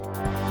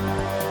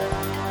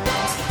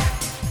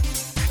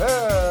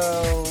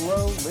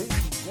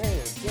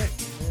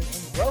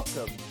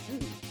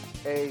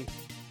a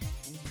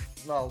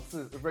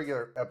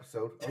regular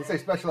episode. I would say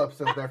special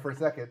episode there for a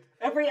second.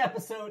 Every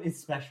episode is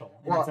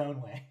special in its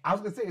own way. I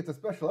was going to say it's a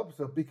special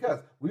episode because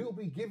we will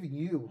be giving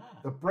you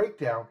the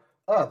breakdown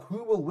of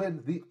who will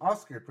win the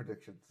Oscar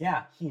predictions.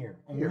 Yeah,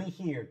 only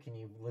here can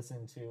you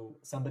listen to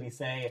somebody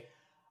say,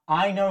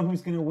 I know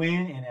who's going to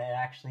win, and it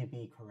actually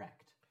be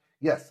correct.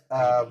 Yes.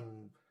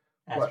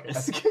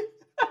 Asterisk.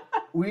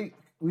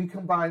 We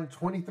combine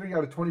 23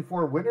 out of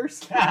 24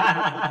 winners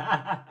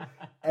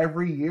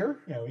every year.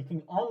 Yeah, we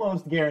can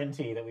almost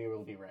guarantee that we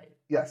will be right.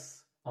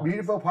 Yes.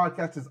 Media Bow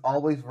Podcast is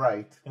always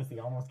right. That's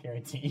the almost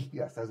guarantee.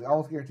 Yes, that's the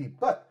almost guarantee.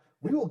 But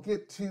we will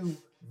get to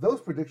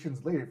those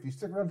predictions later. If you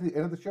stick around to the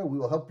end of the show, we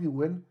will help you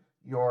win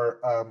your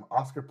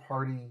Oscar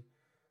party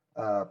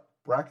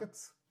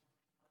brackets.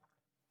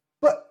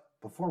 But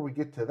before we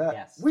get to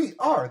that, we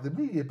are the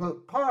Media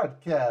Boat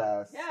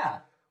Podcast. Yeah.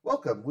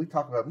 Welcome. We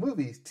talk about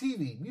movies,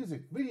 TV,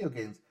 music, video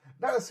games,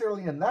 not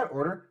necessarily in that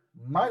order.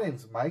 My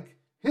name's Mike.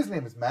 His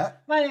name is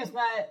Matt. My name's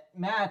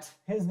Matt.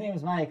 His name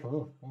is Mike.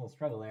 Ooh, a little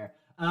struggle there.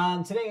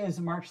 Today is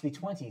March the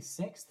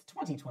 26th,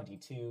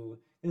 2022.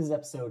 This is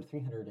episode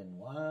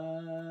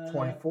 301.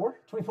 24?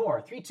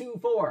 24.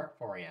 324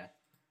 for you. A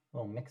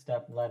little mixed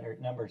up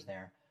numbers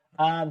there.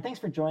 Thanks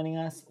for joining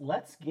us.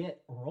 Let's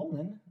get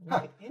rolling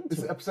right into This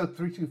is episode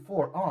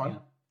 324 on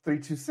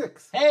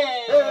 326.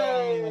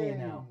 Hey! What do you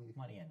know?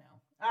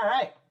 All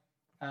right.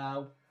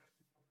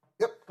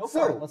 Yep. Go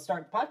for it. Let's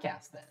start the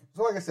podcast then.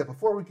 So like I said,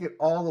 before we get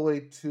all the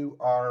way to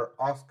our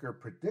Oscar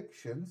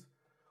predictions,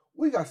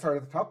 we got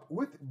started at the top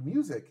with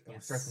music. And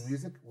we start the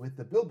music with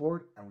the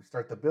Billboard, and we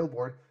start the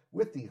Billboard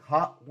with the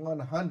Hot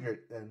 100.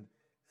 And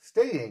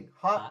staying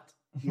hot.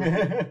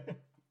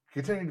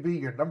 Continuing to be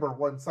your number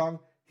one song,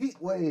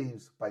 Heat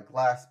Waves by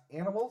Glass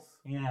Animals.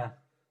 Yeah.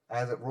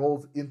 As it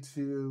rolls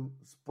into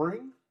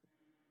spring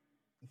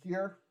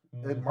here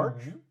in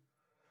March.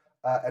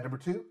 At number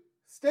 2,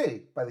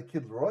 Stay by the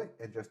Kid Laroi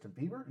and Justin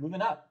Bieber.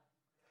 Moving up.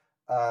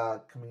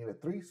 Coming in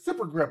at 3,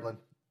 Super Gremlin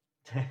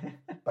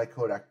by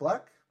Kodak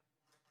Black.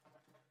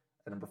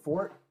 At number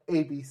 4,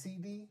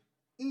 ABCDEFU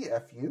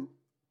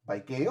by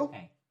Gale.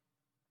 Hey.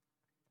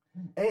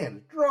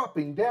 And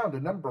dropping down to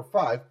number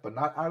 5, but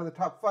not out of the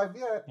top 5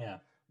 yet. Yeah.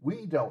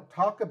 We Don't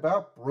Talk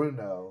About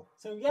Bruno.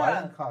 So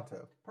by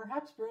Encanto.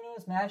 Perhaps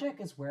Bruno's magic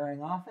is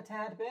wearing off a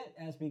tad bit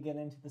as we get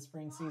into the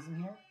spring season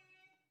here.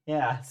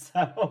 Yeah,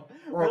 so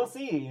we'll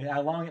see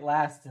how long it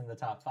lasts in the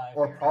top 5.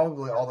 Or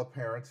probably all the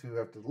parents who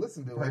have to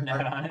listen to it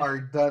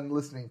are done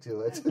listening to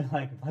it.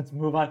 Like, let's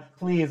move on.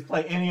 Please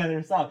play any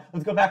other song.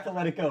 Let's go back to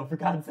Let It Go, for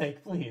God's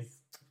sake,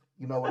 please.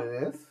 You know what it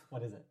is?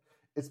 What is it?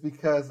 It's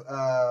because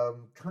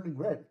Turning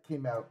Red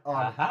came out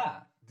on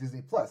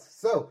Disney Plus,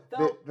 so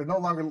they're no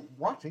longer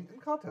watching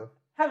Encanto.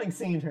 Having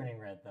seen Turning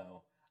Red,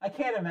 though, I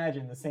can't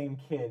imagine the same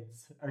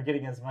kids are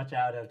getting as much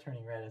out of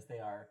Turning Red as they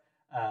are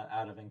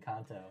out of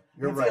Encanto.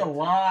 You see a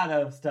lot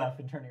of stuff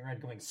in Turning Red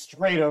going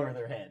straight over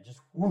their head, just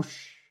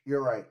whoosh.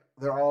 You're right.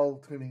 They're all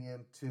tuning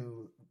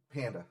into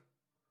Panda.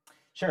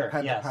 Sure.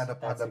 Panda.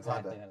 Exactly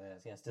what it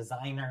is. Yes,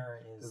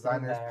 Designer's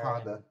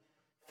Panda.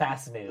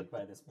 Fascinated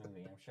by this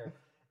movie, I'm sure.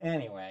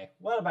 Anyway,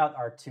 what about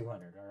our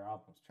 200, our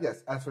albums chart?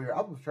 Yes, as for your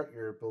albums chart,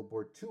 your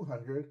Billboard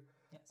 200,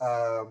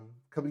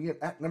 coming in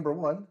at number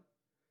 1,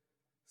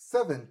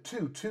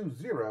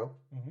 7220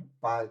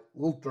 by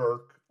Lil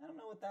Durk. I don't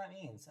know what that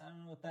means. I don't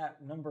know what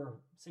that number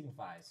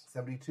signifies.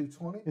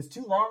 7220? It's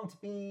too long to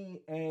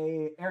be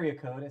a area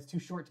code. It's too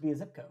short to be a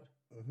zip code.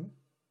 Mm-hmm.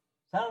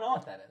 So I don't know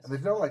what that is. And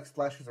there's no like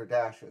slashes or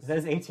dashes. Is that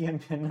his ATM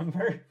PIN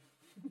number?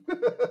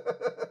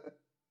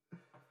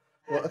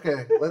 Well,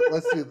 okay.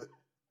 Let's do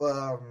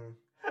the.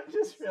 I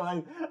just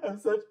realized I'm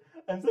such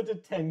a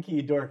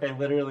 10-key dork. I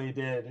literally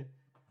did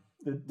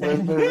the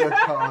 10 key.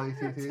 I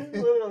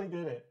literally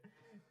did it.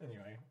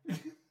 Anyway.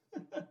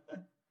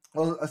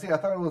 Well, see, I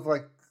thought it was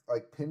like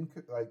pin,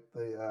 like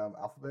the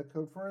alphabet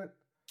code for it.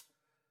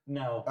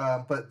 No.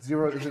 But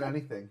 0 isn't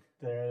anything.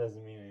 There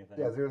doesn't mean anything.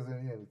 Yeah, 0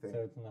 doesn't mean anything. So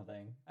it's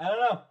nothing. I don't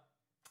know.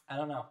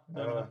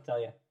 Don't know what to tell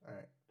you. All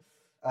right.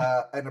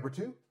 At number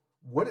 2,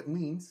 What It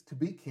Means to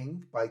Be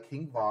King by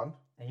King Von.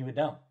 And you would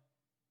know.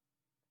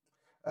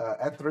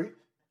 At 3,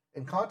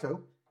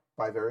 Encanto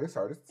by various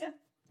artists. Yeah.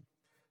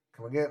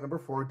 Coming in at number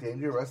 4,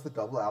 Dangerous, the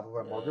double album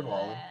by Morgan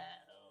Wallen.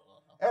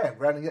 And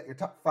rounding out your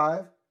top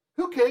 5,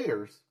 Who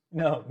Cares?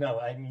 No,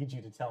 I need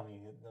you to tell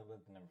me what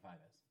the number 5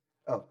 is.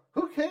 Oh,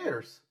 Who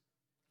Cares?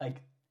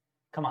 Like,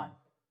 come on.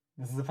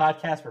 This is a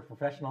podcast where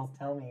professionals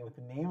tell me with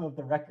the name of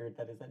the record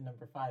that is at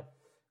number 5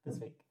 this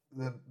week.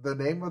 The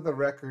name of the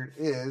record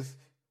is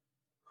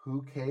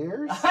Who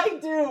Cares? I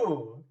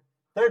do!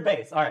 Third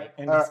base. All right.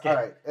 All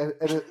right. And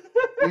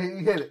you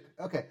hit it.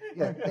 Okay.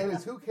 Yeah. It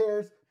is Who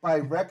Cares by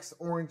Rex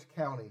Orange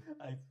County.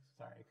 I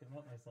couldn't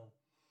help myself.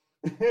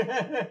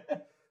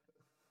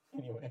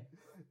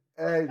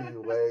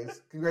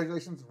 Anyways,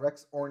 congratulations,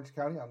 Rex Orange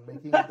County, on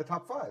making the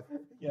top 5.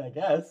 Yeah, I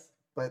guess.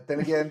 But then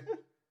again,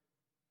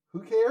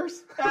 who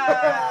cares?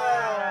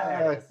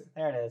 There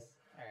it is.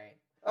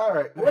 All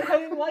right. What if I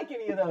didn't like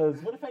any of those?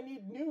 What if I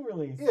need new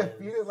releases?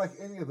 If you didn't like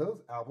any of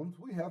those albums,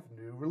 we have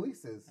new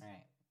releases. All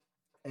right.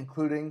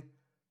 including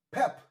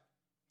Pep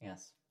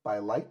Yes. by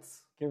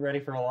Lights. Get ready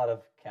for a lot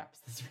of caps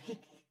this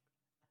week.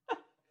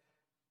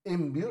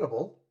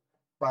 Immutable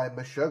by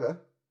Meshuggah.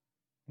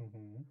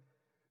 Mm-hmm.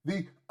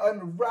 The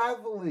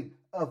Unraveling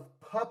of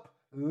Pup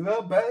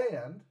the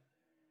Band.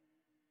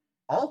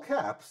 All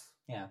caps.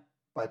 Yeah.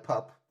 By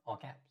Pup. All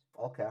caps.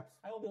 All caps.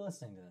 I will be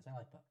listening to this. I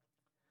like Pup.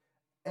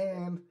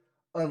 And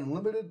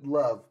Unlimited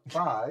Love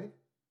by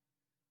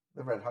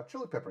the Red Hot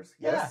Chili Peppers.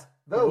 Yeah, Yes,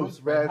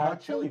 those Red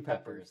Hot Chili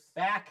Peppers.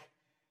 Back.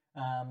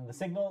 The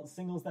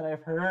singles that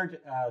I've heard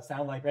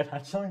sound like Red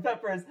Hot Chili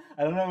Peppers.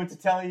 I don't know what to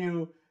tell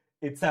you.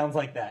 It sounds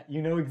like that.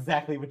 You know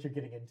exactly what you're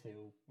getting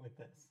into with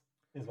this,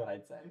 is what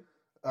I'd say.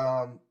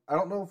 I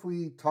don't know if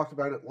we talked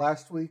about it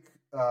last week,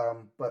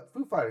 but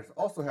Foo Fighters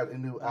also had a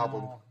new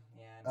album.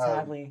 Yeah, and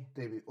sadly,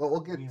 debut. Well,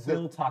 we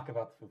will talk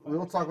about the Foo Fighters. We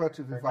will talk about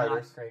Foo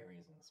Fighters. Not great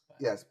reasons. But.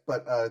 Yes,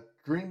 but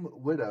Dream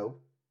Widow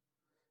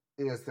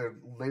is their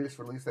latest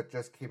release that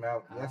just came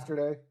out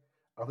yesterday.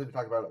 I don't think we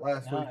talked about it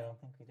last week. No, I don't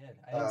think we did.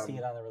 I didn't see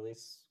it on the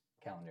release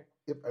calendar.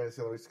 Yep, I didn't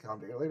see the release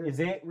calendar later. Is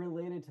it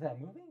related to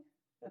that movie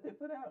that they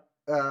put out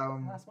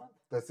last month?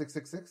 The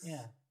 666?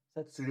 Yeah.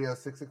 Is Studio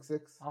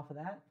 666? Off of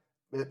that?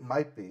 It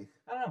might be.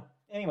 I don't know.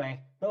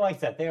 Anyway, but like I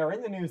said, they are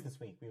in the news this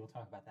week. We will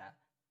talk about that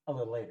a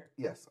little later.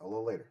 Yes, a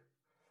little later.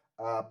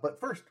 But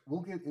first,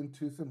 we'll get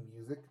into some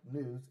music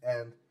news,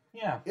 and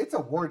it's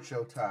award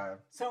show time.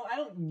 So I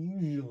don't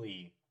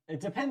usually.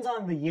 It depends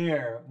on the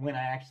year when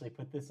I actually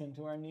put this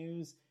into our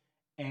news,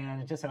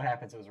 and it just so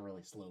happens it was a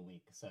really slow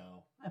week, so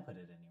I put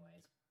it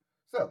anyways.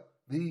 So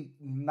the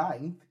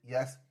ninth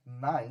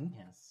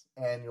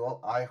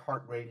annual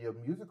iHeartRadio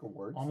Music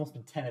Awards. Almost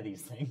been 10 of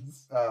these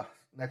things.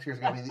 Next year's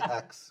going to be the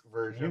X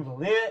version. Can you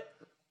believe it?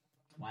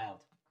 Wild.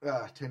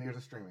 10 years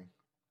of streaming.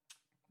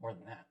 More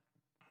than that.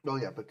 Oh,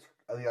 yeah, but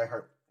the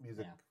iHeart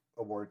Music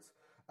Awards.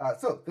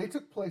 So they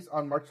took place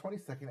on March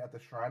 22nd at the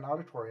Shrine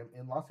Auditorium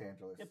in Los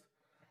Angeles. Yep.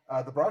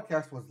 The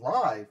broadcast was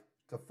live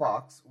to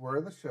Fox, where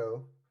the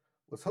show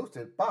was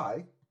hosted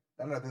by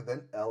none other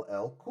than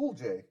LL Cool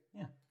J.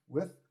 Yeah.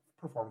 With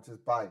performances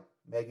by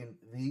Megan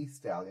Thee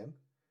Stallion,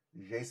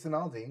 Jason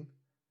Aldean,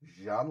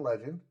 the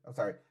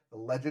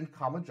Legend,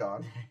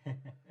 John,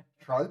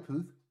 Charlie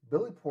Puth,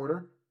 Billy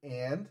Porter,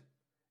 and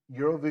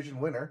Eurovision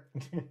winner,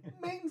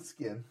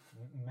 Måneskin.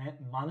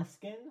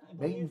 Måneskin, I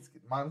believe?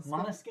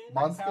 Måneskin?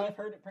 That's how I've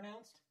heard it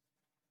pronounced?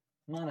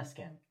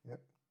 Måneskin.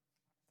 Yep.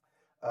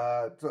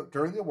 So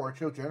during the award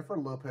show, Jennifer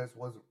Lopez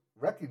was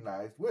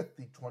recognized with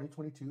the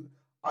 2022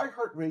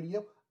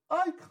 iHeartRadio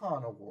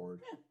Icon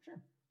Award. Yeah,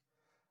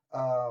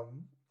 sure.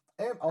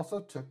 And also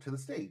took to the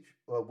stage,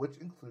 which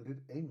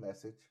included a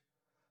message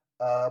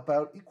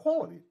about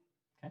equality.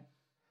 Okay.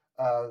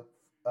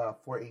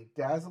 For a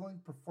dazzling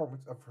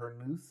performance of her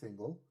new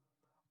single,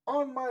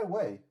 On My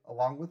Way,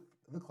 along with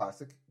the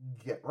classic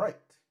Get Right.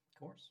 Of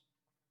course.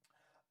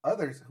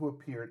 Others who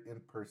appeared in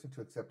person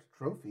to accept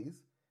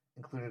trophies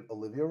included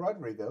Olivia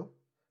Rodrigo,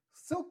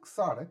 Silk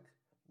Sonic,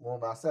 Lil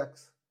Nas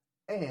X,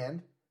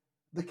 and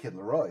the Kid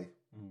Laroi.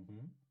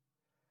 Mm-hmm.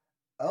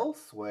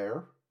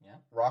 Elsewhere,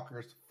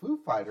 rockers Foo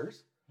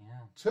Fighters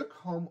took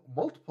home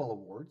multiple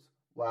awards,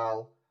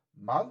 while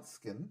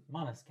Måneskin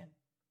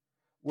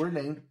were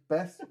named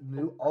Best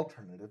New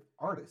Alternative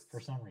Artists. For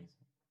some reason.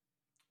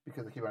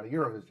 Because it came out of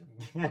Eurovision.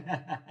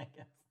 I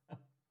guess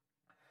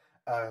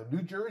so.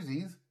 New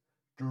Jersey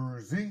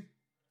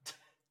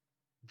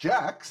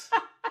Jacks.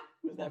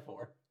 Who's that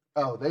for?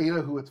 Oh, they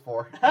know who it's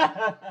for.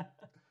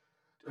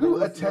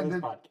 who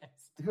attended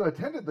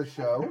the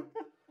show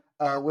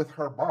with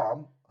her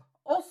mom,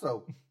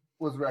 also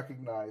was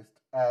recognized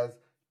as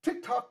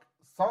TikTok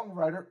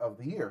Songwriter of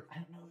the Year. I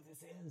don't know who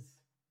this is.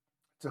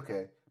 It's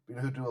okay. You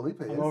know who Dua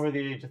Lipa is? I'm over the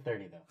age of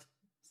 30, though.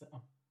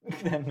 So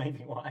that may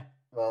be why.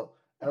 Well,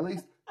 at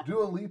least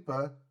Dua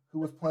Lipa, who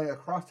was playing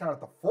across town at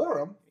the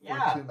Forum for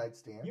a two-night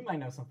stand. You might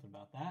know something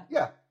about that.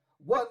 Yeah.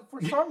 Won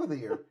for Song of the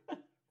Year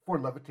for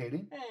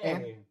Levitating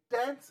and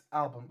Dance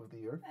Album of the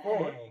Year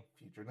for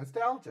Future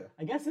Nostalgia.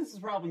 I guess this is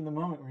probably the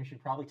moment where you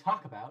should probably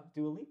talk about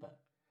Dua Lipa.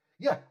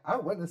 Yeah, I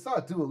went and saw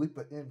Dua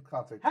Lipa in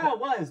concert. How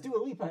was Dua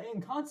Lipa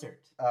in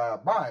concert?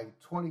 My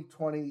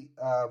 2020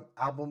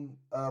 Album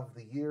of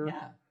the Year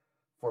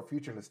for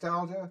Future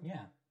Nostalgia.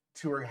 Yeah.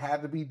 Tour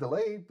had to be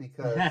delayed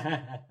because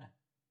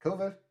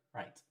COVID.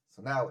 Right.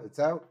 So now it's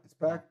out, it's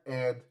back,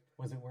 and...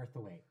 Was it worth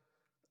the wait?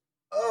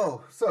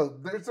 Oh, so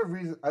there's a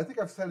reason. I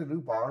think I've set a new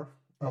bar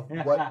of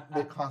what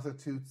it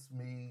constitutes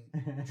me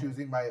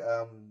choosing my...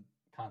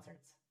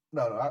 Concerts.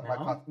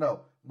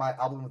 My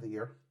Album of the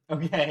Year.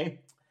 Okay.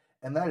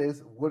 And that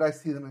is, would I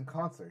see them in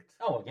concert?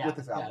 Oh, yeah. With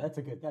this album? Yeah, that's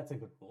a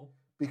good rule.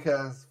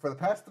 Because for the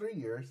past 3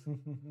 years,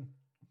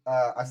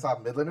 I saw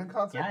Midland in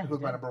concert, who was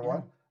my number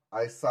one.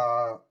 I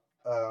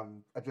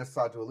just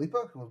saw Dua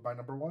Lipa, who was my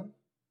number one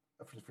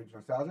for Future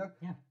Nostalgia.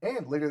 Yeah.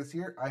 And later this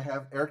year, I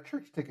have Eric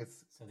Church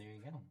tickets. So there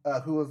you go.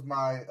 Who was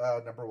my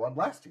number one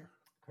last year.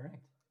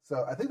 Correct.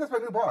 So I think that's my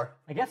new bar.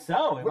 I guess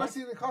so. Would I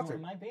see them in concert?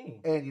 It might be.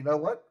 And you know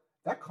what?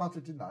 That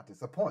concert did not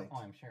disappoint. Oh,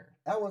 I'm sure.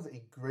 That was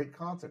a great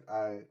concert.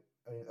 I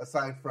mean,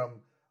 aside from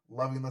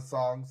loving the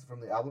songs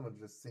from the album and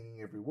just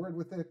singing every word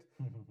with it.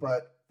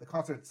 But the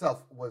concert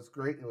itself was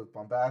great. It was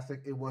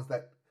bombastic. It was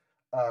that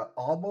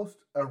almost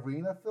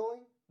arena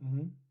filling.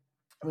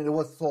 I mean, it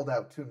was sold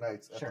out 2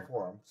 nights at the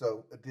Forum,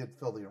 so it did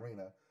fill the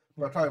arena.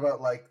 But I'm talking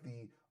about like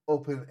the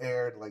open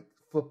air, like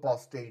football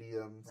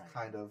stadiums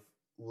kind of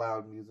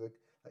loud music.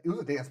 It was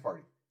a dance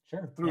party.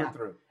 Through and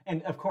through.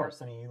 And of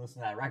course, I mean, you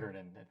listen to that record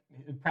and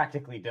it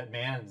practically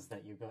demands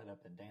that you go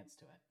up and dance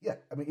to it. Yeah.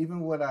 I mean,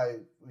 even when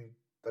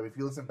if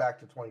you listen back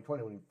to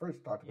 2020 when we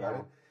first talked about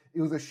it,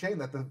 it was a shame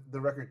that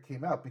the record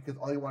came out because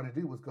all you wanted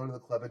to do was go to the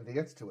club and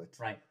dance to it.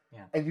 Right.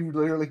 Yeah. And you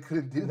literally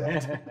couldn't do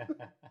that.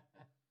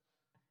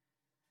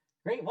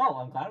 Great. Well,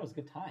 I'm glad it was a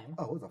good time.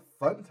 Oh, it was a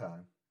fun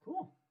time.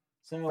 Cool.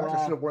 So in fact,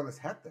 I should have worn this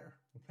hat there.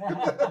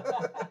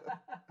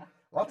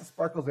 Lots of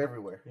sparkles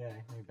everywhere. Yeah,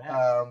 you bet.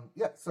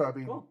 Yeah, so I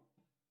mean, it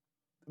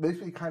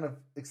makes me kind of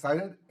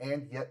excited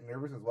and yet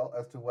nervous as well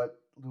as to what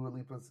Dua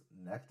Lipa's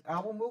next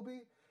album will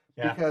be.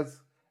 Yeah.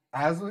 Because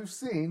as we've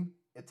seen,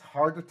 it's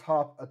hard to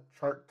top a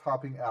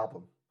chart-topping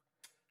album.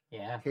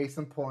 Yeah. Case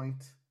in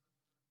point,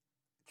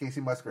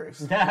 Kacey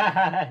Musgraves.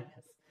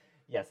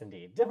 Yes,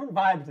 indeed. Different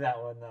vibe to that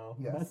one, though.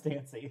 Yes. Less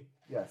dancey.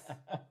 Yes.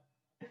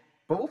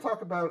 But we'll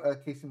talk about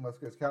Kacey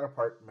Musgraves'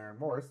 counterpart, Maren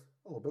Morris,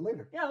 a little bit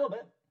later. Yeah, a little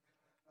bit.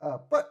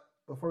 But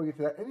before we get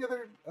to that,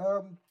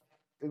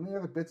 any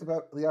other bits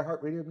about the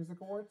iHeartRadio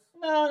Music Awards?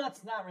 No,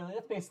 that's not really.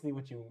 That's basically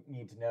what you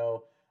need to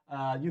know.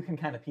 You can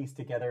kind of piece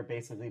together,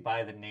 basically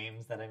by the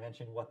names that I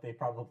mentioned, what they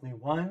probably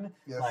won.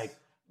 Yes. Like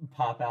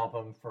pop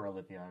album for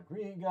Olivia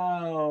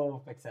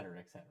Rodrigo, et cetera,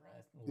 et cetera.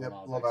 Yep,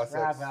 Lil Nas X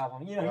rap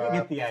album. You know, you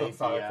get the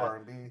idea.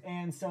 R&B.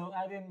 And so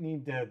I didn't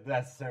need to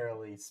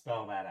necessarily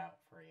spell that out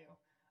for you.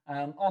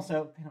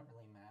 Also, they don't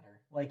really matter.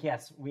 Like,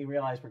 yes, we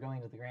realize we're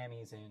going to the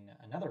Grammys in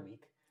another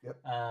week.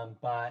 Yep.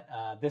 But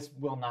this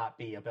will not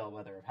be a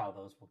bellwether of how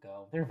those will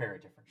go. They're very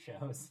different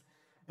shows.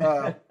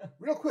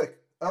 Real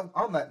quick,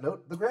 on that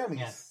note, the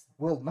Grammys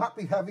will not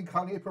be having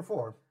Kanye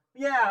perform.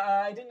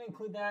 Yeah, I didn't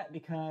include that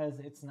because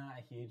it's not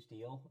a huge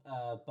deal.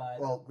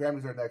 Well,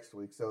 Grammys are next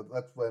week, so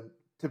that's when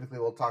typically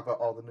we'll talk about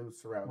all the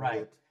news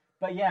surrounding it.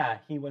 But yeah,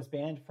 he was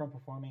banned from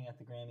performing at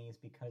the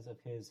Grammys because of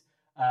his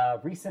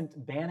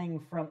recent banning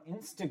from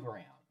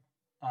Instagram.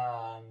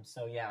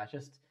 So yeah,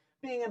 just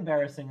being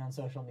embarrassing on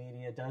social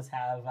media does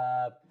have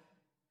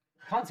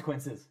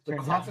consequences. The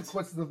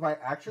consequences of my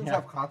actions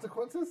have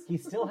consequences? He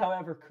still,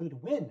 however,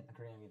 could win a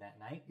Grammy that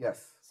night.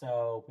 Yes.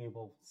 So we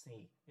will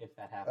see if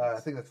that happens. I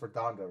think that's for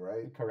Donda,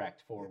 right?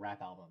 Correct, for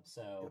rap album.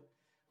 So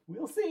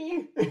we'll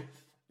see.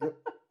 Yep.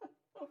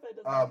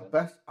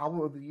 Best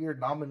Album of the Year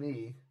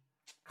nominee,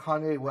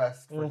 Kanye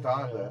West for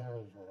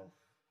Donda,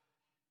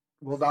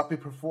 will not be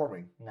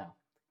performing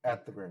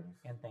at the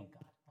Grammys. And thank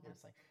God,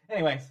 honestly.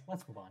 Anyways,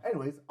 let's move on.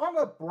 Anyways, on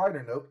a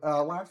brighter note,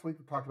 last week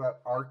we talked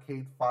about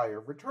Arcade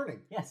Fire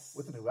returning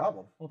with a new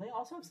album. Well, they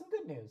also have some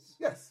good news.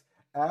 Yes,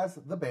 as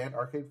the band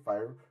Arcade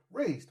Fire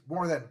raised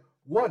more than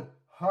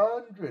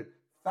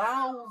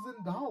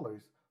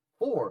 $100,000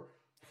 for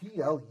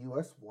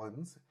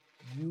PLUS1's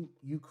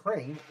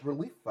Ukraine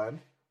Relief Fund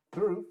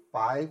through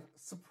 5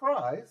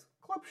 surprise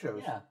club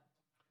shows. Yeah.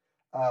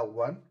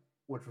 1,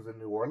 which was in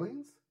New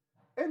Orleans,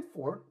 and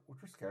 4,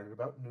 which were scattered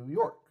about New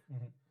York.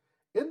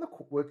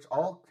 Which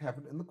all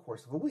happened in the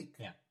course of a week.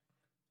 Yeah.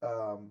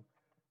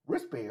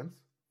 Wristbands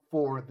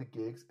for the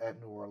gigs at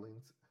New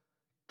Orleans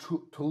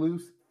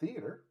Toulouse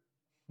Theater,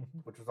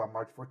 which was on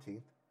March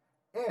 14th,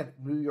 and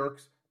New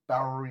York's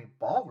Bowery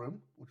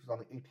Ballroom, which was on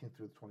the 18th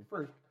through the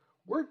 21st,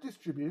 were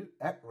distributed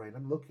at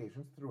random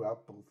locations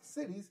throughout both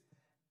cities,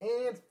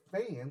 and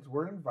fans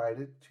were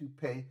invited to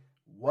pay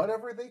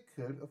whatever they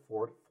could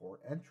afford for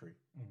entry.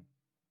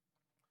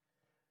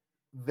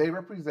 They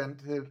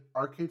represented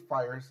Arcade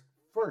Fire's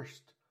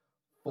first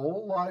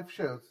full live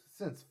shows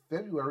since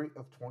February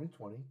of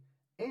 2020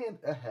 and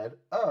ahead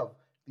of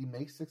the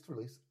May 6th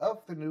release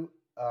of the new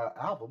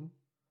album,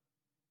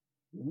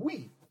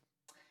 We.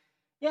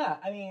 Yeah,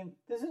 I mean,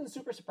 this isn't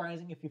super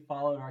surprising if you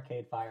followed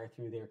Arcade Fire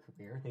through their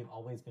career. They've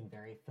always been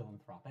very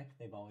philanthropic.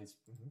 They've always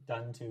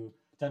done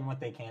what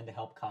they can to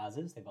help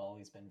causes. They've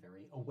always been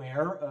very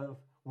aware of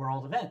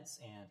world events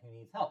and who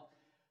needs help.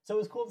 So it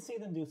was cool to see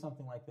them do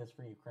something like this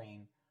for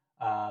Ukraine.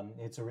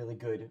 It's a really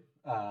good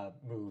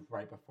move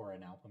right before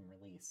an album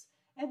release.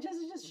 And it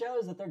just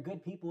shows that they're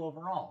good people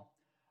overall.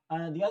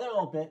 The other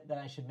little bit that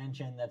I should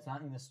mention that's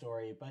not in the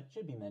story, but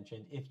should be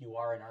mentioned if you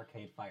are an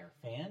Arcade Fire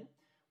fan,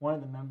 one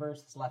of the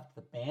members has left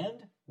the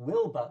band,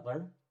 Will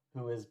Butler,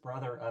 who is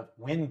brother of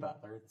Win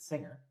Butler, the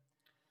singer,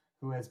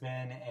 who has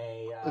been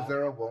a... is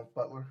there a Won't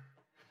Butler?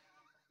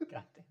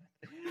 God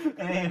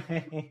damn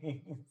it.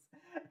 Anyways,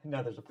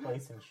 no, there's a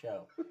place in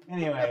show.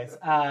 Anyways,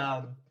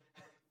 no,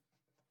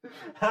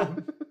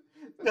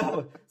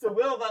 so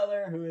Will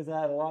Butler, who has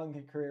had a long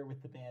career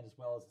with the band as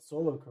well as a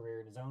solo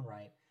career in his own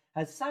right,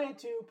 has decided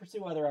to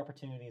pursue other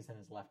opportunities and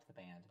has left the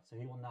band. So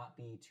he will not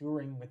be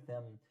touring with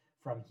them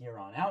from here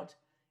on out.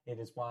 It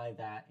is why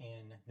that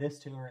in this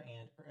tour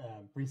and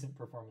recent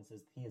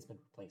performances, he has been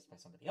replaced by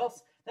somebody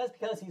else. That's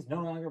because he's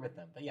no longer with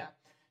them. But yeah,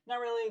 not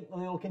really.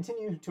 They'll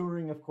continue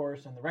touring, of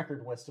course, and the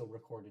record was still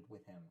recorded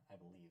with him, I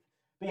believe.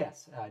 But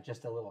yes,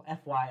 just a little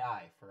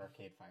FYI for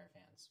Arcade Fire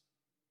fans.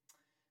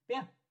 But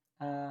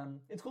yeah,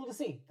 it's cool to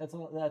see.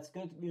 That's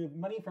good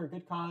money for a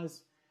good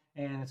cause,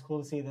 and it's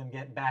cool to see them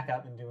get back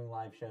up and doing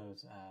live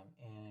shows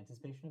in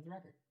anticipation of the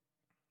record.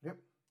 Yep.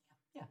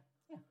 Yeah.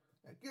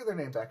 Get their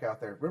name back out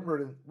there.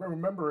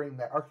 Remembering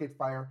that Arcade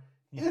Fire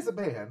is a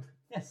band.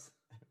 Yes,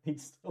 they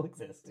still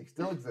exist. They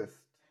still exist.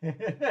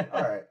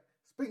 All right.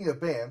 Speaking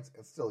of bands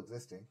and still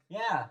existing,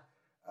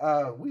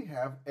 we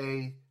have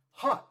a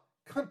hot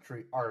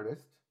country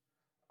artist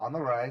on the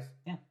rise.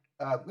 Yeah.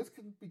 This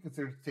can be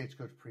considered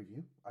Stagecoach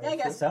preview. I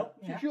guess so.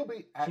 Yeah. She'll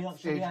be at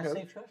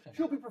Stagecoach. Yeah.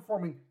 She'll be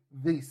performing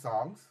these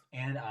songs,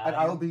 and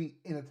I'll be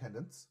in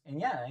attendance. And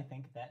yeah, I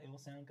think that it will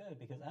sound good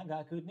because I've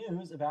got good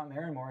news about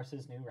Maren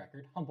Morris's new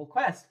record, Humble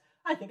Quest.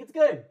 I think it's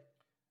good.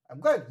 I'm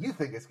glad you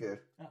think it's good.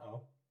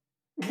 Uh-oh.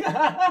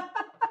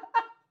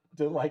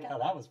 Don't like how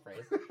that was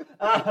phrased.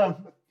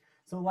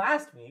 So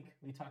last week,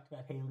 we talked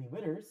about Hailey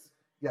Whitters,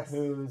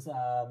 whose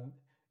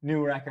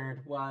new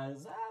record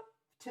was,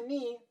 to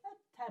me,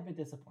 a tad bit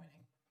disappointing.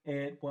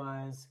 It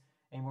was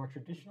a more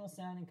traditional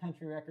sounding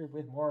country record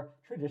with more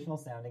traditional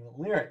sounding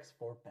lyrics,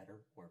 for better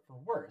or for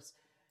worse.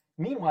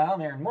 Meanwhile,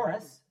 Maren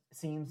Morris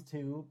seems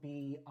to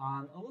be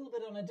on a little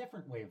bit on a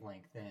different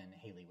wavelength than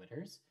Hailey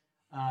Whitters,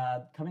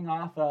 coming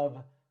off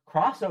of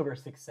crossover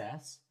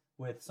success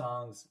with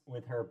songs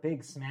with her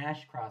big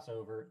smash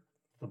crossover,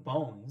 The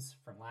Bones,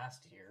 from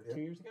last year, 2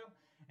 years ago.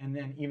 And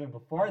then even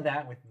before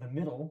that with The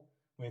Middle,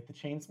 with the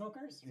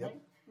Chainsmokers,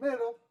 right?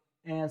 Middle.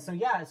 And so,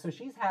 so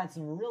she's had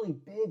some really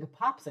big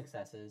pop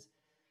successes.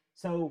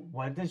 So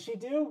what does she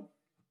do?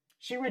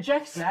 She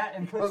rejects that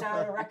and puts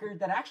out a record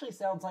that actually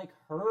sounds like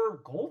her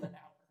golden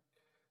hour.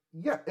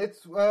 Yeah,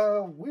 it's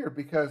weird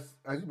because,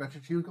 as you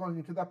mentioned, she was going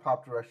into that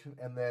pop direction,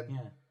 and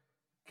then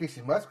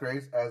Kacey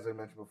Musgraves, as I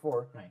mentioned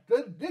before,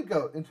 did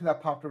go into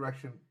that pop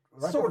direction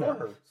right sort before of.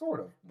 her. Sort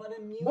of. But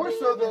a muted, more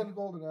so than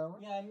Golden Hour.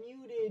 Yeah, a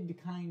muted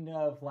kind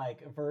of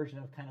like a version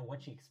of kind of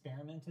what she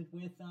experimented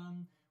with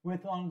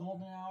on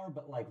Golden Hour,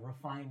 but like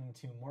refining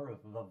to more of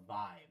the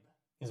vibe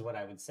is what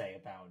I would say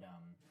about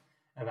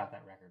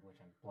that record, which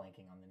I'm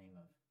blanking on the name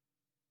of.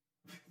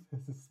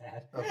 This is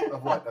sad.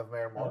 Of what? Of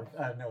Maren Morris?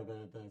 No,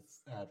 the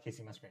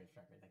Kacey Musgraves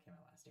record that came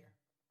out last year.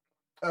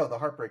 Oh, the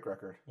Heartbreak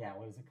record. Yeah,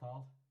 what is it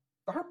called?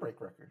 The Heartbreak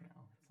record.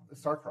 No,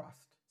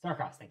 Starcrossed.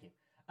 Starcrossed, thank you.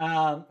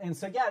 And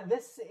so,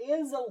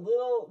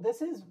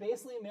 this is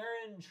basically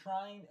Maren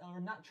trying, or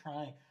not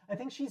trying. I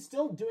think she's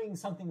still doing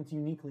something that's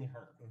uniquely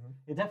her. Mm-hmm.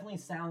 It definitely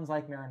sounds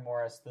like Maren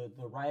Morris. The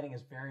writing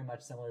is very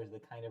much similar to the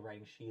kind of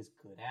writing she's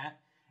good at.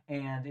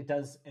 And it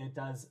does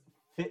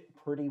fit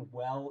pretty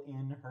well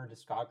in her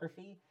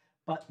discography.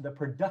 But the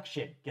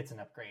production gets an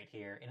upgrade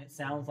here. And it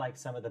sounds like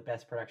some of the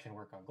best production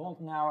work on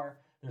Golden Hour.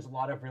 There's a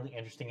lot of really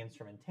interesting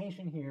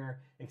instrumentation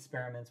here.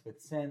 Experiments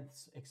with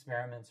synths.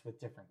 Experiments with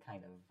different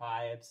kind of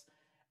vibes.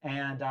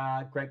 And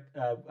Greg,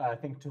 I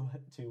think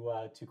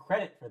to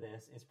credit for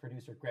this is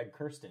producer Greg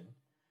Kurstin,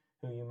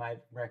 who you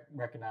might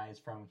recognize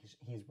from,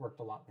 he's worked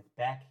a lot with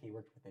Beck. He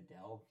worked with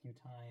Adele a few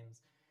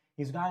times.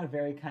 He's got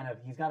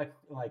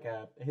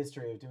a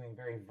history of doing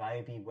very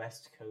vibey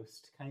West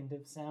Coast kind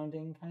of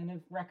sounding kind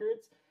of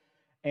records.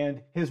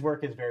 And his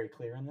work is very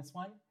clear in this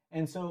one.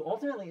 And so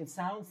ultimately it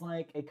sounds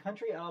like a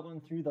country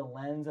album through the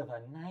lens of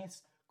a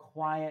nice,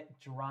 quiet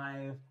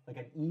drive, like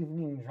an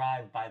evening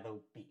drive by the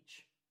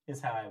beach,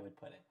 is how I would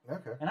put it.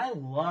 Okay. And I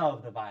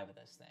love the vibe of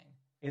this thing.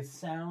 It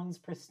sounds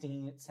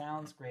pristine. It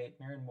sounds great.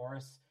 Maren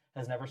Morris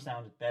has never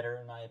sounded better,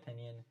 in my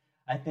opinion.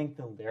 I think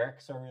the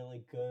lyrics are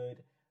really good.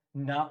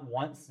 Not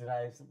once did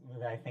I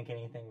think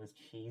anything was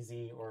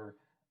cheesy or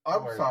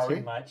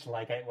too much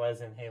like it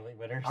was in Hailey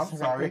Whitters. I'm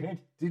sorry.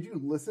 Did you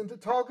listen to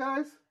Tall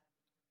Guys?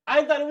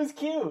 I thought it was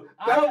cute.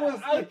 That was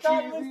the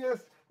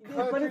cheesiest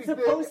country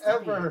thing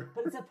ever.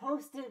 But it's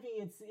supposed to be.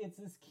 It's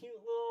this cute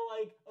little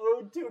like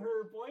ode to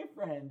her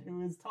boyfriend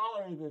who is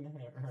taller than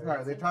her.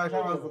 Sorry, the entire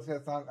time I was listening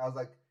to that song, I was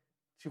like,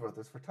 she wrote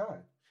this for Ty.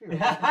 She wrote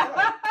this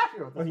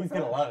for Ty. He's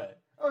gonna love it.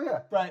 Oh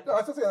yeah. But no, I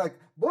was just saying, like,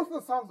 most of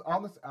the songs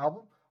on this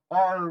album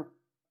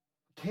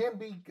can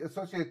be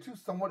associated to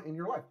someone in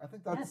your life. I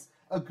think that's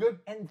a good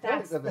and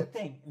that's the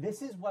thing.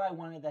 This is what I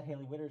wanted that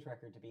Hailey Whitters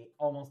record to be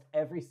almost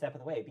every step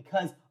of the way,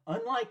 because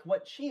unlike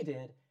what she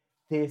did,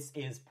 this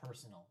is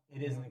personal.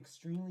 It is an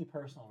extremely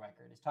personal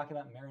record. It's talking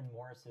about Maren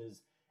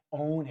Morris's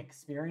own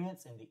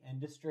experience in the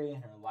industry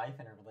and her life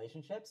and her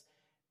relationships.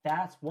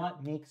 That's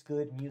what makes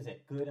good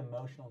music, good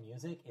emotional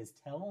music, is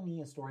tell me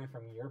a story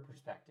from your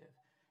perspective.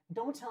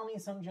 Don't tell me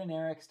some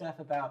generic stuff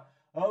about,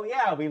 oh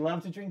yeah, we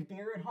love to drink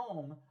beer at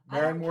home.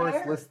 Maren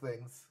Morris lists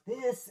things.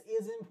 This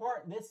is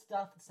important. This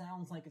stuff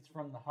sounds like it's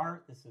from the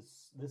heart. This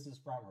is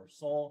from her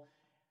soul.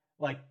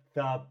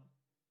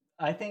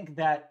 I think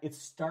that it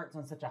starts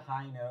on such a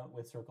high note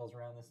with Circles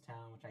Around This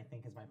Town, which I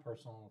think is my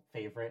personal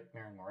favorite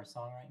Maren Morris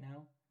song right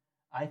now.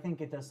 I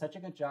think it does such a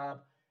good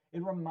job.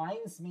 It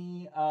reminds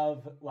me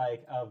of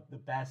the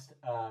best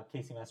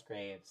Kacey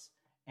Musgraves,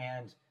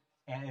 and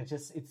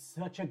it's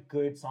such a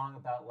good song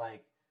about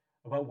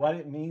about what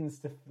it means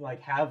to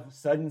like have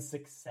sudden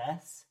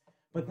success,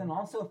 but then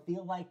also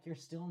feel like you're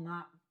still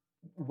not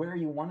where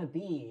you want to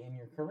be in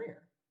your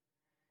career.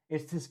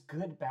 It's this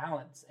good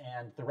balance,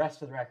 and the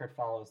rest of the record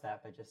follows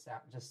that by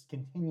just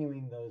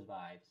continuing those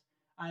vibes.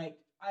 I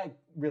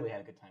really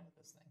had a good time with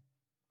this thing.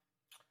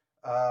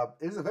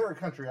 It is a very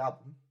country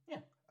album.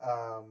 Yeah.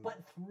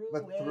 But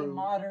through a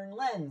modern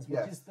lens,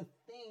 which is the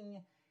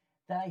thing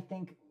that I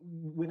think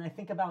when I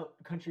think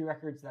about country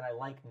records that I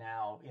like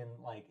now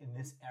in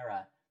this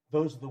era,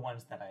 those are the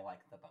ones that I like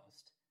the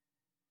most.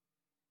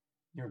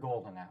 Your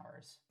Golden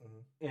Hours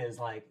is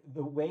like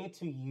the way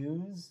to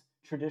use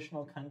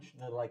traditional country,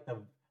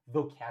 the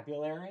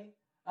vocabulary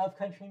of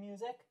country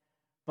music,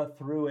 but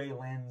through a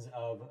lens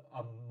of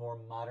a more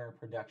modern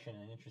production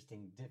and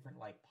interesting, different,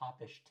 like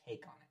popish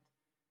take on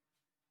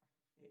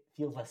it. It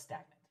feels less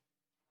stagnant.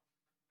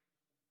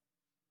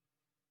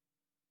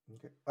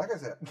 Okay, like I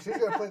said, she's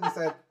gonna play this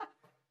at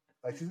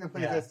she's gonna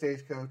play this at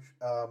Stagecoach.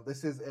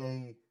 This is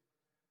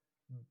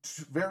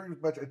very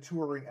much a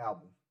touring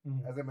album,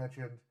 as I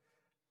mentioned.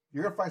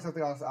 You're going to find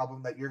something on this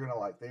album that you're going to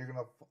like, that you're going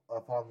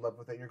to fall in love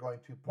with, that you're going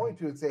to point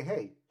to and say,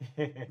 hey,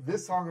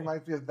 this song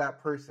reminds me of that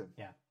person.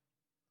 Yeah.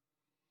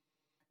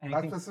 And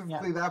not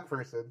specifically that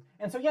person.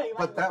 And so, yeah, you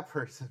might. But that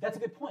person. That's a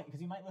good point, because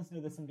you might listen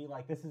to this and be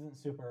like, this isn't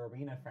super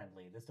arena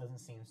friendly. This doesn't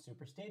seem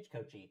super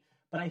stagecoachy.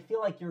 But I feel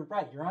like you're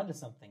right. You're onto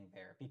something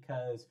there,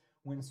 because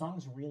when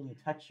songs really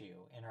touch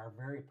you and are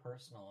very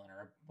personal and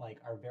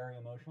are very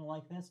emotional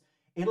like this,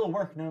 it'll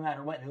work no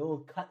matter what. It'll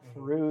cut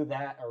through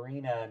that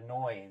arena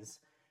noise.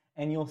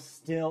 And it'll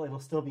still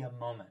be a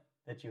moment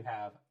that you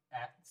have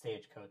at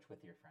Stagecoach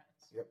with your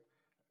friends. Yep.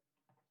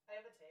 I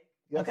have a take.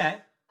 Yes. Okay.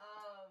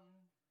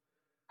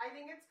 I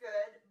think it's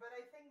good, but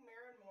I think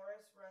Maren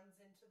Morris runs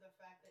into the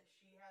fact that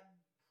she had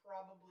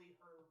probably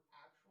her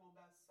actual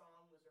best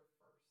song was her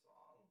first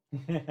song.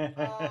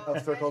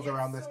 Circles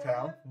Around This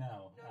Town?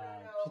 No.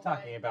 She's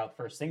talking about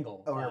first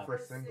single. Oh, her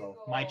first single.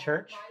 My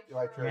Church?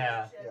 My Church.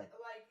 Yeah.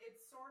 Like,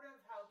 it's sort of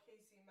how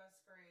Casey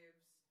Musgraves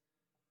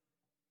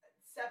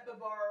set the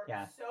bar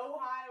so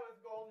high with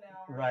Golden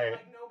Hour. Right.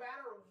 Like, no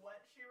matter what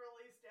she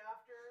released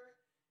after,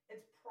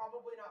 it's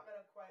probably not going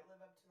to quite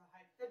live up to the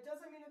hype. That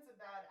doesn't mean it's a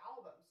bad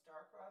album.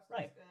 Star-Crossed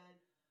is good.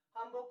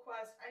 Humble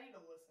Quest, I need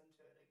to listen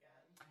to it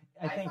again.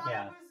 I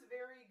thought it was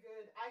very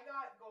good. I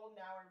got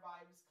Golden Hour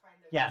vibes kind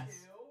of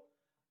too.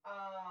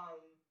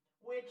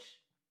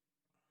 Which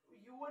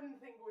you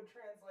wouldn't think would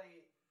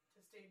translate to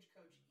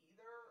Stagecoach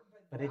either,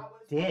 but that it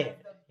was did.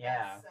 One of the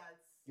best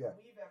sets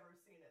we've ever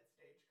seen at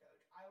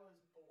Stagecoach. I was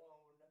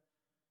blown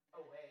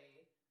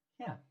away.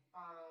 Yeah.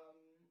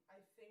 I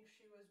think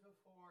she was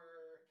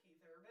before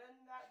Keith Urban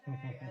that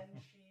day,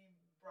 and she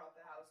brought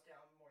the house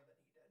down more than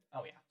he did.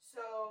 Oh, yeah.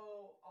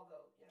 So,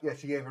 although, yeah,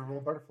 she gave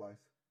everyone butterflies.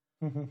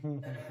 Mike did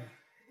his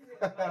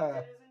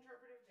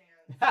interpretive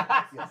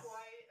dance. Yes.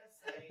 Quite a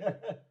sight.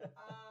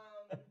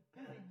 I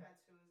think that's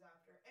who was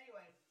after.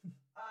 Anyway,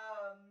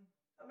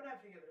 I'm going to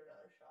have to give it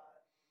another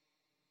shot.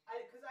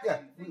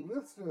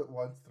 Let's do it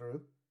once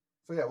through.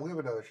 So, yeah, we'll give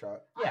it another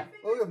shot. Yeah.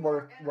 We'll give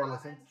more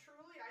listens. And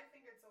truly, I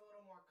think it's a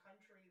little more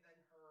country than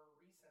her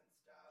recent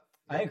stuff.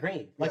 I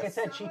agree. Like I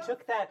said, she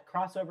took that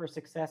crossover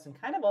success and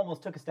kind of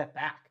almost took a step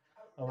back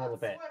a little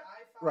bit. What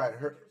I thought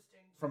right. was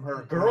From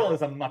her Girl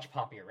is a much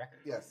poppier record.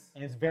 Yes.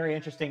 And it's very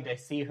interesting to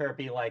see her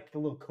be like a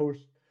little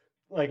course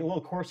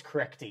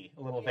correcty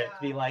a little bit.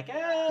 To be like,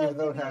 even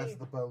though it has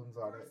the bones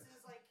on it. Versus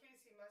like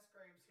Casey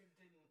Musgraves, who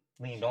didn't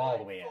leaned all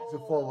the way in. It's a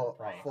full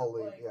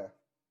lead,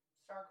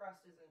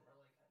 Star-Crossed isn't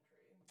really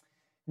country.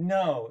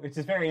 No, it's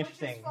just very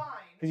interesting. Which is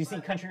fine. Because you see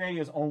country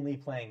radio is only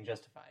playing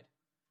Justified.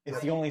 It's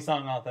the only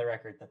song off the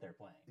record that they're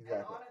playing.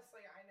 Exactly. And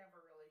honestly, I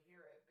never really hear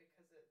it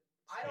because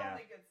I don't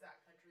think it's that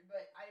country.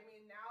 But I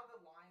mean, now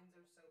the lines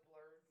are so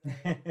blurred.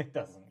 It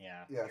doesn't,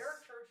 Yes. Your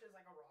church is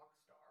like a rock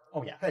star.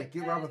 Oh, yeah. Hey,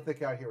 get Robin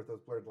Thicke out here with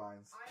those blurred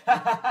lines. And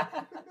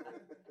I'm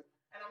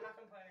not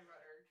complaining about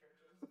Eric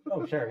Churches.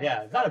 Oh, sure,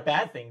 yeah. It's not a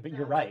bad thing, but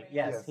you're right.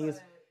 Yes, Yes.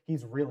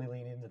 he's really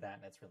leaned into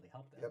that, and it's really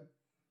helped him. Yep.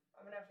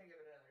 I'm going to have to give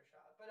it another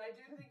shot. But I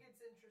do think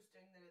it's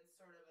interesting that it's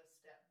sort of a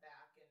step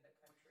back into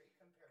country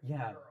compared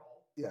to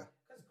Girl. Yeah.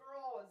 Because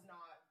Girl is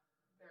not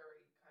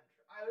very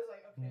country. I was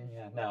like, okay,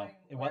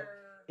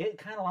 it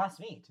kind of lost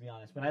me, to be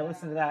honest. When I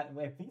listened to that,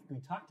 I think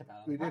we talked about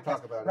it. We did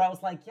talk about it. Where I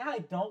was like, I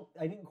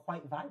didn't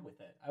quite vibe with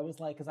it. I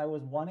was like, because I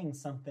was wanting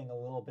something a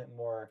little bit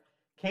more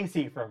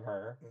Casey from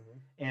her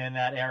in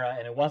that era,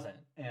 and it wasn't.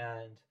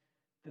 And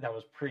that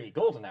was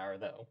pre-Golden Hour,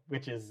 though,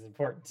 which is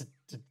important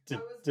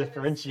to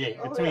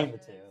differentiate between the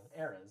two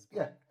eras.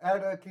 Yeah,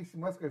 add Casey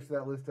Musgraves to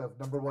that list of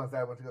number ones that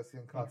I want to go see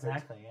in concert.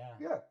 Exactly,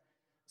 yeah.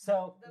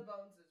 So The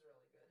Bones is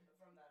really good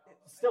from that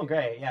album. It's still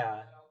great,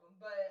 yeah.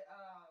 But,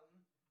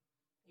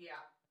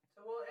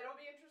 so it'll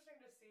be interesting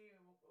to see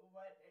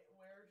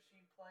where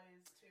she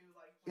plays to,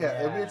 like...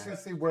 it'll be interesting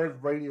to see where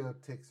radio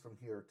takes from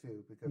here,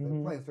 too, because they're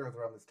playing Circles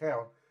Around This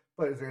Town.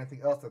 But is there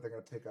anything else that they're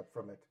going to pick up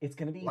from it? It's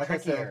going to be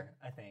trickier,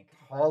 I think.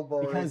 Tall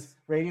Boys. Because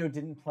radio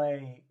didn't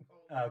play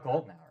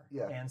Golden Hour.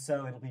 Yeah. And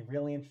so it'll be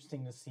really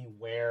interesting to see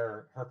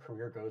where her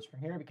career goes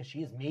from here, because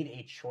she has made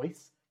a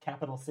choice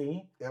capital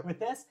C with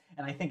this,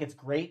 and I think it's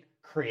great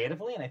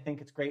creatively, and I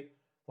think it's great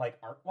like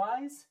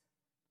art-wise.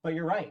 But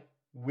you're right.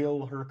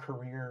 Will her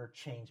career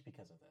change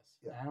because of this?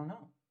 Yeah. I don't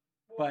know.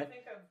 Well, but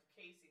think of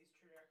Casey's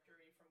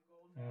trajectory from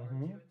Golden Hour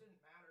too. It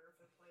didn't matter if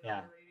it played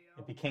on the radio.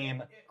 It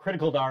became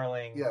critical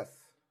darling. Yes.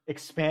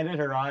 Expanded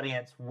her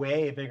audience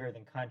way bigger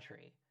than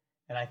country,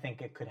 and I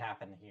think it could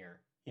happen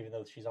here, even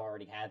though she's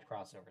already had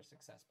crossover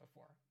success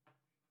before.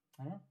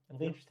 I don't know. It'll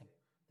be interesting.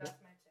 That's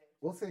my take.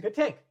 We'll see. Good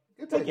take.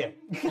 Good take. Thank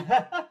you.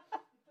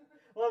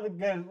 We'll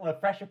have a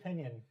fresh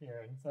opinion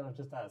here instead of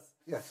just us.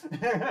 Yes.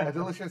 A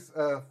delicious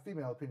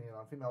female opinion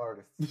on female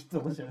artists.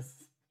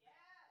 Delicious.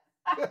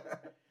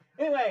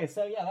 Anyway,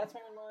 so yeah, that's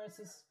Maren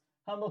Morris's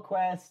Humble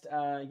Quest.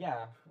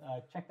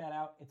 Check that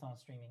out. It's on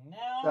streaming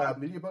now.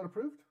 Media Boat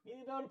approved?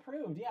 Media Boat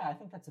approved. Yeah, I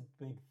think that's a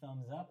big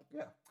thumbs up.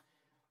 Yeah.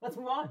 Let's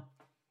move on.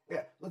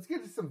 Yeah, let's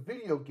get to some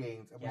video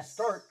games. And we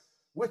start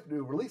with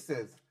new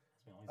releases.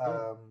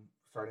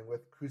 Starting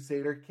with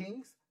Crusader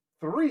Kings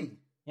 3.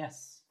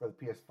 Yes. For the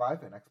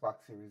PS5 and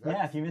Xbox Series X.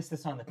 Yeah, if you missed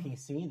this on the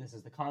PC, this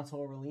is the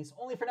console release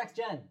only for next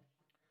gen.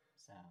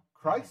 So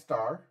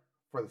Crystar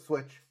for the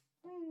Switch.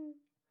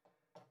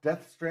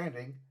 Death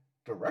Stranding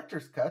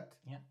Director's Cut.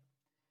 Yeah.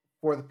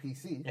 For the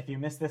PC. If you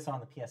missed this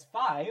on the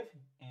PS5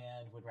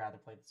 and would rather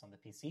play this on the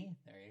PC,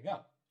 there you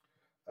go.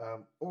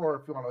 Or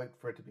if you want to wait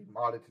for it to be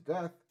modded to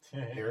death,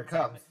 here it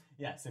comes.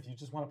 Yes, if you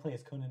just want to play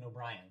as Conan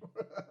O'Brien.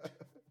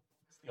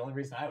 It's the only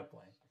reason I would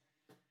play.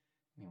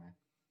 Anyway.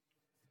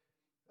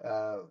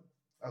 I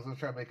was going to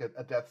try to make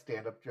a death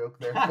stand-up joke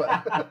there,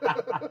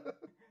 but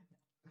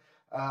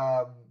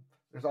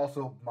there's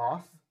also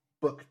Moss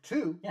Book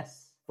 2.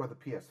 Yes. For the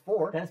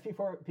PS4. That's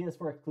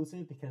PS4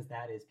 exclusive because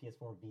that is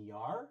PS4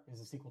 VR. It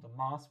is a sequel to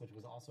Moss, which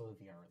was also a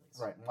VR release.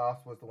 Right.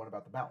 Moss was the one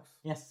about the mouse.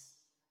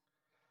 Yes.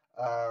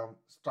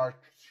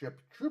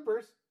 Starship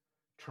Troopers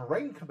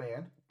Terrain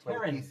Command for the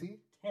PC.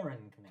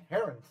 Terran Command.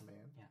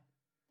 Yeah.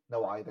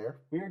 No I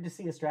there. Weird to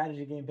see a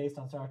strategy game based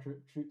on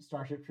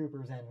Starship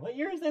Troopers in, what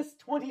year is this?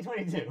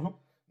 2022.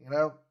 You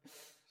know,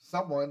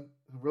 someone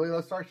who really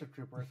loves Starship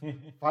Troopers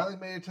finally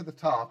made it to the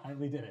top.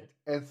 Finally did it.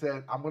 And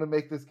said, I'm going to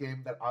make this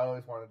game that I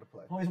always wanted to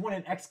play. Always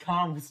wanted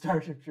XCOM with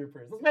Starship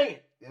Troopers. Let's make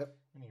it. Yep.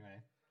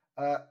 Anyway.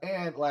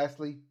 And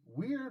lastly,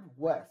 Weird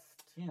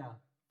West. Yeah.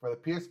 For the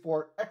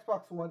PS4,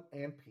 Xbox One,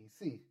 and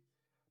PC.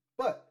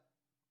 But,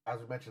 as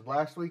we mentioned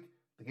last week,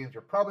 the games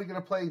you're probably going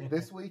to play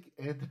this week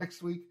and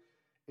next week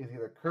is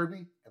either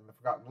Kirby and the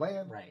Forgotten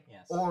Land. Right,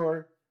 yes.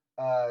 Or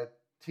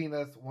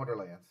Tina's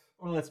Wonderlands.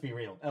 Or let's be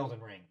real, Elden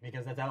Ring,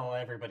 because that's all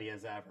everybody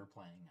is ever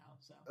playing now.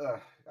 So,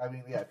 I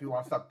mean, yeah, if you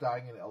want to stop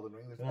dying in Elden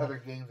Ring, there's other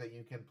games that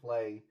you can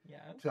play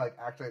to like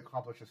actually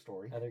accomplish a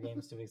story. Other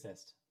games to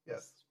exist.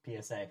 Yes.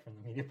 PSA from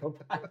the Media Pro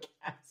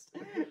Podcast.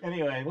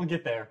 Anyway, we'll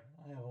get there.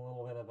 I have a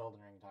little bit of Elden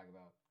Ring to talk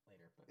about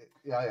later. But...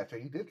 Yeah, so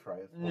you did try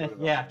it.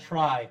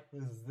 Try.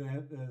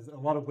 There's a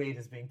lot of weight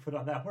is being put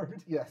on that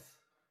word. Yes.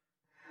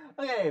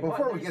 Okay,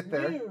 before we get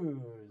there,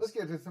 let's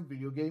get to some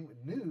video game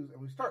news,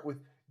 and we start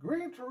with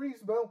Gran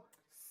Turismo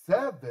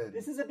 7.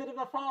 This is a bit of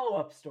a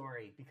follow-up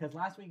story, because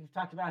last week we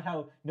talked about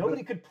how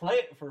nobody could play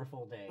it for a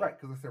full day. Right,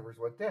 because the servers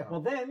went down.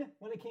 Well then,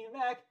 when it came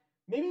back,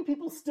 maybe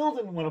people still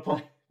didn't want to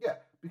play. Yeah,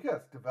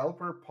 because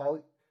developer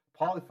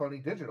Polyphony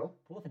Digital.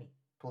 Polyphony.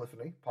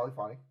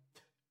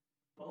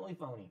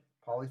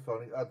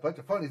 A bunch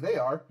of phonies they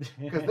are,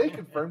 because they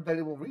confirmed that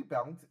it will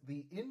rebalance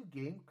the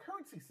in-game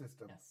currency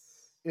system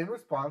in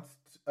response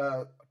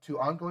to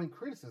ongoing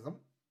criticism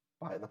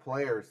by the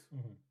players.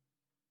 Mm-hmm.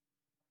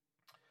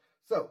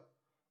 So,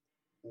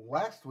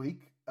 last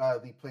week,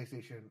 the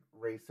PlayStation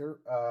Racer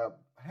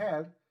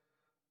has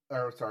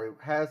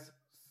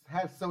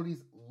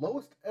Sony's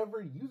lowest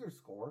ever user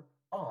score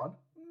on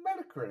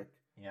Metacritic.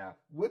 Yeah.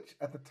 Which,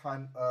 at the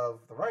time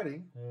of the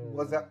writing,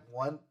 was at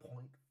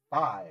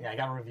 1.5. Yeah, I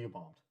got review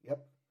bombed.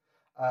 Yep.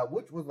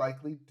 Which was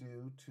likely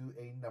due to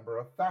a number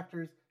of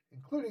factors,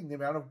 including the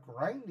amount of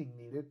grinding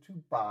needed to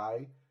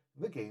buy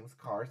the game's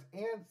cars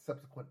and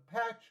subsequent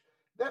patch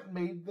that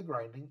made the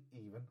grinding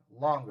even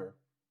longer.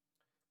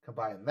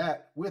 Combine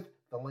that with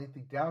the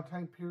lengthy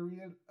downtime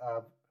period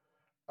of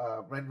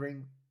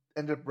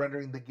ended up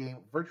rendering the game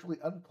virtually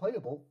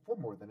unplayable for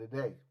more than a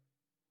day.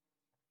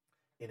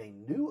 In a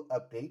new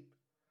update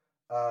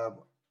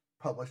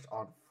published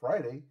on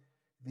Friday,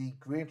 the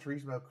Gran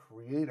Turismo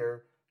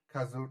creator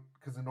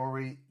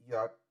Kazunori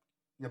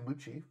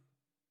Yamauchi,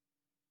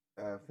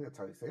 I think that's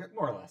how you say it.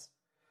 More or less.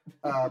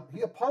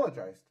 He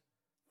apologized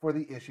for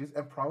the issues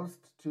and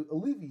promised to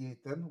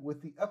alleviate them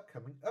with the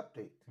upcoming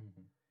update.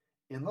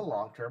 Mm-hmm. In the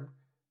long term,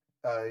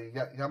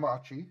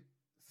 Yamauchi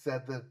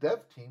said the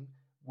dev team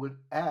would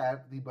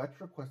add the much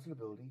requested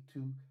ability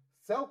to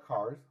sell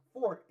cars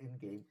for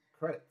in-game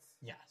credits.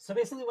 Yeah, so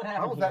basically what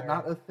happened How is that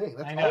not a thing?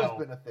 That's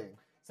always been a thing.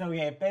 So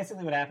yeah,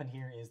 basically what happened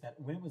here is that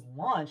when it was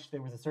launched,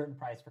 there was a certain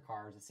price for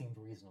cars that seemed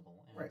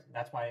reasonable. And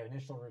that's why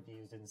initial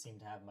reviews didn't seem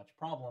to have much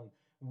problem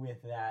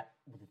with that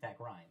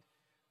grind.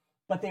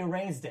 But they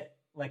raised it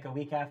like a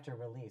week after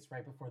release,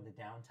 right before the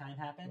downtime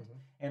happened.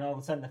 Mm-hmm. And all of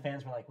a sudden the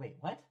fans were like, wait,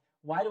 what?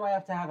 Why do I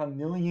have to have 1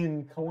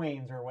 million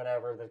coins or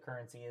whatever the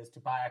currency is to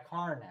buy a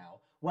car now?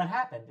 What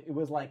happened? It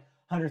was like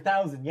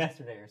 100,000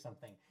 yesterday or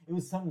something. It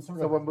was some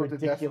sort of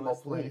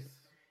ridiculous place.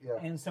 Yeah.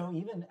 And so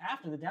even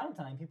after the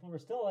downtime, people were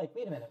still like,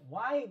 wait a minute,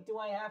 why do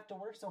I have to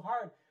work so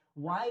hard?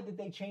 Why did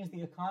they change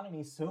the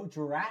economy so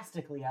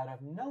drastically out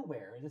of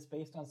nowhere? Is this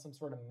based on some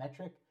sort of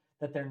metric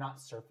that they're not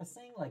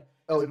surfacing? Like,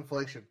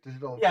 inflation,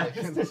 digital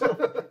inflation. Yeah,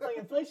 like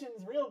inflation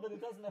is real, but it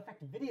doesn't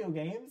affect video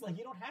games. Like,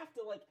 you don't have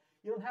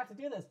to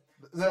do this.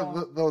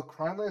 The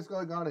crime that's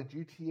going on in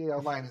GTA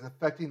Online is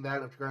affecting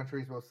that of Gran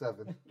Turismo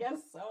 7. I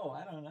guess so.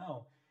 I don't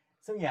know.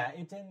 So yeah,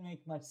 it didn't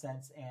make much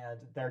sense, and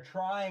they're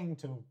trying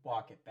to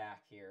walk it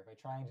back here by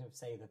trying to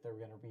say that they're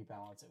going to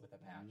rebalance it with a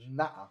patch.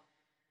 Nah.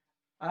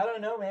 I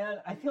don't know,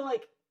 man. I feel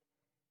like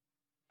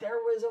there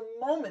was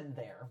a moment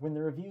there when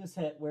the reviews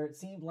hit where it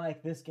seemed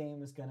like this game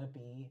was going to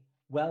be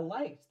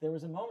well-liked. There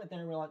was a moment there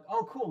where we're like,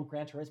 oh, cool,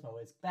 Gran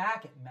Turismo is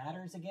back. It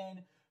matters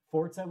again.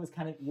 Forza was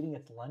kind of eating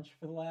its lunch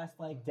for the last,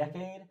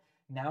 decade.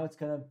 Now it's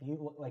going to be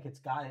like it's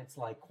got its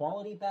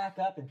quality back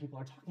up and people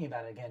are talking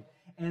about it again.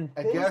 And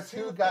guess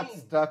who got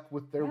stuck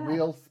with their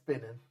wheels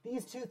spinning?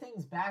 These two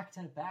things back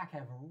to back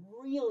have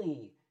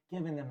really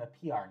given them a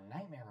PR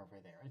nightmare over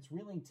there. It's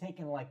really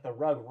taken the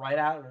rug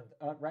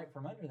right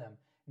from under them.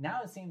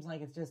 Now it seems like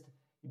it's just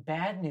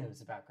bad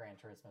news about Gran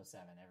Turismo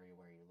 7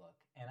 everywhere you look.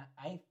 And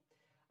I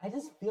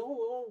just feel a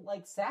little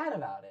sad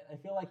about it. I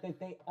feel like that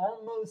they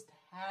almost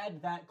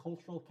had that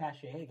cultural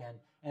cachet again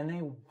and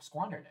they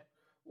squandered it.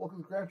 Well,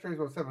 because Gran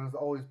Turismo 7 has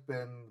always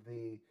been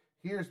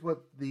here's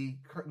what the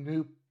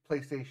new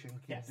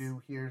PlayStation can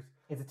do. Here's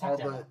it's a tech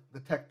demo. The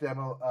tech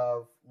demo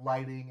of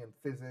lighting and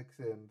physics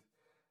and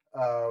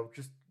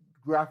just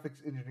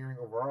graphics engineering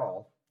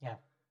overall. Yeah.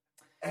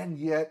 And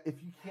yet,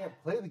 if you can't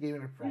play the game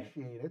and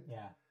appreciate it...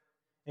 Yeah.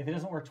 If it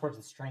doesn't work towards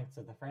the strengths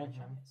of the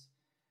franchise,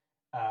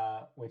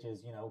 which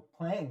is,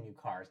 playing new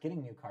cars,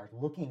 getting new cars,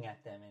 looking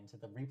at them into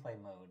the replay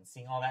mode, and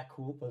seeing all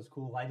those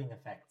cool lighting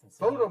effects. And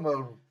photo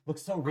mode.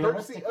 Looks so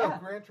realistic. Courtesy of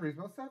Gran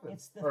Turismo 7.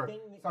 It's the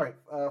thing... 5,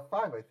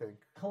 I think.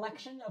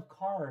 Collection of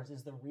cars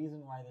is the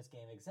reason why this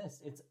game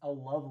exists. It's a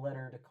love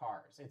letter to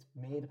cars. It's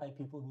made by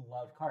people who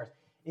love cars.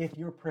 If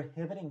you're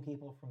prohibiting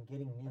people from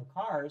getting new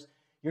cars,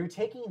 you're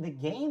taking the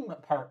game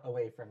part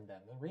away from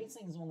them. The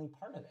racing is only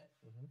part of it.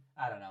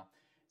 I don't know.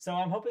 So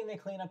I'm hoping they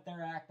clean up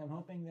their act. I'm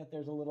hoping that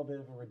there's a little bit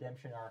of a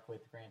redemption arc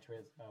with Gran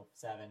Turismo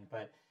 7.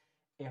 But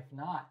if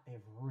not,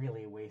 they've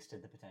really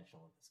wasted the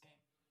potential of this game.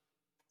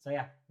 So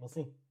yeah, we'll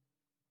see.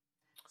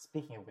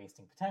 Speaking of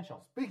wasting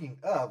potential. Speaking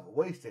of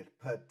wasted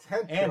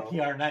potential. And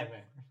PR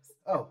nightmares.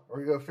 Oh, are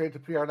we going straight to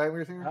PR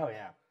nightmares here? Oh,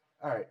 yeah.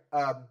 All right.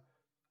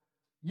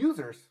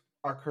 Users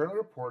are currently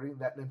reporting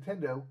that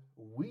Nintendo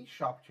Wii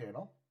Shop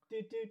channel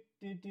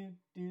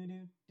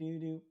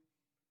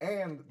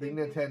and the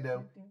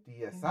Nintendo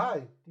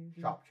DSi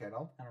Shop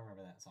channel. I don't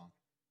remember that song.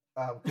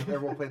 Because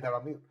everyone played that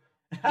on mute.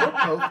 We're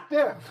both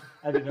down.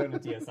 I didn't know the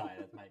DSi.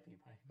 That might be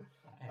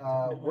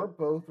my... we're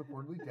both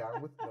reportedly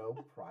down with no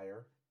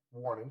prior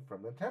warning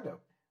from Nintendo.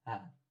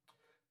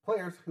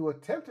 Players who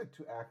attempted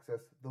to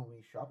access the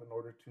Wii Shop in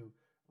order to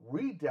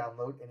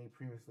re-download any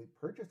previously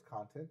purchased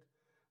content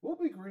will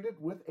be greeted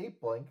with a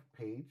blank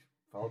page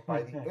followed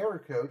by the error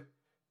code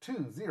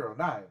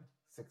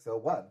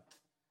 209601.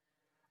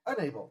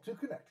 Unable to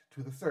connect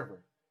to the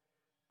server.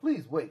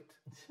 Please wait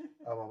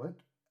a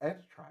moment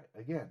and try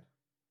again.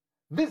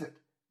 Visit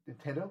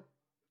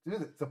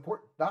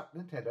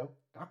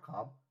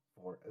support.nintendo.com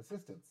for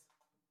assistance.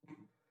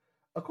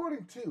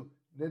 According to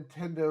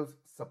Nintendo's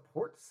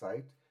support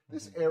site,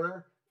 this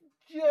error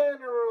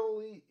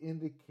generally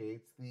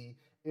indicates the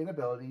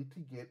inability to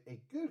get a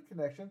good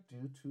connection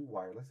due to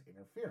wireless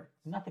interference.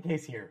 Not the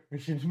case here, we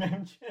should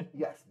mention.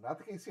 Yes, not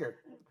the case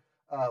here.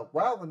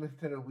 While the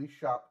Nintendo Wii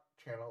Shop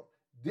channel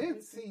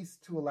did cease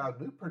to allow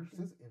new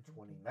purchases in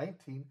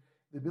 2019,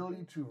 the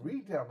ability to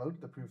re-download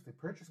the previously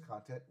purchased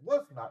content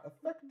was not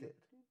affected.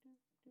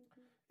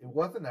 It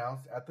was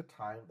announced at the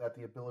time that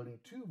the ability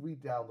to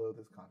re-download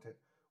this content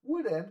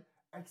would end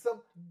at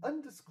some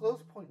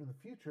undisclosed point in the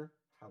future.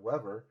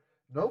 However,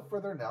 no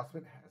further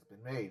announcement has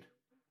been made.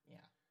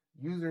 Yeah.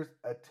 Users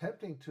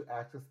attempting to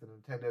access the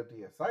Nintendo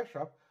DSi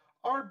shop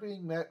are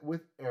being met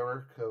with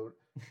error code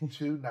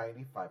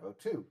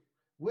 29502,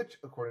 which,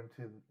 according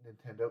to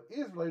Nintendo,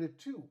 is related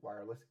to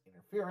wireless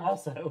interference.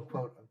 Also,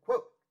 quote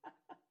unquote.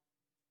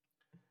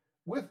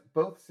 With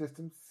both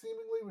systems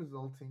seemingly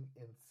resulting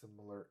in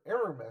similar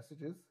error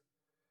messages,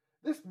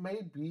 this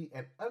may be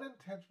an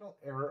unintentional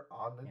error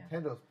on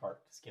Nintendo's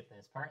part. Skip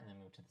this part and then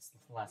move to this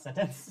last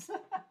sentence.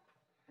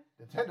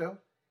 Nintendo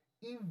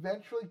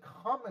eventually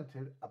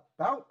commented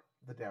about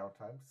the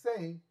downtime,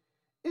 saying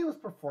it was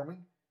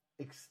performing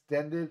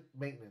extended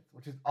maintenance,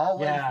 which is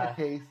always the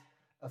case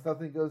of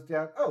something goes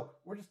down. Oh,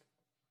 we're just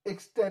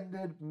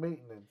extended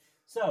maintenance.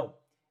 So,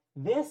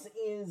 this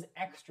is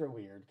extra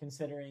weird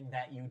considering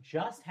that you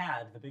just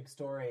had the big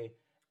story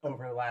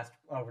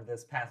over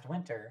this past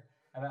winter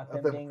about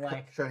them being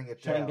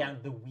shutting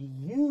down the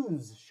Wii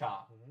U's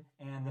shop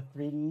and the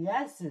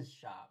 3DS's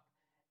shop.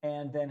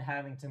 and then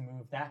having to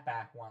move that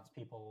back once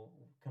people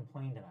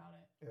complained about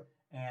it. Yep.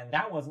 And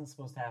that wasn't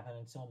supposed to happen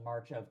until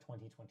March of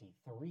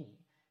 2023.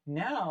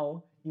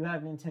 Now you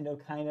have Nintendo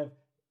kind of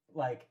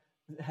like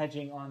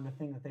hedging on the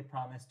thing that they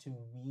promised to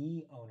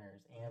Wii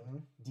owners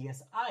and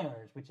DSi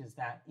owners, which is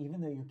that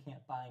even though you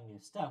can't buy new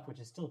stuff, which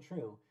is still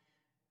true,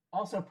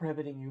 also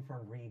prohibiting you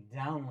from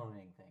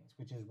re-downloading things,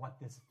 which is what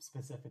this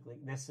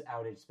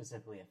outage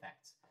specifically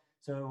affects.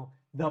 So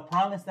the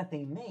promise that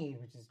they made,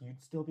 which is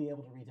you'd still be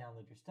able to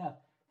re-download your stuff,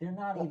 they're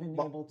not even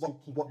able to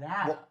keep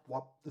that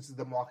up. This is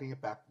them walking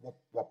it back.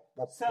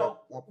 So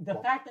the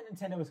fact that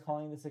Nintendo is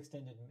calling this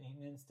extended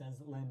maintenance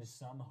does lend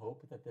some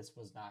hope that this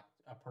was not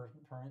a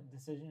permanent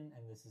decision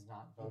and this is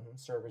not the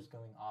servers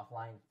going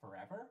offline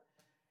forever.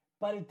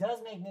 But it does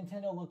make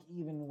Nintendo look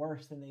even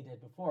worse than they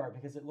did before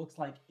because it looks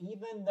like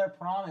even their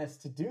promise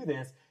to do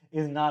this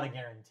is not a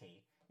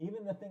guarantee.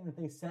 Even the thing that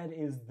they said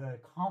is the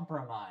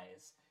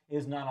compromise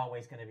is not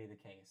always going to be the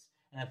case.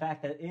 And the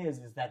fact that is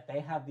that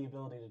they have the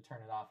ability to turn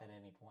it off at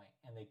any point,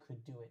 and they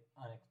could do it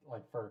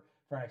for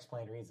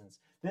unexplained reasons.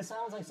 This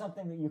sounds like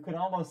something that you could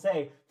almost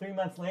say 3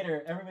 months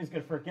later, everybody's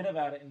going to forget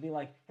about it and be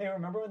like, hey,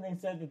 remember when they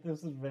said that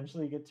this would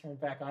eventually get turned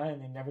back on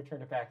and they never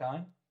turned it back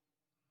on?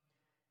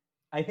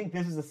 I think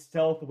this is a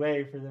stealth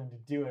way for them to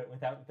do it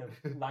without the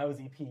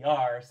lousy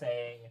PR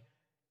saying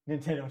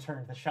Nintendo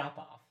turned the shop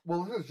off.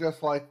 Well, this is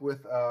just like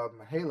with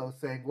Halo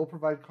saying, we'll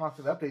provide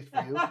constant updates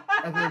for you,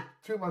 and then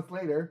 2 months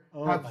later,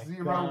 have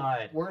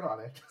zero word on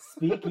it.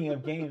 Speaking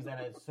of games that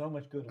had so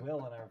much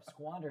goodwill and have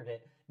squandered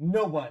it,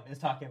 no one is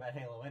talking about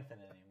Halo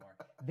Infinite anymore.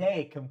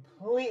 They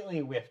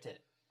completely whiffed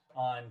it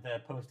on the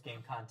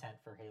post-game content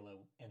for Halo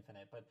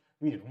Infinite, but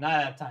we do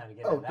not have time to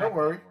get into that. Don't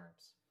worry.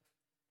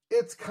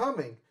 It's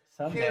coming.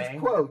 Someday. Here's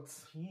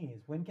quotes.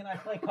 Jeez, when can I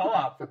play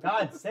co-op, for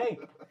God's sake?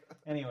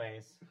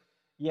 Anyways,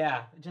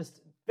 yeah,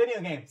 just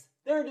video games.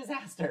 They're a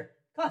disaster.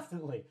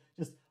 Constantly.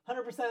 Just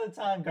 100% of the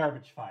time,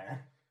 garbage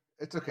fire.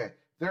 It's okay.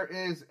 There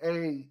is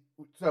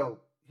so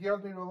here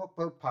on the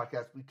Boat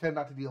Podcast, we tend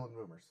not to deal in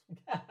rumors.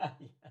 Yes.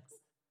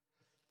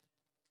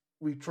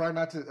 We try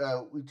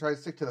to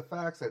stick to the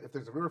facts that if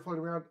there's a rumor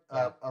floating around,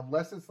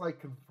 unless it's like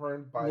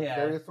confirmed by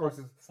various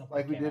sources,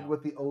 like we did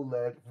with the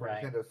OLED for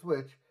Nintendo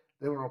Switch,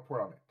 they will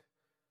report on it.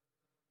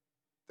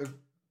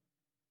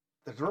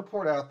 There's a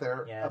report out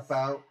there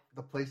about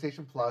the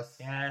PlayStation Plus.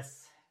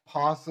 Yes.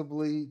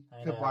 Possibly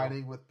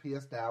combining with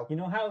PS Now. You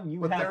know how you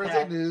but have there is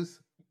a news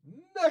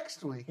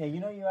next week. Yeah, you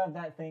know you have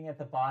that thing at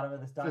the bottom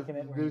of this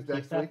document where you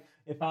keep stuff.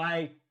 If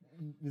I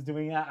was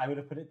doing that, I would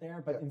have put it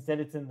there, but instead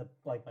it's in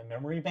my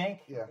memory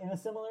bank in a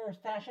similar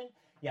fashion.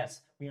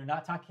 Yes, we are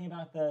not talking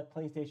about the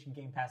PlayStation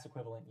Game Pass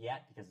equivalent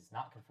yet because it's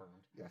not confirmed.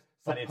 Yes,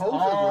 but it's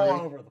all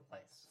over the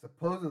place.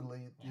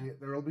 Supposedly,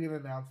 there will be an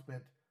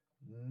announcement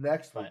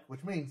next week,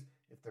 which means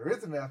if there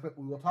is an announcement,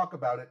 we will talk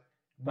about it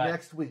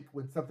next week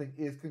when something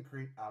is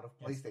concrete out of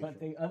PlayStation. But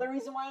the other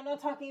reason why I'm not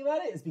talking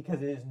about it is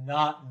because it is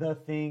not the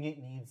thing it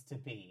needs to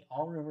be.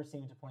 All rumors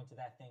seem to point to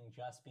that thing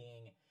just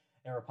being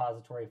a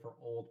repository for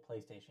old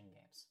PlayStation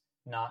games,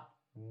 not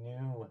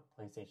new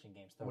PlayStation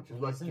games. The Which is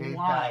what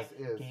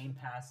Game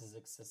Pass is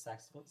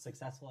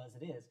successful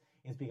as it is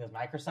because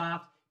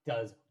Microsoft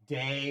does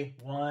day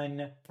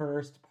one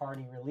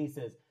first-party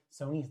releases.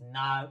 Sony's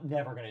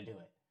never going to do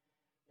it.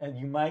 And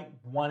you might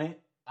want it.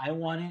 I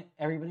want it.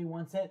 Everybody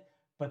wants it.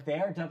 But they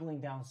are doubling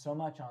down so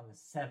much on the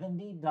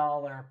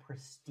 $70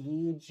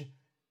 prestige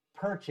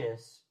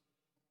purchase,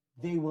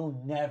 they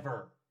will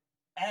never,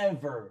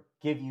 ever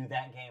give you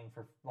that game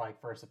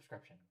for a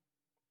subscription.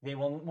 They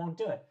won't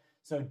do it.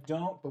 So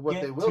don't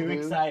get too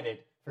excited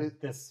for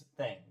this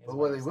thing. But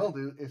what they will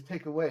do is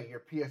take away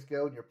your PS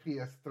Go and your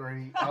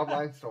PS3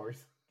 online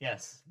stores.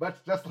 Yes. Much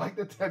just like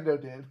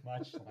Nintendo did.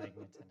 Much like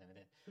Nintendo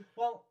did.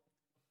 Well,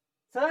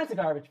 so that's a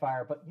garbage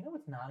fire, but you know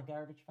what's not a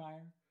garbage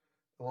fire?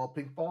 A little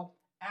pink ball?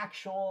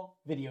 Actual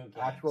video games.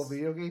 Actual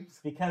video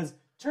games? Because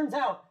turns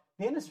out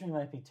the industry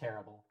might be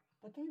terrible,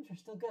 but games are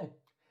still good.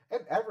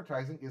 And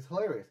advertising is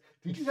hilarious.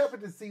 Did you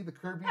happen to see the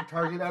Kirby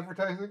Target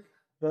advertising?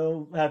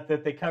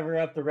 That they cover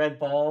up the red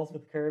balls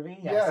with Kirby?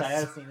 Yes. I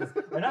have seen this.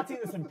 I've not seen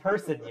this in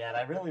person yet.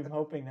 I really am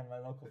hoping that my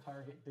local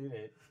Target did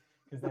it,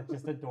 because that's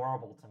just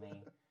adorable to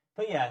me.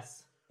 But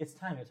yes, it's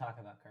time to talk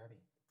about Kirby.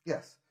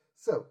 Yes.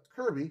 So,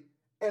 Kirby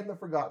and the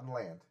Forgotten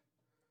Land.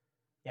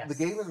 Yes. The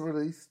game is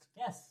released.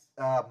 Yes.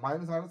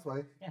 Mine is on its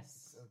way.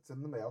 Yes. It's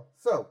in the mail.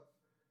 So,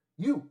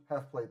 you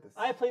have played this.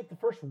 I played the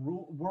first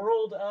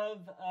world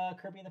of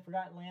Kirby and the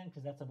Forgotten Land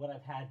because that's what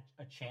I've had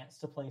a chance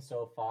to play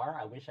so far.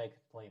 I wish I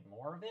could play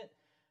more of it.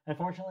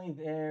 Unfortunately,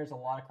 there's a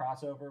lot of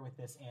crossover with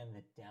this and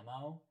the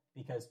demo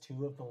because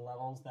 2 of the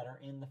levels that are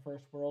in the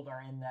first world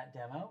are in that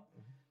demo.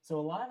 Mm-hmm. So a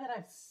lot of it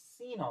I've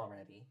seen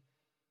already.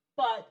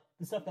 But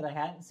the stuff that I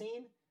hadn't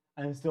seen,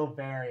 I'm still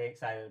very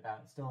excited about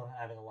and still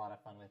having a lot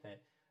of fun with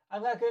it.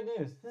 I've got good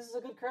news. This is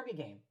a good Kirby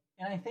game.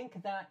 And I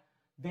think that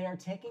they are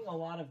taking a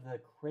lot of the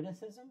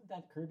criticism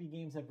that Kirby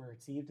games have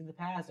received in the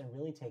past and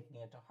really taking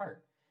it to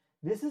heart.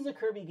 This is a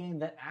Kirby game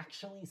that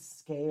actually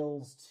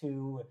scales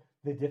to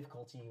the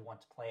difficulty you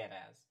want to play it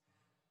as.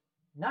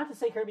 Not to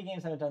say Kirby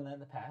games haven't done that in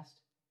the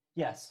past.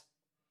 Yes.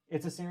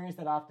 It's a series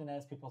that often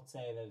has people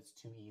say that it's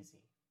too easy.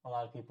 A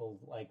lot of people,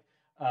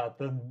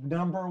 the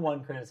number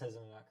one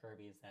criticism about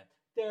Kirby is that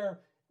they're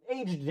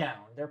aged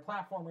down. They're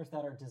platformers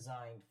that are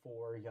designed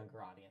for a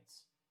younger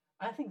audience.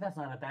 I think that's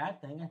not a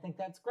bad thing. I think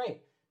that's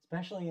great,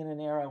 especially in an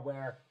era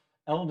where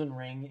Elden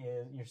Ring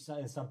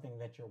is something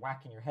that you're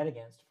whacking your head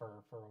against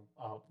for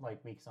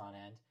weeks on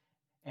end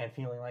and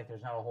feeling like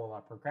there's not a whole lot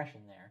of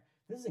progression there.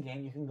 This is a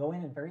game you can go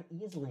in and very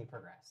easily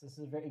progress. This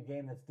is a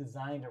game that's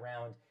designed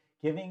around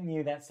giving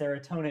you that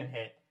serotonin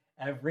hit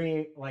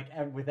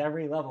with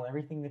every level.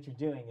 Everything that you're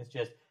doing is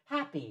just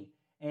happy,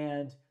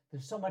 and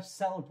there's so much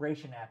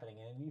celebration happening,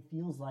 and it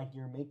feels like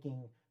you're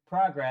making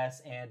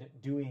progress and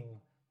doing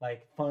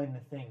fun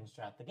things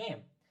throughout the game.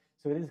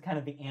 So it is kind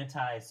of the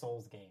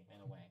anti-Souls game in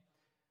a way.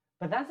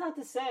 But that's not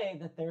to say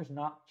that there's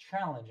not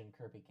challenge in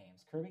Kirby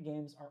games. Kirby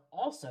games are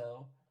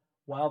also,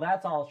 while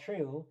that's all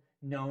true,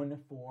 known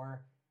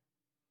for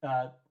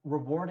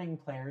rewarding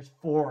players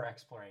for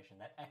exploration,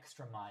 that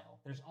extra mile.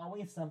 There's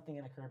always something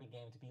in a Kirby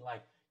game to be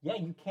like, yeah,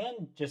 you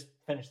can just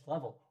finish the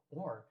level,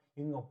 or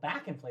you can go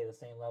back and play the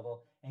same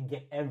level and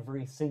get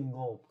every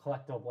single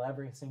collectible,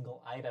 every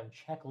single item,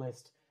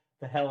 checklist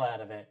the hell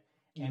out of it.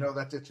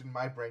 That's itching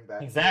my brain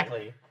back.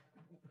 Exactly.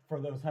 For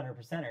those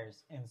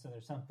 100%ers. And so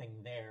there's something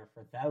there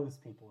for those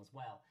people as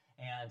well.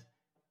 And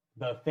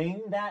the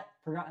thing that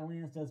Forgotten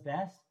Lands does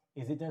best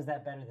is it does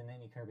that better than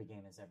any Kirby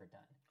game has ever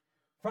done.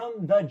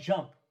 From the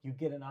jump, you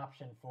get an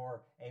option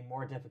for a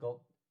more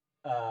difficult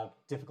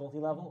difficulty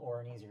level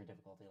or an easier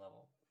difficulty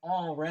level,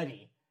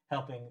 already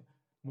helping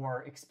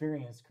more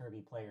experienced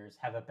Kirby players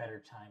have a better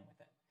time with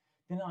it.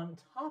 Then on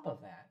top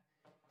of that,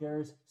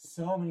 there's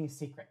so many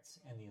secrets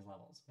in these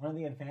levels. One of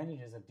the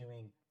advantages of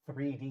doing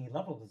 3D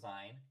level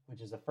design,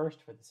 which is a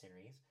first for the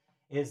series,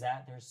 is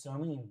that there's so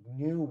many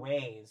new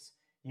ways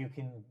you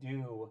can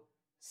do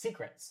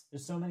secrets.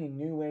 There's so many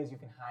new ways you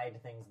can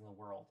hide things in the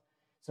world.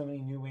 So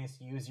many new ways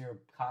to use your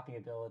copy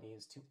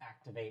abilities to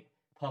activate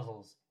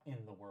puzzles in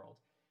the world.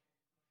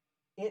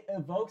 It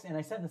evokes, and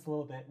I said this a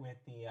little bit with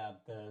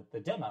the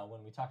demo,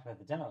 when we talked about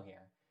the demo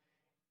here,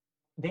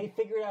 they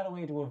figured out a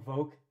way to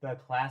evoke the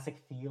classic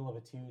feel of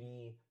a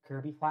 2D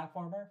Kirby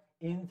platformer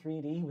in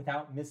 3D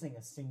without missing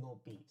a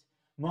single beat.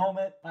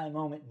 Moment by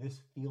moment,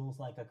 this feels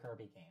like a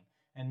Kirby game.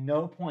 And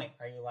no point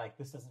are you like,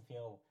 this doesn't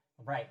feel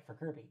right for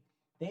Kirby.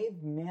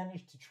 They've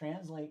managed to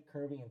translate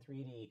Kirby in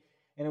 3D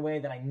in a way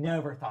that I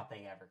never thought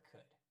they ever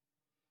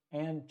could.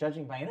 And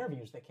judging by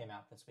interviews that came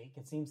out this week,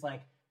 it seems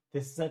like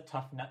this is a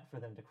tough nut for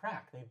them to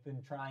crack. They've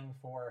been trying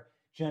for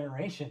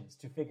generations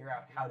to figure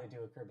out how to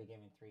do a Kirby game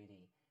in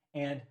 3D.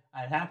 And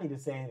I'm happy to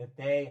say that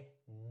they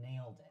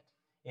nailed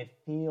it. It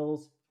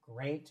feels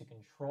great to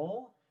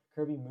control.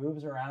 Kirby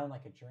moves around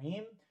like a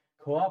dream.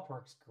 Co-op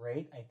works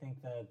great. I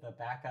think the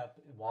backup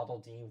Waddle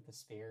Dee with the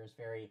spear is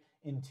very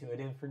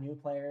intuitive for new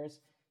players.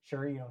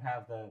 Sure, you don't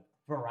have the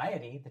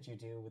variety that you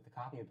do with the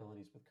copy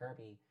abilities with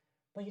Kirby,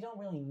 but you don't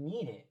really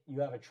need it. You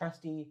have a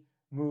trusty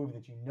move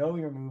that you know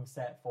your move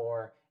set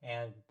for,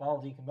 and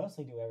Waddle Dee can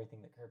mostly do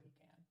everything that Kirby can.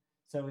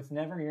 So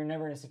you're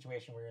never in a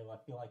situation where you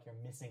feel like you're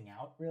missing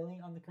out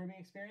really on the Kirby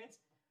experience,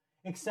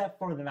 except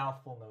for the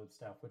mouthful mode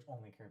stuff, which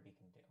only Kirby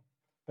can do.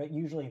 But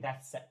usually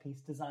that's set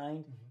piece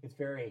designed. Mm-hmm. It's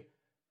very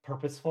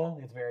purposeful.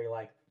 It's very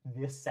like,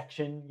 this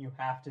section you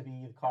have to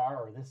be the car,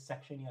 or this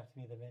section you have to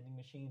be the vending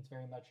machine. It's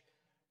very much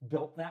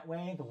built that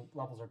way. The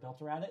levels are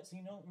built around it, so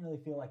you don't really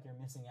feel like you're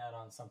missing out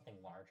on something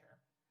larger.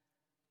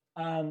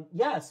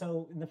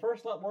 So in the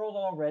first world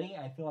already,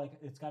 I feel like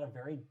it's got a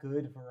very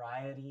good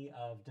variety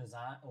of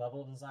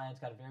level design. It's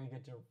got a very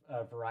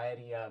good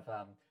variety of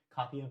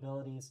copy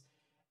abilities,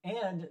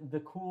 and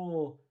the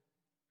cool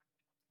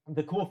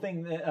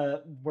thing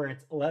that where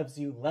it lets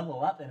you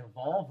level up and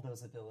evolve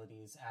those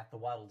abilities at the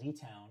Waddle Dee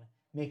town,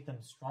 make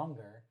them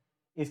stronger,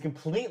 is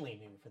completely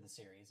new for the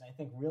series. I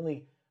think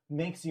really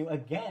makes you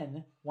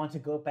again want to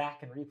go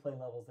back and replay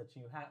levels that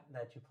you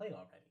played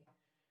already.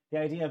 The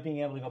idea of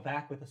being able to go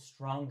back with a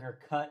stronger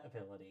cut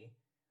ability,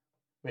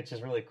 which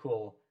is really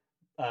cool.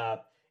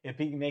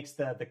 It makes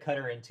the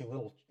cutter into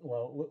little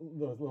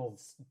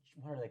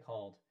what are they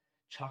called?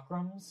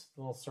 Chakrams,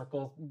 little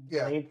circle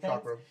blade things.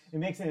 Chakram. It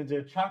makes it into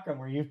a chakram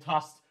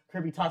where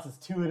Kirby tosses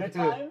two at a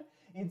time.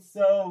 It's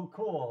so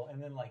cool.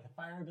 And then the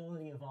fire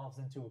ability evolves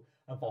into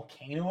a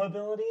volcano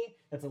ability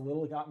that's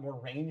got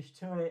more range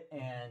to it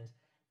and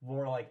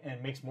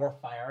and makes more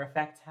fire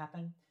effects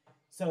happen.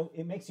 So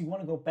it makes you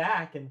want to go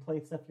back and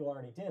play stuff you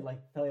already did, like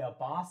play a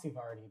boss you've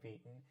already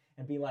beaten,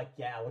 and be like,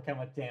 yeah, look how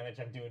much damage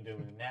I'm doing to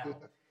him now.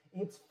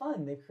 It's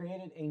fun. They've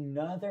created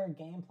another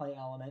gameplay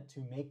element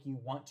to make you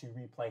want to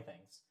replay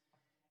things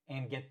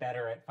and get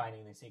better at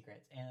finding the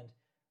secrets. And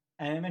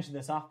I mentioned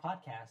this off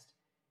podcast.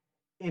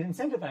 It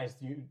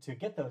incentivizes you to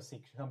get those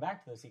secrets, come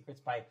back to those secrets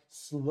by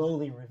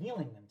slowly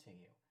revealing them to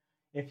you.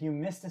 If you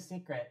missed a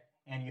secret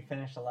and you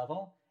finish a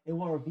level, it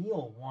will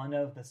reveal one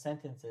of the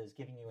sentences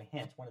giving you a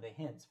hint, one of the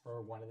hints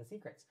for one of the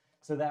secrets.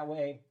 So that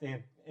way, the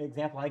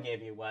example I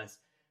gave you was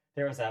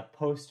there was a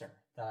poster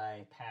that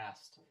I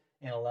passed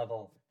in a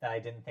level that I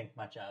didn't think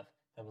much of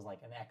that was like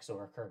an X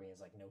over Kirby.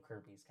 It's like no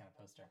Kirby's kind of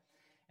poster.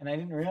 And I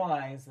didn't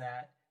realize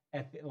that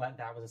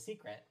that was a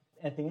secret.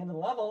 At the end of the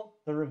level,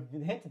 the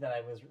hint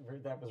that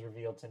was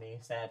revealed to me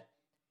said,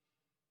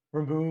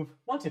 remove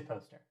wanted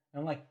poster. And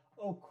I'm like,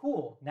 oh,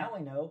 cool. Now I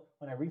know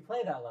when I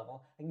replay that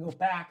level, I can go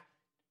back,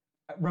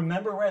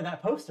 remember where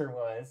that poster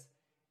was,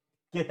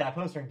 get that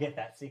poster and get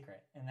that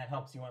secret. And that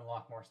helps you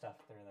unlock more stuff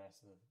through the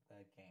rest of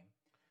the game.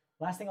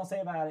 Last thing I'll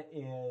say about it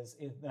is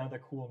another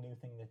cool new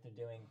thing that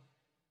they're doing.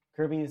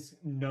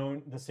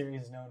 The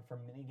series is known for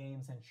mini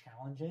games and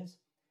challenges.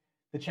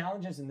 The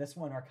challenges in this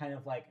one are kind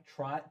of like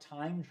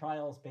time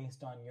trials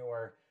based on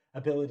your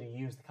ability to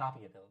use the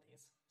copy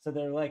abilities. So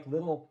they're like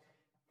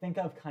think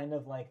of kind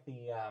of like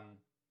the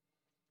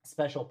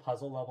special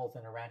puzzle levels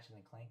in a Ratchet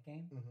and Clank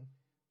game. Mm-hmm.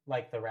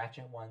 Like the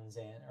Ratchet ones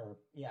the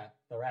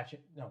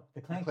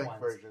Clank ones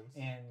versions.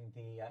 And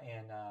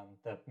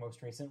the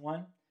most recent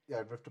one.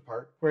 Yeah, Drift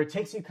Apart. Where it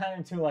takes you kind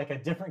of to like a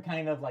different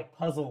kind of like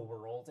puzzle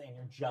world and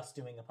you're just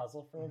doing a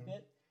puzzle for a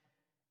bit.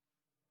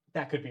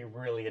 That could be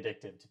really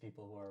addictive to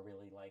people who are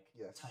really like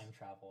time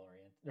travel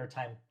oriented or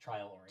time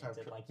trial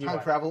oriented.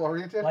 Time travel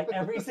oriented. Like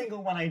every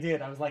single one I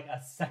did, I was like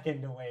a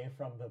second away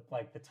from the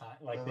time,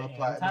 like the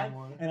end time,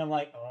 and I'm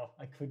like, oh,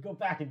 I could go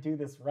back and do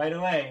this right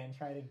away and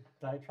try to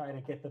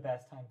get the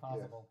best time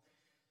possible.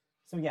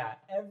 Yeah. So yeah,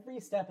 every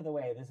step of the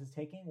way, this is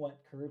taking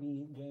what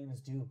Kirby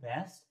games do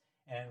best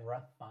and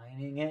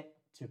refining it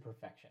to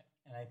perfection.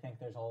 And I think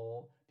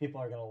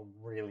people are going to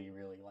really,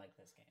 really like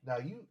this game.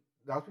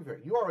 Now, to be fair,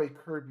 you are a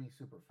Kirby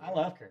super fan. I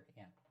love Kirby,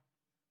 yeah.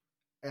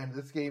 And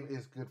this game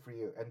is good for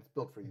you, and it's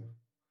built for you.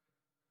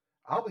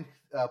 I'll be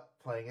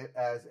playing it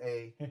as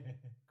a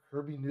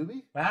Kirby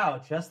newbie. Wow,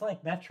 just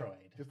like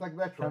Metroid. Just like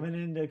Metroid. Coming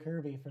into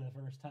Kirby for the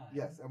first time.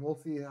 Yes, and we'll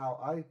see how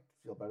I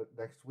feel about it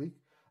next week.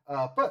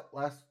 But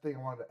last thing I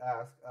wanted to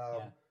ask,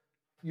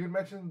 you had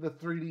mentioned the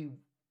 3D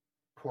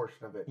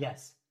portion of it.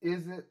 Yes.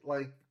 Is it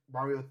like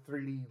Mario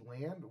 3D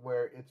Land,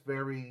 where it's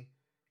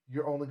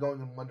you're only going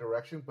in one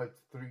direction, but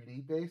it's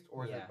 3D based,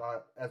 or is it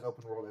not as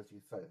open world as you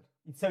said?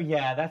 So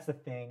yeah, that's the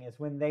thing, is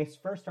when they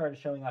first started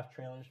showing off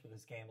trailers for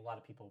this game, a lot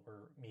of people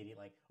were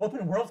immediately like,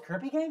 open world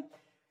Kirby game?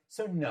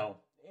 So no,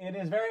 it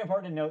is very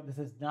important to note this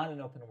is not an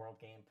open world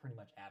game pretty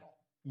much at all.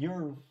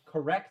 You're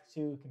correct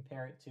to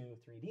compare it to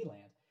 3D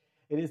Land.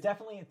 It is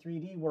definitely a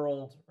 3D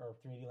world, or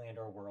 3D Land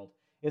or world.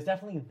 It's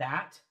definitely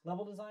that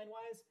level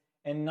design-wise,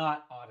 and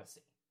not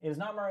Odyssey. It is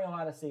not Mario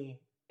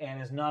Odyssey,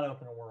 and is not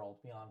open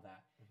world beyond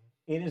that.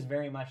 It is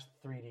very much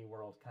 3D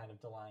world kind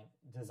of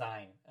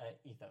design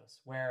ethos,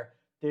 where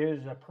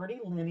there's a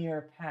pretty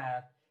linear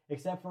path,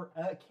 except for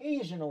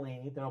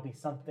occasionally there'll be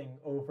something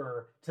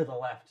over to the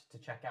left to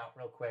check out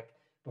real quick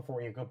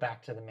before you go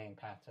back to the main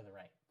path to the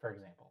right, for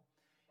example.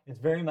 It's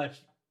very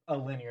much a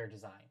linear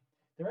design.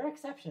 There are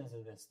exceptions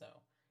to this,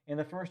 though. In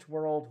the first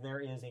world, there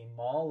is a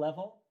mall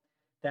level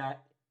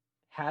that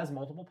has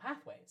multiple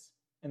pathways,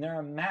 and there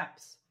are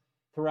maps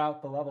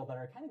throughout the level that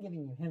are kind of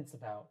giving you hints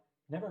about,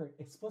 never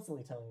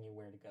explicitly telling you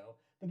where to go,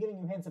 but giving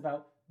you hints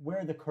about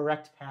where the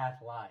correct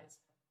path lies.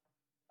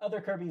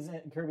 Other Kirby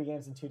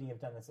games in 2D have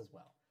done this as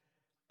well.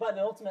 But it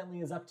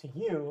ultimately is up to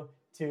you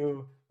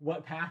to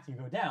what path you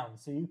go down.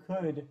 So you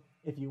could,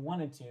 if you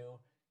wanted to,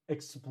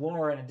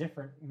 explore in a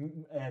different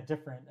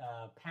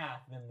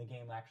path than the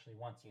game actually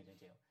wants you to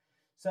do.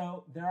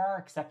 So there are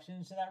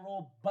exceptions to that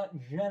rule, but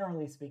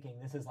generally speaking,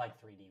 this is like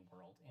 3D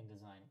world in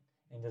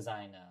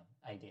design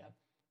idea.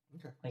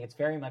 Okay. Like it's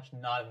very much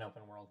not an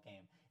open world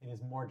game. It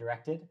is more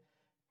directed,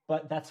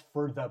 but that's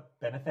for the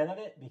benefit of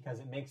it because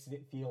it makes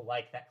it feel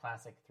like that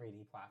classic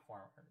 3D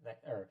platformer,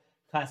 or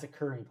classic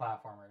Kirby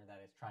platformer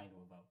that it's trying to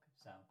evoke.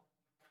 So,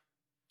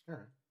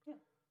 sure. Yeah.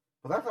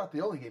 Well, that's not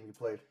the only game you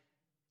played.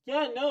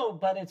 Yeah, no,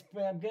 but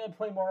I'm gonna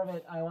play more of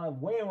it. I'll have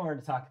way more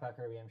to talk about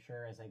Kirby, I'm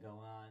sure, as I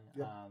go on.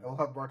 Yep. We'll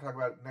have more to talk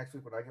about it next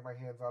week when I get my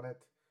hands on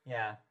it.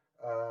 Yeah.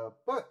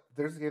 But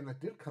there's a game that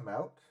did come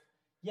out.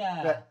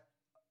 Yeah. That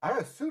I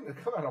assumed it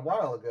come out a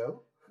while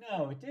ago.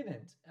 No, it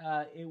didn't.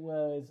 It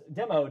was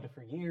demoed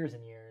for years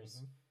and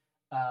years.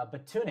 Mm-hmm.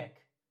 But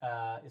Tunic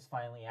is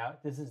finally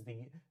out. This is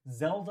the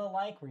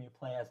Zelda-like, where you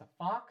play as a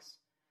fox.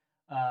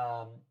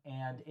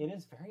 And it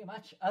is very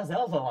much a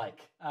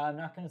Zelda-like. I'm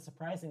not going to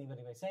surprise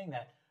anybody by saying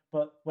that.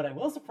 But what I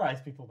will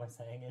surprise people by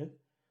saying is,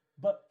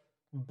 but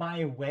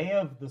by way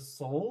of the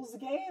Souls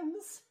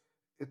games?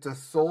 It's a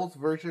Souls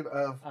version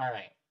of all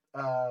right.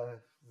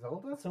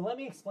 Zelda? So let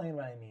me explain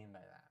what I mean by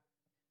that.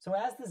 So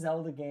as the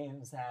Zelda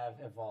games have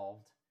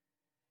evolved,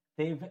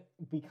 they've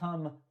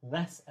become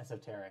less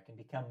esoteric and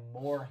become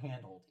more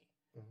handholdy.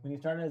 Mm-hmm. When you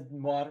start a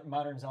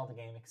modern Zelda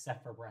game,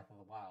 except for Breath of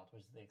the Wild,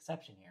 which is the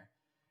exception here,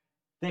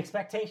 the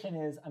expectation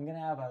is I'm going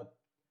to have an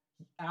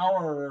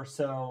hour or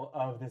so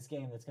of this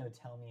game that's going to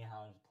tell me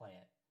how to play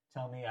it.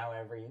 Tell me how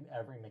every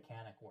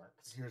mechanic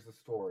works. Here's the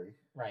story.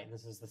 Right.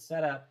 This is the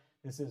setup.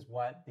 This is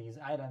what these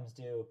items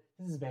do.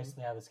 This is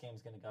basically how this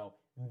game's going to go.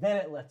 Then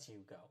it lets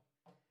you go.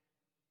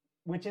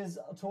 Which is,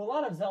 to a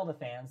lot of Zelda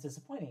fans,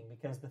 disappointing,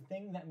 because the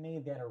thing that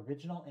made that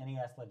original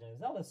NES Legend of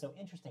Zelda so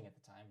interesting at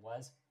the time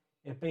was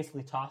it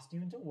basically tossed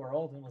you into a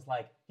world and was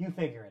like, you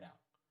figure it out.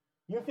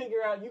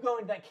 You go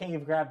into that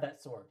cave, grab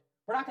that sword.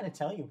 We're not going to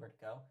tell you where to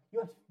go.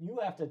 You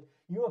have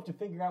to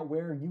figure out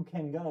where you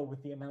can go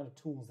with the amount of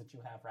tools that you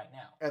have right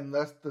now.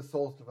 Unless the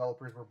Souls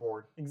developers were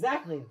bored.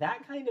 Exactly.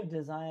 That kind of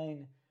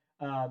design,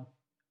 the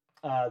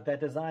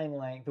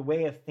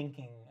way of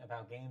thinking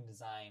about game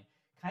design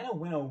kind of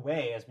went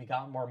away as we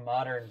got more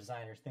modern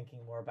designers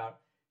thinking more about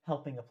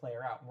helping a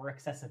player out, more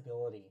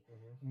accessibility,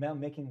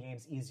 making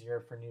games easier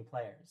for new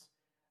players.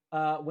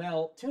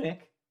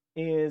 Tunic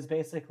is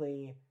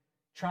basically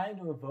trying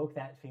to evoke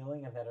that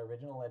feeling of that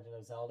original Legend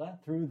of Zelda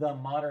through the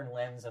modern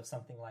lens of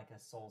something like a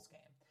Souls game,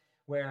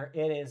 where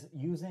it is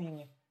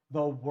using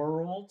the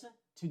world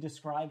to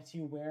describe to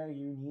you where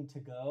you need to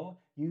go,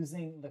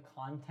 using the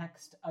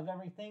context of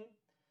everything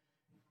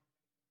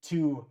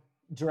to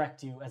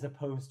direct you as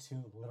opposed to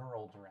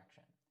literal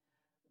direction.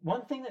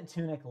 One thing that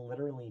Tunic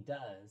literally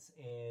does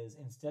is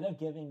instead of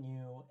giving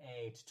you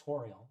a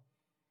tutorial,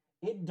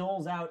 it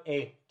doles out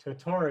a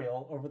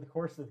tutorial over the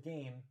course of the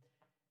game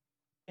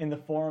in the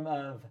form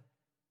of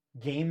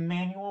game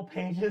manual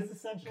pages,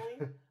 essentially.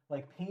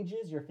 Like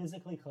pages you're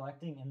physically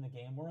collecting in the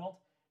game world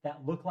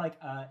that look like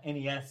a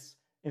NES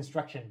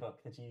instruction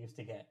book that you used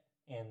to get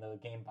in the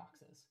game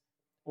boxes.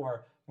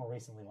 Or more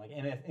recently, like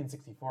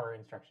N64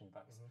 instruction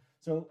books.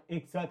 So,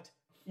 except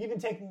even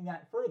taking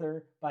that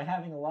further by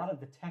having a lot of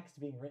the text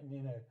being written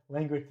in a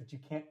language that you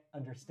can't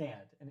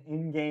understand, an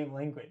in-game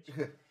language.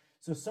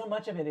 So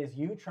much of it is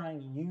you trying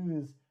to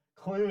use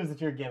clues that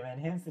you're given,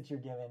 hints that you're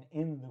given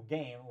in the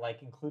game,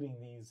 like including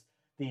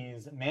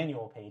these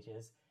manual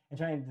pages, and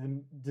trying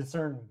to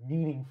discern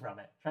meaning from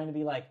it. Trying to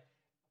be like,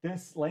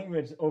 this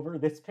language over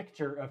this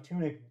picture of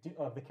Tunic,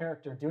 of the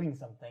character doing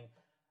something,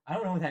 I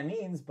don't know what that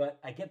means, but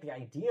I get the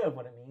idea of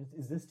what it means.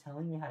 Is this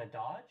telling me how to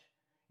dodge?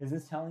 Is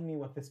this telling me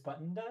what this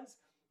button does?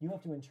 You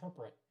have to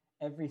interpret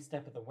every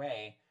step of the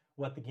way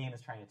what the game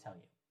is trying to tell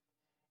you.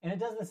 And it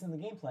does this in the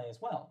gameplay as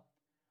well.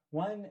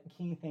 One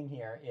key thing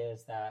here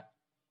is that,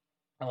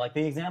 like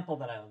the example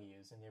that I'll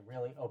use in the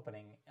really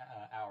opening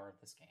hour of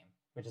this game,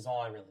 which is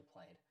all I really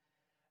played,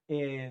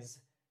 is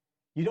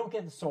you don't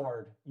get a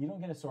sword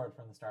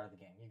from the start of the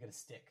game. You get a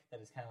stick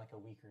that is kind of like a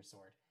weaker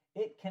sword.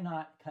 It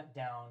cannot cut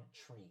down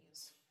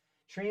trees.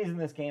 Trees in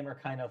this game are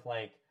kind of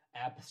like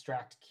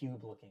abstract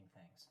cube-looking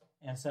things.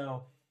 And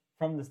so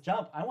from this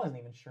jump, I wasn't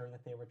even sure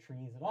that they were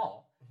trees at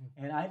all.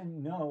 And I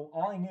didn't know,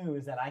 all I knew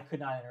is that I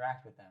could not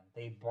interact with them.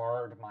 They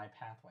barred my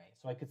pathway.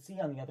 So I could see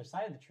on the other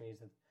side of the trees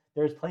that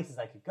there's places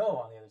I could go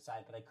on the other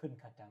side, but I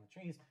couldn't cut down the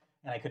trees,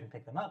 and I couldn't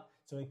pick them up,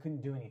 so I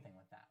couldn't do anything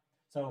with that.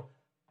 So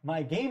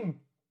my game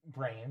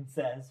brain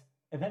says,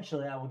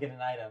 eventually I will get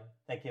an item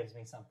that gives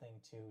me something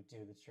to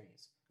do the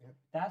trees. Yep.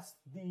 That's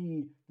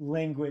the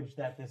language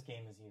that this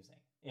game is using,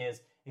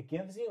 is it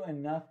gives you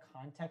enough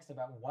context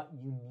about what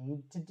you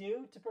need to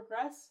do to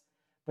progress,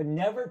 but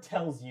never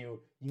tells you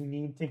you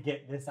need to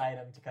get this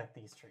item to cut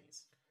these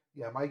trees.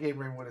 Yeah, my game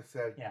brain would have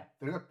said,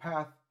 there's a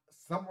path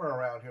somewhere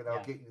around here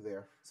that'll get you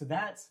there. So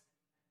that's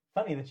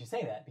funny that you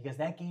say that, because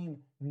that game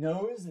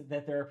knows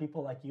that there are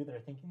people like you that are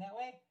thinking that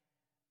way,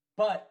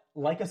 but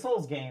like a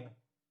Souls game,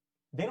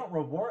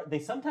 they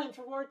sometimes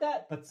reward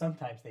that, but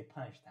sometimes they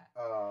punish that.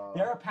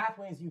 There are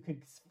pathways you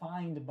could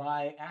find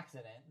by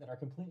accident that are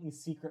completely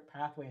secret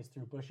pathways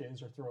through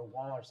bushes or through a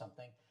wall or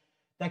something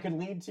that could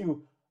lead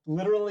to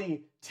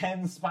literally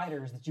 10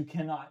 spiders that you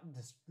cannot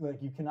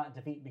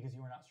defeat because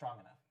you were not strong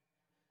enough,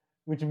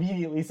 which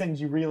immediately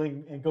sends you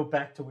reeling and go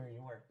back to where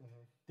you were.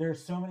 There are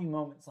so many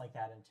moments like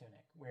that in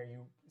Tunic where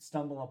you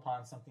stumble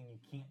upon something you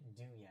can't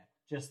do yet,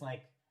 just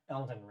like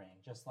Elden Ring,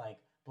 just like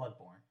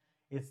Bloodborne.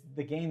 It's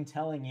the game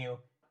telling you,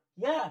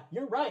 yeah,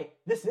 you're right.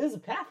 This is a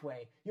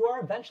pathway. You are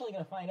eventually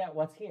going to find out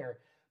what's here.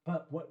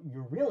 But what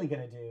you're really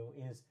going to do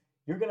is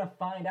you're going to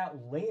find out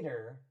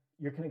later,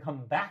 you're going to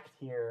come back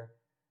here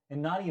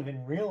and not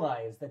even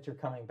realize that you're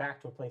coming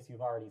back to a place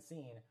you've already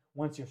seen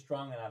once you're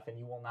strong enough, and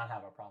you will not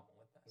have a problem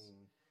with this.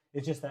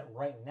 It's just that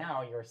right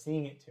now you're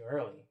seeing it too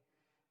early.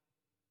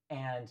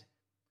 And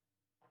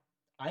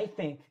I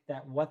think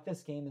that what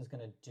this game is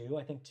going to do,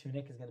 I think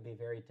Tunic is going to be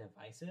very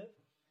divisive,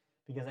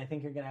 because I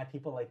think you're going to have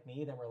people like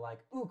me that were like,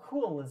 ooh,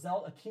 cool,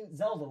 a cute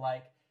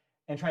Zelda-like,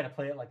 and try to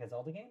play it like a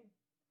Zelda game,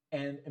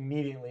 and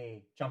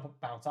immediately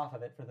bounce off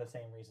of it for the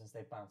same reasons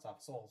they bounce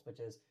off Souls, which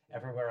is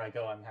everywhere I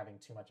go, I'm having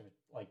too much of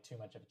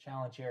a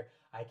challenge here.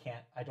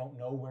 I don't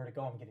know where to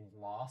go. I'm getting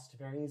lost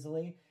very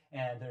easily,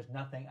 and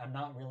I'm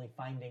not really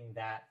finding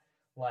that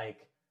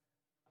like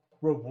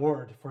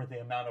reward for the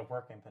amount of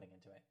work I'm putting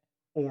into it.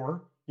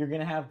 Or you're going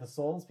to have the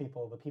Souls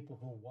people, the people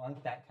who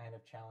want that kind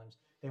of challenge.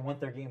 They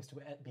want their games to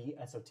be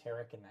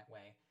esoteric in that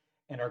way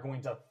and are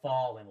going to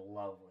fall in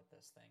love with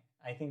this thing.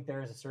 I think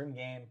there is a certain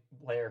game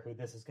player who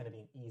this is going to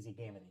be an easy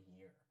game of the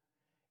year.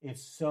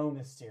 It's so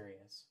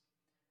mysterious.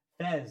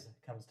 Fez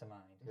comes to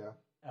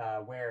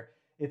mind, where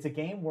it's a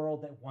game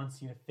world that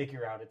wants you to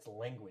figure out its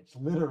language,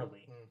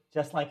 literally.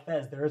 Just like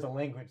Fez, there is a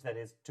language that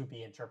is to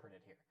be interpreted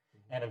here.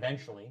 And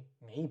eventually,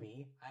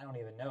 maybe, I don't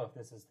even know if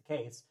this is the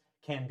case,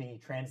 can be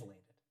translated.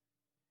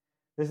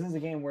 This is a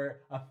game where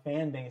a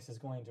fan base is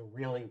going to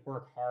really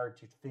work hard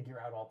to figure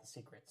out all the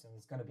secrets, and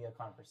it's going to be a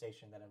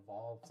conversation that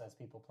evolves as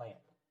people play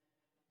it.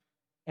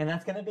 And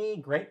that's going to be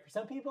great for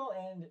some people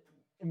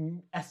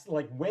and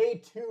like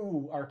way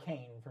too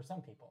arcane for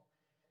some people.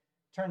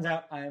 Turns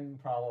out I'm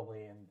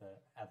probably in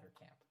the other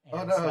camp.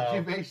 And so,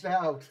 you've aged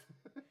out.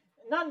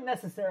 Not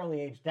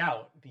necessarily aged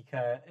out,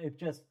 because it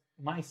just,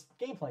 my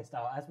gameplay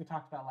style, as we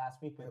talked about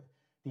last week with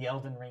the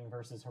Elden Ring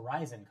versus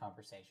Horizon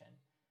conversation,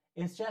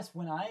 it's just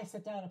when I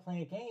sit down to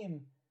play a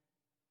game,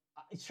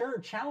 sure,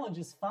 challenge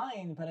is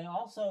fine, but I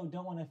also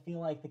don't want to feel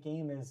like the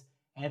game is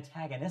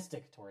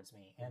antagonistic towards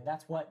me. And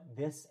that's what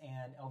this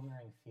and Elden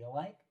Ring feel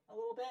like a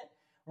little bit,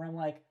 where I'm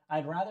like,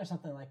 I'd rather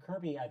something like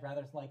Kirby, I'd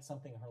rather like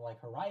something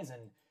like Horizon,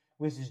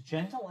 which is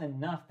gentle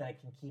enough that I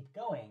can keep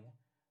going,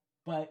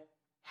 but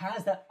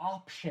has that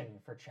option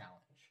for challenge.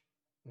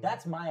 Mm-hmm.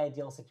 That's my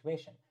ideal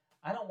situation.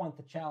 I don't want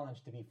the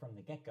challenge to be from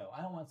the get-go.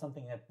 I don't want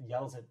something that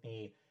yells at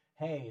me,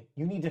 hey,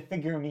 you need to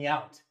figure me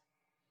out.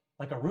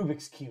 Like a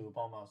Rubik's Cube,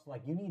 almost.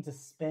 Like, you need to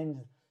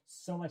spend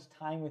so much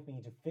time with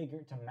me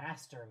to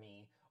master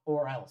me,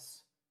 or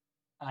else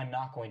I'm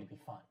not going to be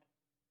fun.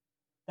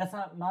 That's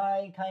not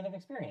my kind of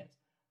experience.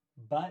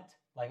 But,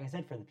 like I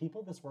said, for the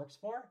people this works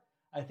for,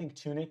 I think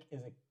Tunic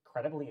is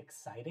incredibly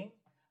exciting.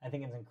 I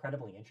think it's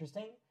incredibly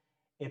interesting.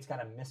 It's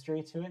got a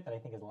mystery to it that I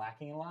think is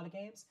lacking in a lot of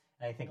games.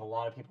 And I think a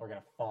lot of people are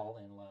going to fall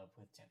in love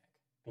with Tunic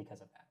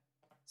because of that.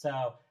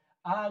 So,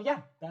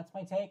 yeah, that's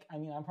my take. I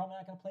mean, I'm probably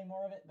not going to play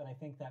more of it, but I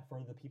think that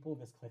for the people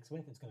this clicks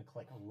with, it's going to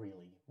click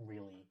really,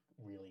 really,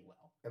 really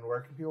well. And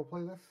where can people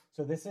play this?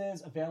 So this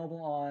is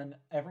available on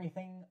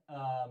everything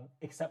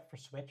except for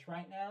Switch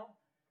right now.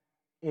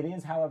 It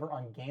is, however,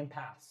 on Game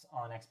Pass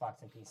on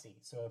Xbox and PC.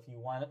 So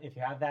if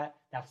you have that,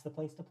 that's the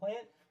place to play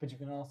it. But you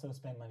can also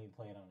spend money to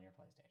play it on your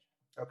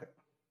PlayStation. Okay.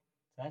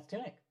 So that's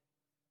Tunic.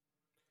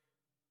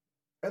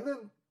 And then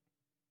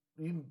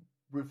you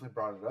briefly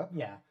brought it up.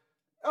 Yeah.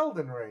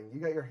 Elden Ring, you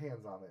got your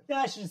hands on it.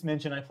 Yeah, I should just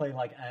mention I played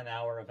like an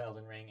hour of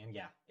Elden Ring, and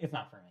yeah, it's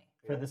not for me.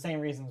 For the same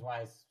reasons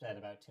why I said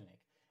about Tunic.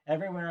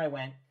 Everywhere I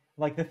went,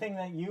 like the thing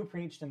that you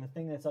preached and the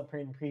thing that's up here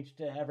and preached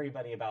to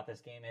everybody about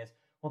this game is,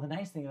 well, the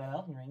nice thing about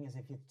Elden Ring is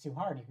if it's too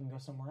hard, you can go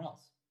somewhere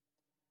else.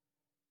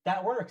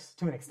 That works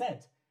to an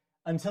extent,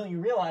 until you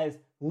realize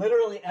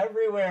literally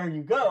everywhere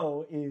you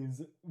go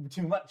is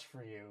too much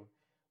for you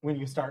when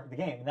you start the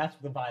game. And that's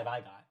the vibe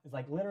I got. It's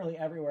like literally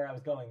everywhere I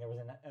was going, there was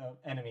an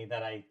enemy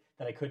that I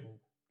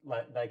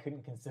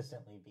couldn't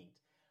consistently beat.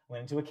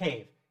 Went into a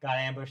cave, got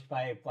ambushed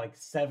by like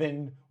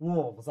 7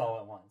 wolves all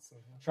at once.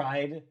 Mm-hmm.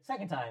 Tried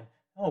second time.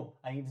 Oh,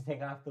 I need to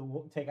take out the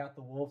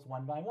wolves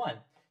one by one.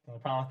 And the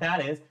problem with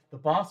that is the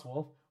boss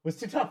wolf was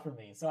too tough for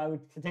me, so I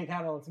would take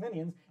out all its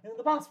minions, and then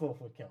the boss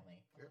wolf would kill me.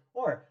 Yeah.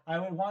 Or I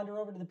would wander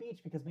over to the beach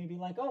because maybe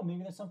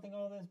there's something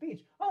over this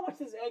beach. Oh, what's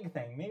this egg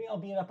thing? Maybe I'll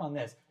beat up on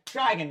this.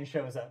 Dragon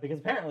shows up because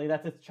apparently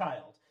that's its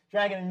child.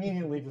 Dragon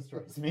immediately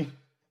destroys me.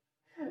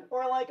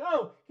 Or like,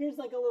 oh, here's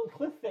like a little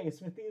cliff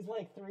face with these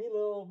like 3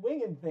 little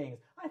winged things.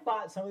 I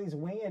fought some of these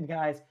winged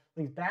guys,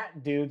 these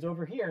bat dudes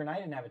over here, and I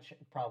didn't have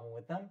a problem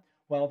with them.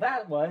 Well,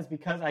 that was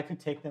because I could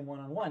take them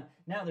one-on-one.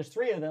 Now there's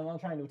 3 of them all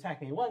trying to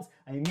attack me at once.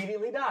 I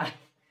immediately die.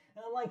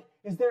 And I'm like,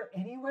 is there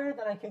anywhere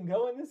that I can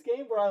go in this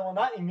game where I will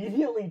not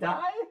immediately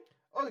die?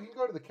 Oh, you can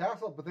go to the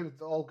castle, but then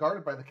it's all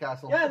guarded by the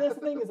castle. Yeah, that's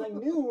the thing is I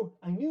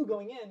knew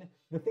going in,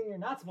 the thing you're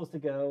not supposed to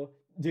go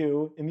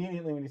do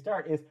immediately when you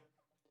start is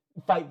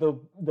fight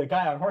the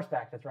guy on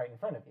horseback that's right in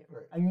front of you.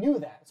 Right. I knew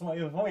that, so I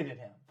avoided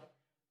him.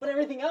 But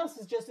everything else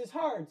is just as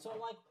hard, so I'm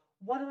like,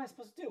 what am I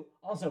supposed to do?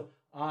 Also,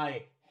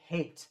 I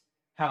hate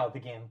how the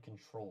game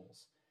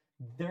controls.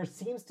 There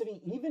seems to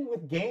be, even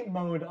with game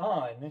mode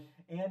on,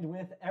 and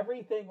with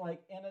everything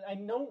and I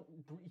don't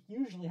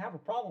usually have a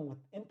problem with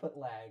input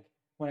lag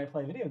when I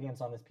play video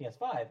games on this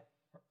PS5.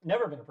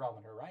 Never been a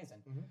problem in Horizon.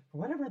 Mm-hmm.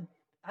 Whenever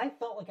I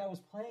felt like I was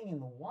playing in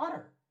the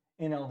water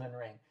in Elden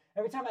Ring.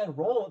 Every time I'd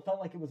roll, it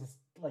felt like it was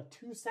like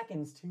 2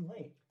 seconds too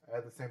late. I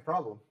had the same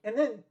problem. And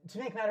then, to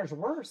make matters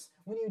worse,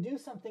 when you do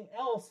something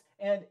else,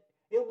 and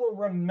it will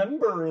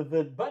remember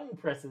the button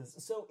presses,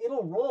 so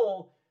it'll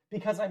roll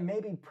because I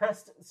maybe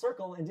pressed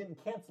circle and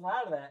didn't cancel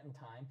out of that in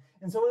time,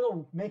 and so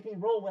it'll make me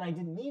roll when I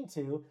didn't mean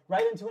to,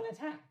 right into an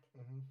attack.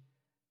 Mm-hmm.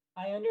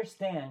 I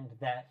understand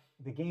that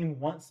the game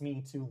wants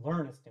me to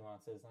learn its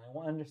nuances, and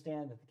I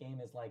understand that the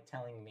game is like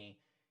telling me,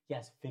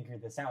 yes, figure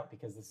this out,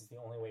 because this is the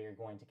only way you're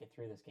going to get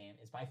through this game,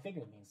 is by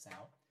figuring these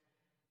out.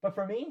 But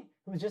for me,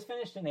 who just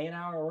finished an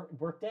 8-hour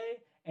workday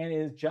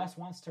and just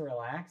wants to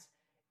relax,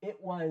 it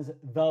was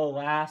the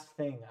last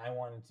thing I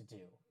wanted to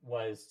do,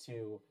 was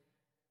to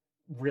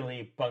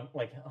really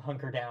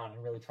hunker down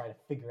and really try to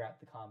figure out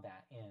the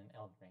combat in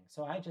Elden Ring.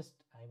 So I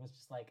was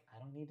just like, I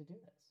don't need to do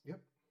this. Yep.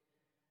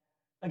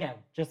 Again,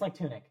 just like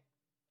Tunic,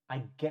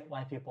 I get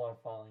why people are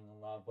falling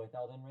in love with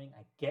Elden Ring.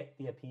 I get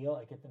the appeal.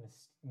 I get the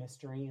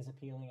mystery is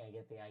appealing. I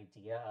get the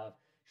idea of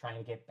trying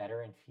to get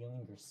better and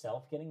feeling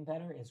yourself getting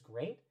better is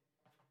great.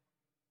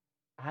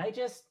 I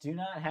just do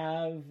not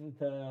have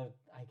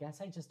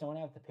I just don't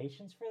have the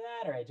patience for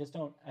that, or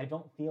I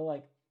don't feel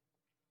like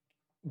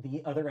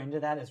the other end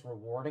of that is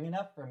rewarding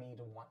enough for me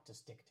to want to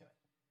stick to it.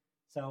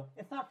 So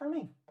it's not for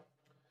me.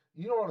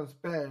 You don't want to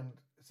spend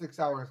 6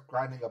 hours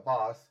grinding a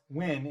boss.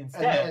 When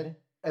instead...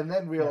 And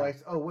then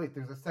realize, oh, wait,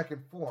 there's a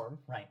second form.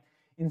 Right.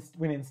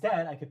 When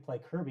instead I could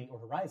play Kirby or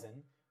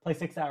Horizon, play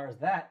 6 hours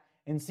of that,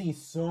 and see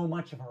so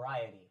much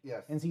variety.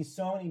 Yes. And see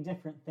so many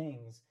different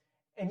things.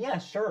 And yeah,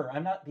 sure,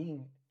 I'm not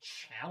being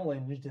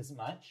challenged as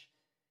much.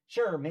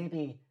 Sure,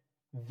 maybe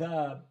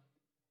the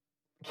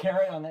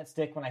carrot on that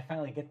stick, when I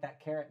finally get that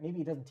carrot,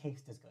 maybe it doesn't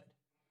taste as good.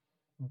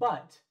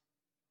 But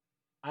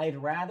I'd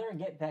rather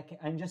get that...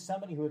 I'm just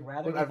somebody who would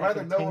rather get that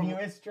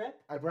continuous drip.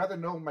 I'd rather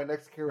know my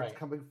next carrot's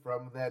coming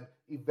from than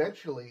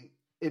eventually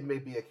it may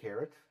be a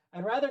carrot.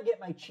 I'd rather get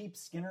my cheap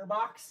Skinner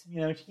box,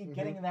 to keep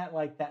getting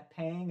that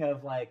pang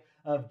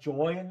of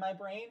joy in my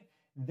brain,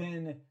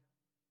 than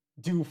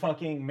do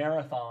fucking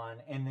marathon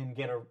and then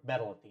get a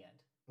medal at the end.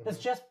 That's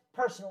just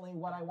personally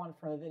what I want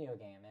from a video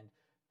game. And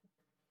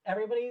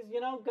everybody's,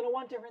 going to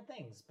want different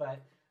things.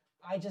 But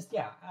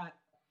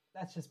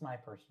that's just my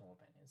personal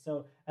opinion.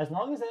 So as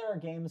long as there are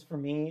games for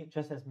me,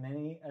 just as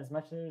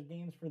much as there's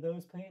games for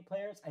those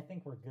players, I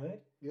think we're good.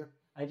 Yeah.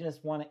 I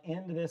just want to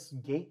end this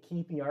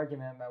gatekeepy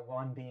argument about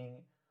one being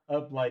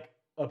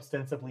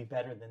ostensibly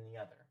better than the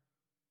other.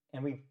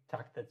 And we've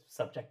talked the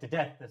subject to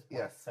death at this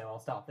point, so I'll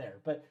stop there.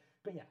 But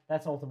yeah,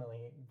 that's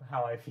ultimately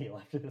how I feel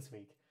after this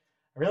week.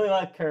 I really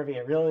like Kirby.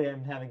 I really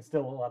am having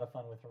still a lot of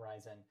fun with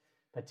Horizon.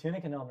 But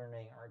Tunic and Elden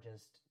Ring are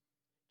just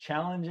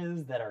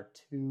challenges that are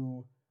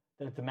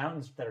the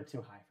mountains that are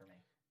too high for me.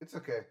 It's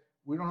okay.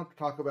 We don't have to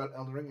talk about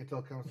Elden Ring until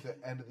it comes to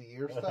end of the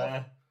year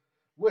stuff.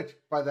 Which,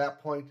 by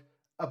that point,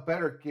 a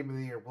better game of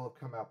the year will have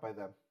come out by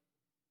then.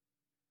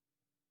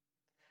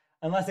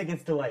 Unless it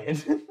gets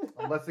delayed.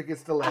 Unless it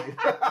gets delayed.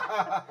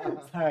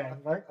 Sorry,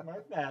 mark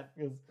that,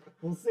 because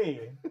we'll see.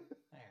 All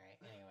right,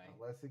 anyway.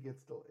 Unless it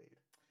gets delayed.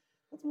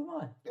 Let's move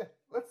on. Yeah,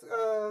 let's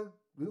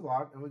move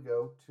on, and we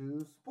go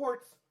to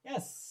sports.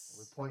 Yes.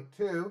 We point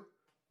to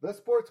the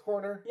Sports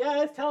Corner.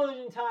 Yeah, it's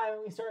television time,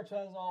 and we start,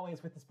 as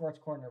always, with the Sports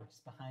Corner, which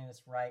is behind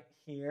us right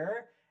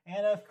here.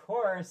 And, of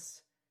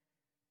course,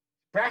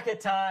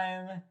 bracket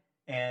time.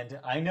 And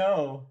I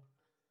know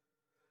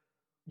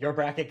your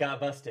bracket got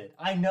busted.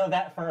 I know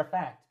that for a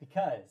fact,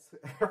 because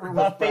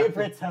the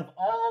favorites have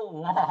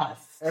all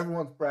lost.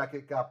 Everyone's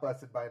bracket got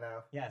busted by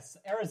now. Yes,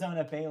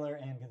 Arizona, Baylor,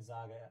 and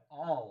Gonzaga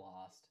all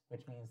lost,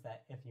 which means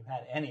that if you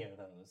had any of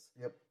those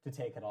to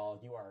take it all,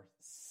 you are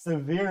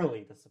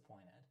severely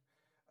disappointed.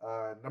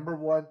 Number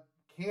one,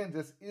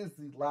 Kansas is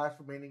the last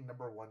remaining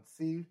number one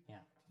seed. Yeah.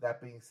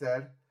 That being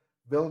said,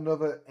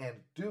 Villanova and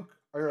Duke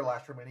are your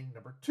last remaining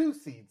number two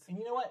seeds. And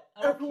you know what?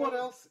 Everyone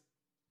else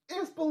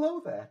is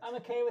below that. I'm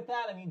okay with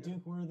that. I mean,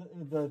 Duke were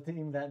the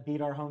team that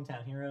beat our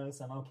hometown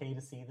heroes. I'm okay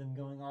to see them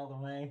going all the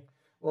way.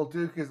 Well,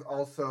 Duke is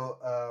also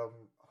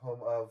home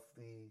of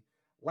the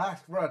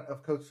last run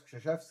of Coach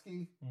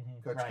Krzyzewski,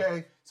 Coach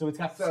K. So it's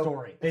got the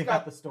story. They've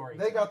got the story.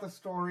 They got the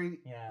story.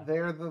 Yeah.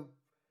 They're the...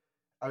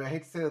 I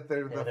hate to say that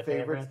they're the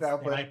favorites now,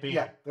 but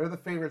yeah, they're the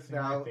favorites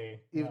now.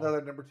 Even though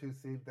they're number two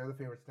seed, they're the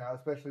favorites now,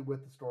 especially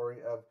with the story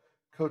of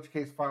Coach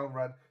K's final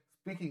run.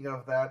 Speaking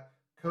of that,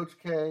 Coach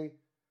K,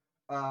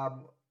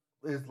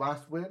 his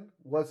last win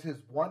was his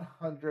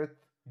 100th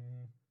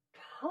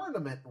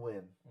tournament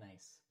win.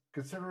 Nice.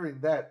 Considering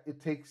that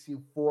it takes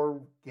you 4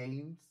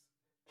 games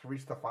to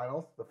reach the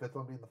finals, the 5th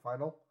one being the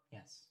final.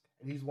 Yes.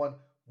 And he's won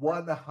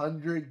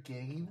 100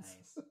 games.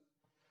 Nice.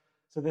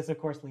 So this, of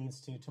course, leads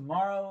to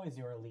tomorrow is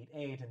your Elite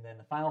 8, and then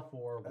the Final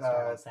Four will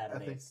start on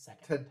Saturday. I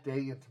think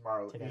today and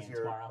tomorrow is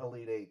your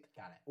Elite 8.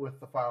 Got it. With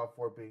the Final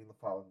Four being the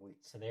following week.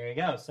 So there you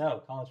go.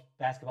 So college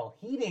basketball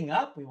heating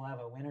up. We will have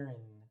a winner in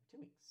 2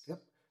 weeks.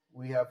 Yep.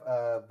 We have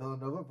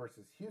Villanova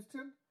versus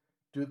Houston,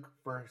 Duke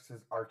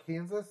versus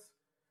Arkansas,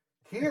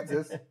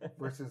 Kansas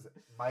versus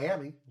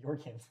Miami, your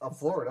Kansas of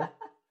Florida.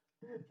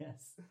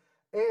 Yes.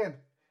 And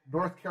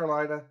North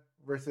Carolina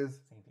versus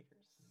St. Peter's.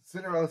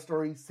 Cinderella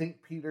Story,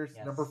 St. Peter's,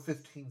 number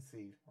 15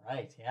 seed.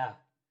 Right, yeah.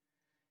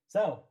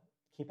 So,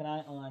 keep an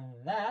eye on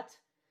that.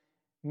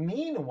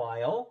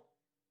 Meanwhile,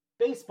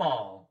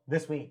 baseball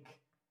this week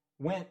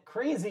went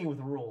crazy with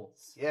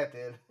rules. Yeah, it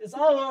did. It's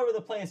all over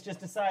the place. Just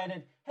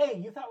decided,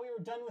 hey, you thought we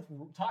were done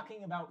with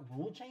talking about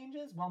rule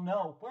changes? Well,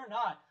 no, we're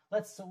not.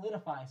 Let's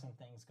solidify some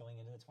things going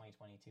into the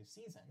 2022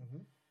 season.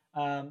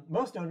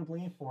 Most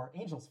notably for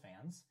Angels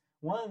fans,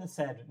 one of the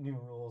said new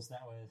rules that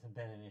have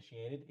been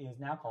initiated is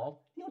now called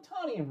the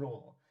Ohtani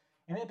rule.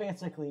 And it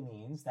basically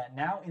means that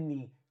now in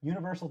the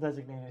universal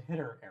designated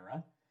hitter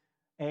era,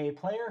 a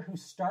player who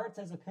starts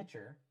as a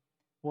pitcher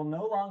will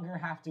no longer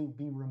have to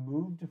be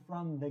removed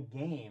from the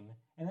game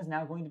and is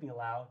now going to be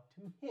allowed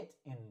to hit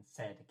in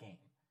said game,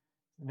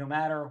 no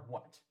matter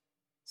what.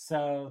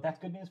 So that's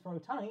good news for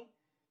Ohtani,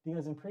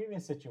 because in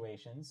previous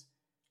situations,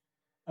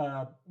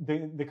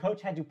 the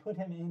coach had to put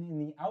him in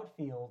the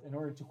outfield in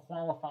order to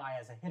qualify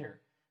as a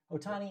hitter.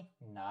 Ohtani,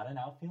 not an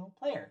outfield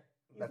player.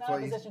 He's not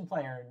a position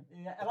player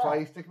at all. That's why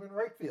you stick him in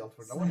right field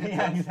for no one hits.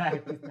 Yeah,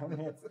 exactly. No one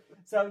hits.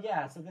 So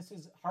this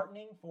is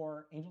heartening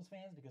for Angels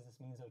fans because this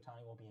means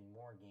Ohtani will be in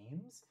more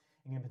games.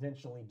 and can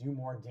potentially do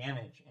more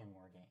damage in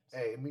more games.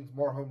 Hey, it means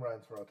more home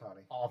runs for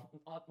Ohtani.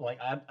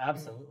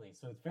 Absolutely.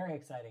 So it's very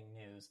exciting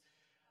news.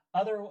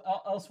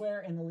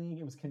 Elsewhere in the league,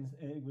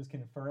 it was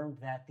confirmed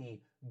that the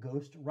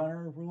Ghost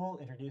Runner rule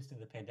introduced in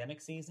the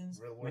pandemic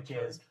seasons, which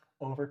is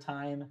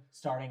overtime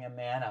starting a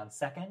man on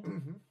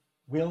second,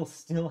 will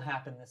still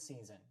happen this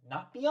season.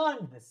 Not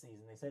beyond this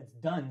season. They said it's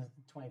done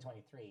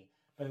 2023,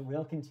 but it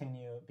will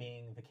continue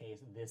being the case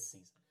this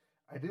season.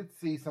 I did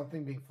see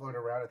something being floated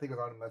around. I think it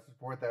was on a message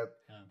board that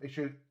they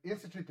should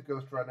institute the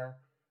Ghost Runner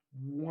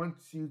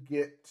once you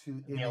get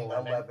to inning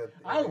 11th.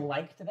 I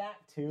liked that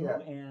too,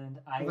 and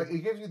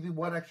it gives you the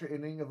one extra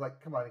inning of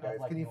come on, guys,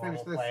 can you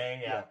finish this?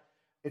 Play, yeah.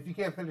 If you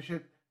can't finish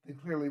it, then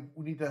clearly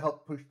we need to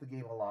help push the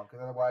game along,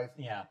 because otherwise,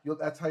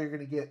 that's how you're going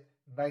to get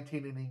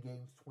 19 inning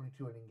games,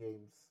 22 inning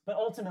games. But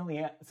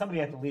ultimately, somebody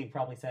at the league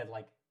probably said,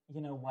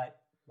 you know what,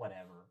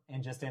 whatever,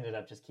 and just ended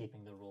up just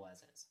keeping the rule as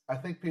is. I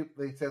think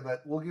they said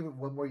that we'll give it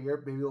one more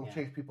year, maybe it'll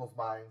change people's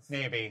minds.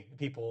 Maybe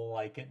people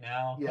like it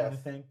now, kind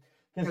of thing.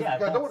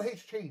 Because no one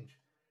hates change.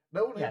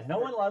 No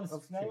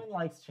one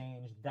likes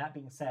change. That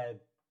being said,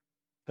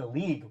 the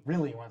league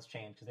really wants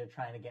change because they're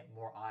trying to get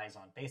more eyes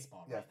on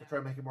baseball. Yes, they're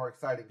trying to make it more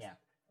exciting. Yeah.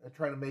 They're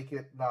trying to make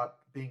it not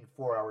being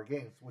 4-hour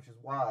games, which is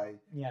why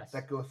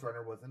that Ghost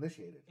Runner was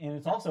initiated. And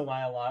it's also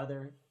why a lot of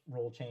their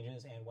rule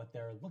changes and what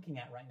they're looking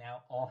at right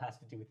now all has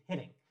to do with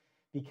hitting.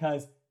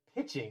 Because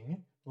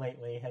pitching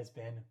lately has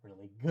been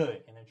really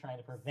good, and they're trying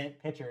to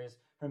prevent pitchers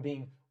from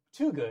being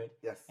too good.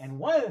 Yes. And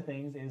one of the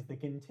things is the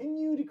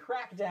continued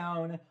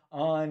crackdown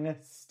on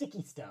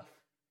sticky stuff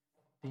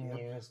being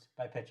used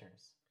by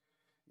pitchers.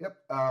 Yep.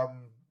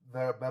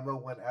 The memo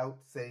went out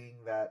saying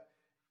that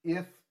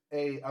if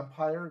a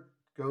umpire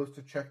goes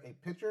to check a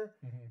pitcher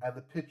and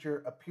the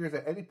pitcher appears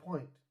at any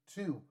point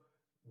to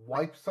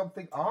wipe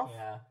something off,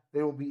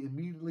 they will be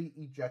immediately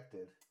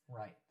ejected.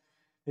 Right.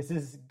 This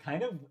is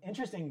kind of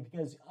interesting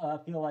because I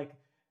feel like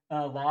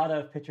a lot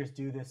of pitchers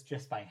do this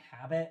just by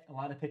habit. A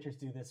lot of pitchers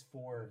do this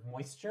for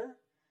moisture,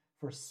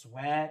 for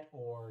sweat,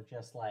 or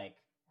just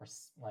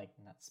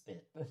not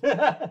spit.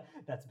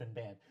 That's been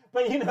banned.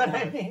 But you know what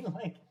I mean?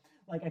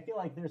 Like I feel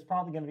like there's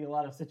probably going to be a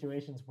lot of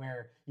situations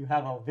where you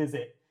have a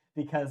visit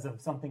because of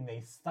something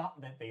they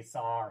thought that they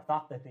saw or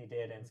thought that they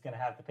did, and it's going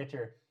to have the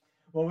pitcher,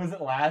 what was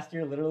it last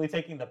year, literally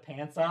taking the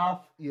pants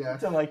off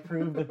to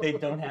prove that they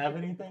don't have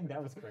anything?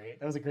 That was great.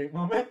 That was a great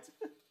moment.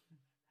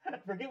 I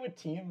forget what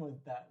team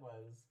that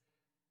was.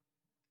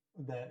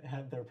 That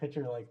had their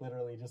pitcher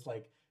literally just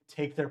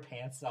take their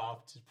pants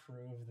off to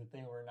prove that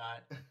they were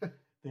not,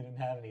 they didn't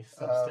have any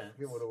substance. I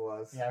forget what it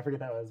was. Yeah, I forget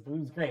that was, but it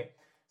was great.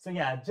 So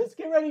yeah, just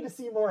get ready to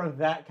see more of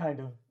that kind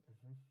of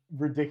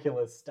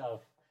ridiculous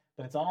stuff.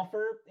 But it's all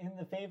in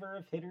the favor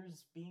of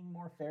hitters being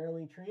more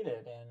fairly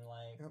treated,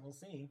 and we'll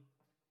see.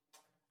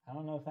 I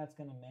don't know if that's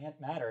going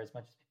to matter as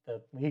much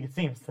as the league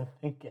seems to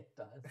think it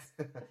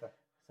does.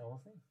 So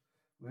we'll see.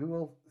 We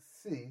will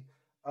see.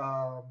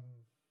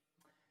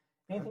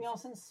 Anything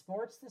else in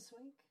sports this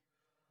week?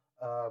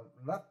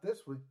 Not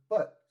this week,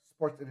 but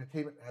Sports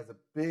Entertainment has a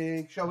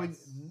big showing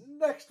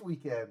next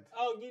weekend.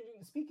 Oh,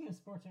 speaking of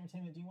Sports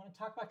Entertainment, do you want to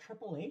talk about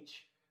Triple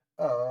H?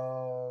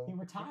 He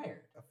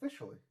retired.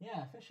 Officially?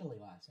 Yeah, officially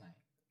last night.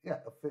 Yeah,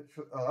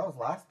 officially. Oh, that was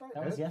last night?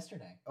 That was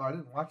yesterday. Oh, I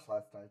didn't watch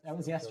last night. That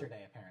was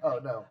yesterday, apparently. Oh,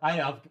 no.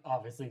 I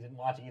obviously didn't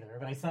watch either,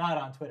 but I saw it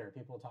on Twitter.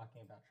 People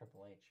talking about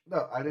Triple H.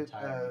 No, I didn't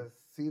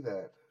see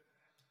that.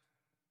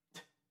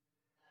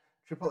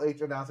 Triple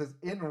H announces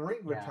in-ring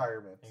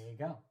retirement. There you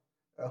go.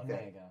 Okay.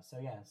 There you go. So,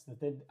 yes,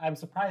 I'm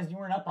surprised you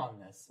weren't up on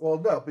this. Well,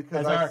 no,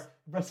 because our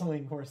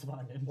wrestling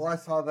correspondent. Well, I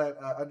saw that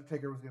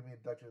Undertaker was going to be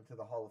inducted into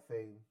the Hall of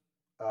Fame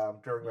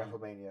during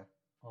WrestleMania.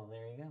 Well,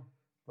 there you go.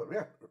 But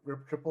yeah,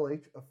 Triple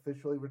H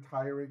officially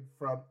retiring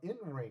from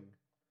in-ring.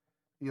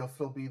 He'll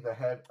still be the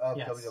head of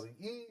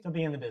WWE. Still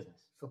be in the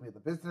business. Still be in the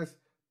business.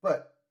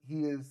 But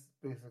he is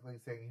basically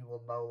saying he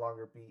will no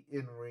longer be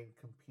in-ring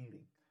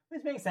competing.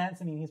 Which makes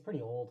sense. I mean, he's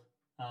pretty old.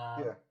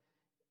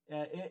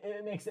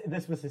 It makes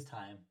this was his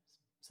time.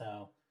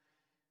 So,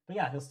 but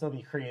yeah, he'll still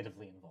be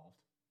creatively involved.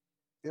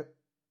 Yep.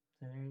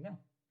 So there you go.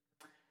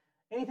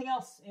 Anything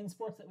else in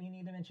sports that we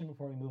need to mention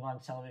before we move on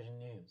to television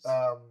news?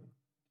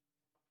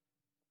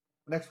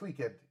 Next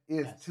weekend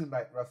is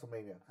two-night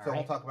WrestleMania. So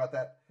we'll talk about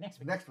that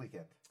next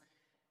weekend.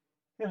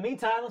 In the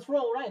meantime, let's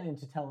roll right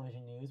into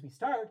television news. We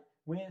start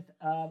with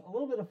a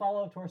little bit of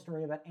follow-up to our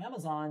story about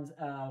Amazon's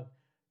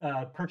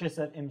purchase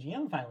of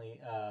MGM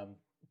finally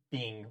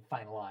being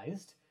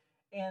finalized,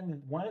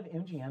 and one of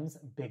MGM's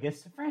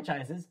biggest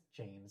franchises,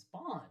 James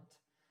Bond.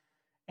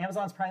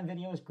 Amazon's Prime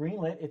Video has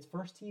greenlit its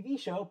first TV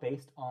show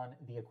based on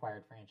the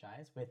acquired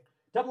franchise with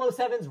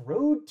 007's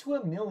Road to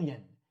a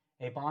Million,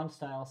 a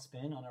Bond-style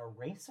spin on a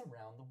race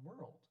around the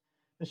world.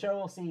 The show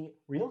will see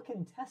real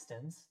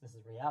contestants, this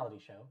is a reality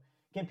show,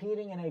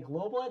 competing in a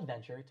global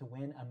adventure to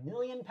win £1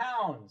 million,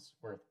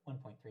 worth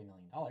 $1.3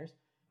 million,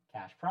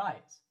 cash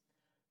prize.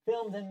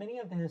 Filmed in many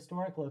of the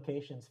historic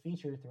locations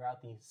featured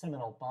throughout the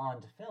seminal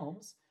Bond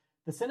films,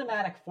 the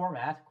cinematic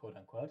format,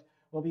 quote-unquote,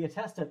 will be a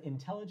test of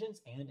intelligence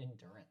and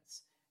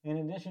endurance. In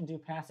addition to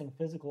passing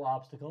physical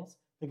obstacles,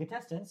 The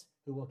contestants,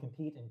 who will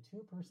compete in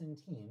two-person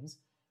teams,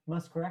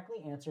 must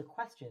correctly answer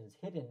questions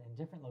hidden in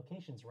different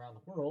locations around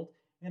the world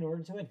in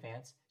order to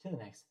advance to the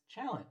next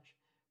challenge.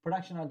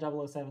 Production on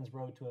 007's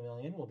Road to a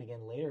Million will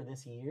begin later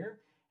this year,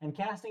 and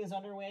casting is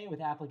underway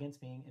with applicants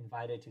being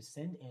invited to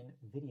send in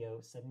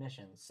video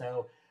submissions.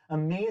 So,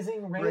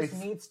 Amazing Race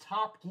meets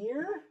Top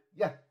Gear?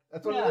 Yeah,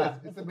 that's what it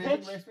is. It's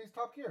Amazing Race meets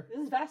Top Gear. This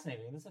is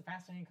fascinating. This is a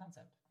fascinating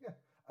concept. Yeah.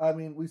 I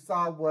mean, we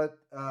saw what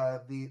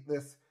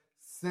this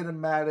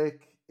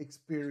cinematic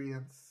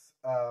experience,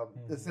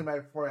 the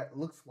cinematic format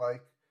looks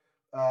like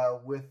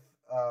with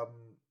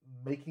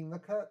Making the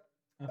Cut,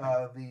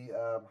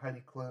 the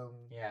Heidi Klum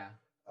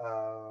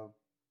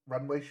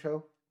runway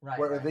show,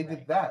 where they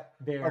did that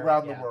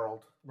around the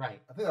world.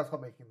 Right. I think that's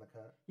called Making the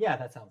Cut. Yeah,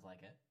 that sounds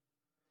like it.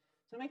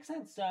 So it makes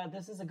sense.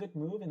 This is a good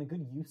move and a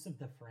good use of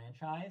the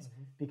franchise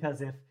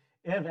because if,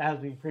 as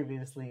we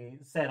previously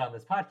said on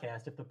this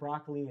podcast, if the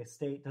Broccoli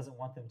estate doesn't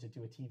want them to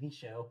do a TV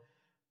show,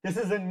 this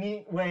is a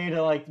neat way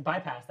to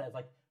bypass that. It's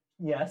like,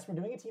 yes, we're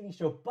doing a TV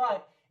show,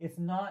 but it's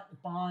not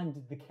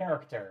Bond the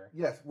character.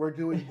 Yes, we're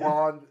doing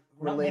Bond related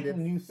we're not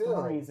making new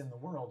stories in the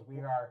world. We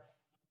are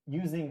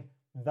using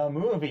the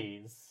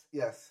movies.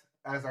 Yes,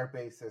 as our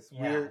basis.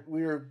 Yeah.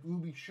 We'll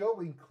be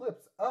showing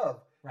clips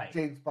of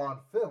James Bond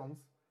films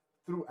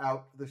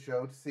throughout the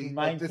show to see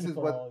remind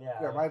people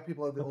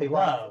of the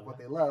what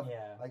they love.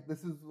 Yeah. Like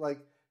this is like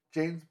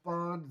James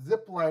Bond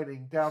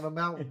ziplining down a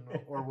mountain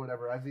or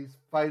whatever as he's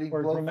fighting.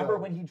 Or remember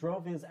when he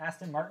drove his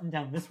Aston Martin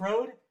down this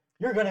road?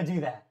 You're gonna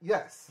do that.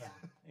 Yes. Yeah.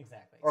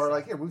 Exactly.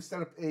 Or here we've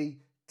set up a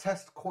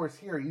test course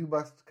here. You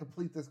must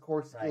complete this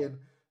course in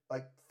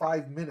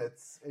 5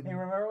 minutes. And hey,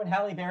 remember when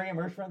Halle Berry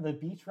emerged from the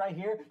beach right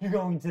here? You're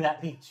going to that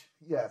beach.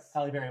 Yes.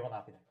 Halle Berry will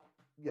not be there.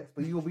 Yes,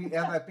 but you will be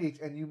at that beach,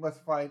 and you must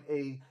find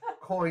a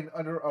coin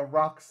under a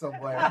rock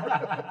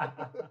somewhere.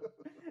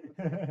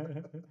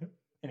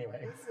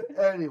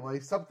 Anyway,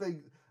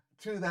 something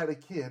to that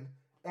akin,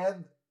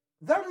 and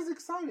that is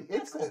exciting.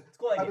 It's cool. It's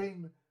cool idea. I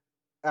mean,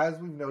 as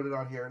we've noted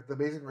on here, The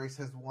Amazing Race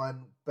has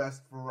won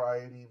Best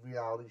Variety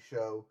Reality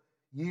Show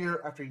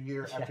year after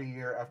year after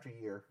year after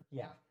year.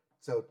 Yeah.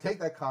 So take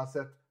that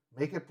concept,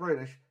 make it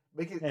British,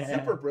 make it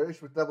super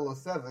British with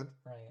 007,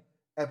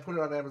 and put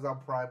it on Amazon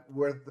Prime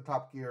where the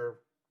Top Gear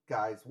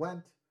guys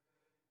went,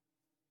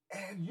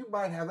 and you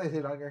might have a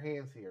hit on your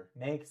hands here.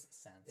 Makes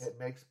sense. It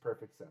makes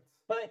perfect sense.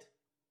 But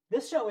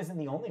this show isn't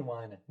the only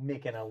one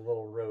making a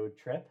little road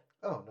trip.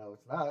 Oh, no,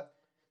 it's not.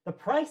 The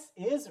Price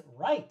is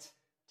Right,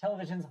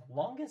 television's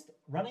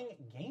longest-running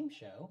game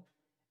show,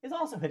 is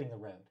also hitting the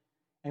road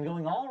and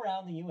going all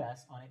around the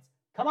U.S. on its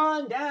Come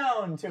On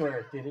Down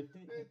tour.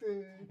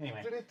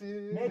 Anyway,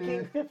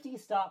 making 50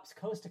 stops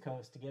coast to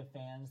coast to give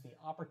fans the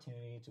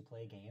opportunity to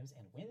play games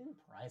and win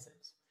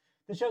prizes.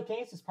 The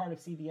showcase is part of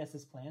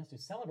CBS's plans to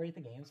celebrate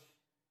the game's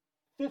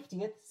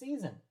 50th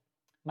season.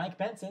 Mike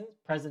Benson,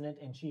 President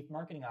and Chief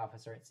Marketing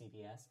Officer at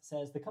CBS,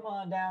 says the Come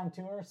On Down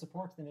tour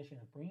supports the mission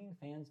of bringing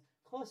fans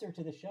closer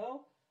to the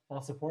show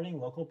while supporting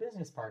local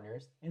business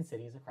partners in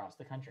cities across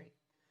the country.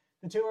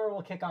 The tour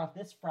will kick off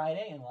this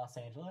Friday in Los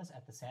Angeles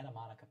at the Santa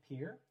Monica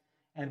Pier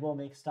and will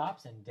make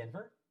stops in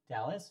Denver,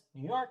 Dallas,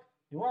 New York,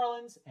 New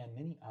Orleans, and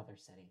many other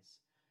cities.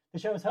 The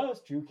show's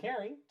host, Drew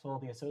Carey,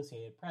 told the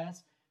Associated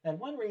Press that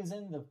one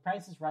reason The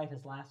Price is Right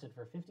has lasted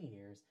for 50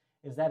 years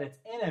is that it's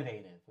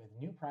innovative with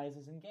new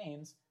prizes and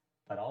games,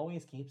 but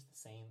always keeps the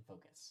same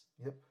focus.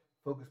 Yep.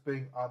 Focus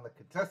being on the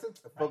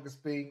contestants, and focus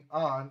being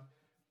on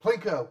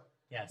Plinko.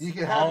 Yes. You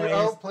can have your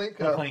own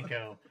Plinko.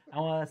 Plinko. I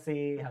want to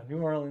see how New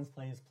Orleans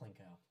plays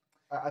Plinko.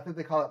 I think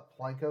they call it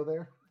Planko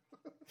there.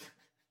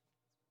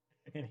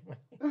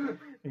 Anyway,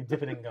 you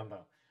dip it in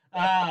gumbo.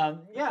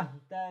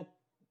 That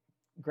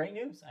great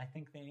news. I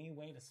think any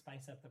way to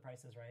spice up The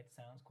Price is Right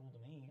sounds cool to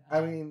me.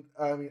 I mean,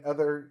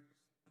 other.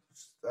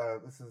 I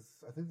think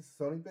this is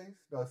Sony based.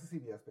 No, it's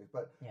CBS based.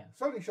 But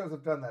Sony shows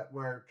have done that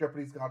where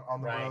Jeopardy's gone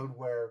on the road,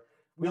 where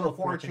Wheel of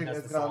Fortune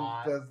does the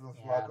slot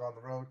on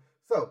the road.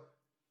 So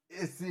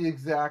it's the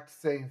exact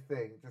same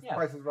thing. Just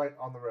Price is Right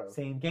on the road.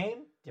 Same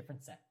game,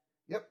 different set.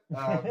 Yep.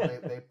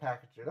 They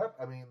package it up.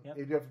 I mean,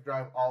 you have to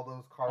drive all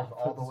those cars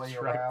all the way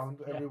around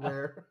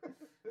everywhere.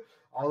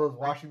 All those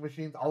washing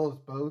machines, all those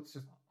boats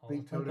just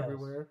being towed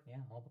everywhere.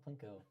 Yeah, all the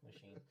Plinko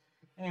machines.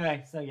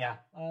 Anyway, so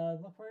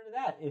look forward to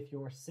that if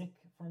you're sick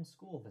from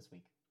school this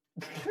week.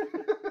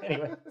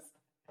 Anyways,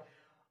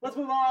 let's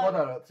move on. Well,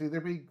 no. See,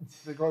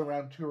 they're going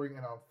around touring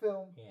and on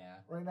film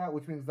right now,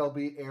 which means they'll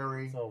be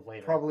airing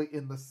probably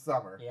in the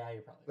summer. Yeah,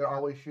 you're probably They're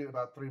always shooting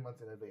about 3 months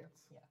in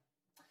advance. Yeah.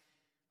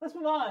 Let's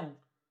move on.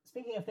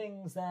 Speaking of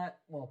things that,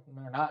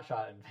 they're not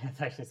shot in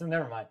advance, actually, so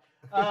never mind.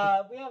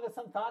 We have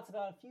some thoughts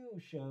about a few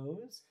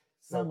shows.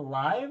 Some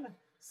live,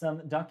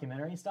 some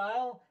documentary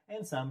style,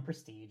 and some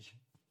prestige.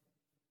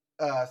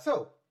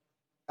 So,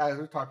 as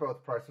we talked about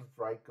with Price is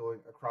Right going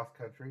across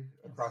country,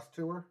 across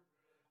tour,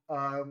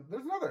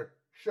 there's another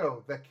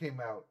show that came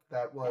out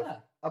that was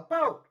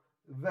about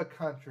the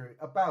country,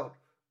 about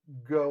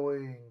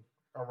going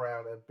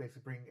around and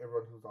basically bringing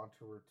everyone who's on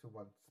tour to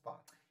one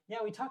spot. Yeah,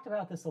 we talked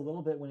about this a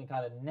little bit when it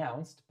got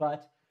announced,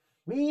 but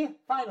We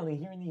finally,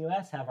 here in the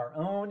U.S., have our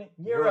own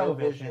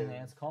Eurovision, and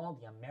it's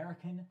called the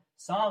American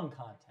Song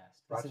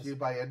Contest. Brought to you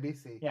by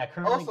NBC. Yeah,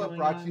 currently also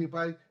brought to you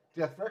by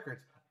Death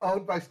Records,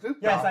 owned by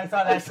Snoop Dogg. Yes, I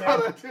saw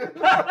that too.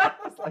 I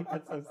was like,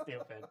 that's so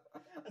stupid.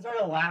 I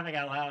started laughing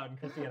out loud, and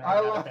Christy had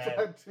already gone to bed.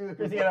 That too.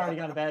 Christy had already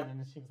gone to bed,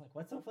 and she was like,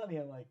 "What's so funny?"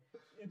 I'm like,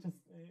 "It's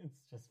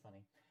just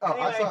funny." Oh,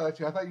 anyway, I saw that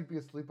too. I thought you'd be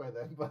asleep by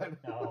then, but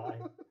no,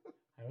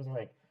 I was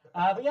awake.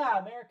 But yeah,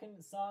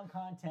 American Song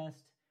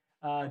Contest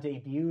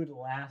debuted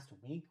last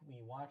week.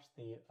 We watched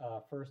the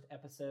first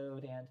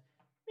episode, and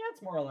yeah,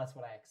 it's more or less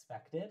what I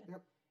expected.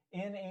 Yep.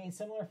 In a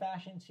similar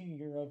fashion to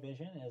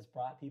Eurovision, it has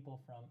brought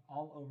people from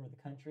all over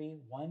the country,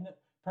 one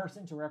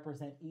person to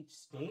represent each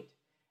state.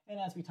 And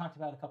as we talked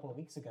about a couple of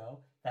weeks ago,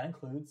 that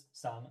includes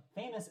some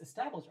famous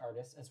established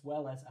artists as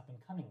well as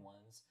up-and-coming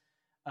ones.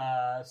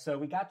 So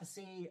we got to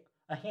see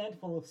a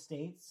handful of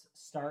states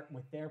start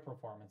with their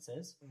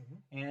performances.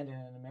 Mm-hmm. And in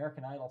an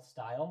American Idol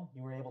style,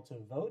 you were able to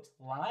vote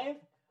live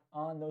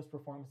on those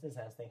performances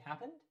as they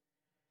happened.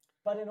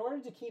 But in order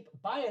to keep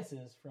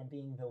biases from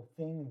being the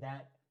thing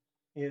that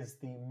is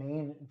the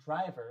main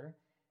driver,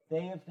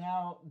 they've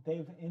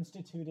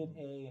instituted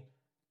a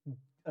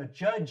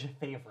judge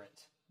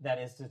favorite that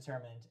is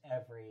determined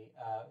every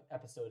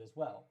episode as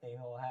well. They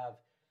will have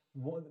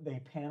a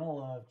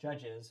panel of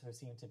judges who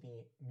seem to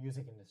be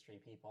music industry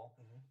people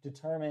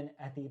determine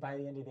by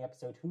the end of the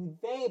episode who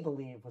they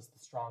believe was the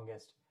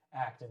strongest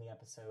act in the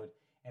episode,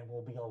 and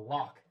will be a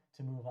lock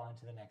to move on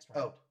to the next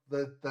round.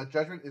 Oh, the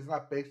judgment is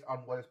not based on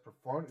what is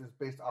performed; it is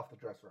based off the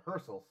dress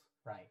rehearsals.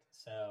 Right.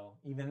 So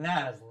even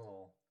that is a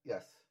little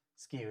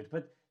skewed,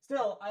 but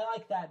still, I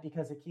like that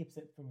because it keeps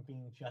it from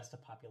being just a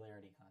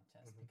popularity contest.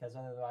 Because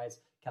otherwise,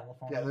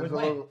 California would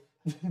win.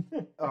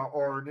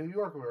 Or New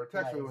York or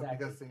Texas would win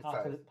because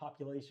the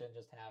population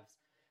just has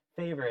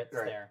favorites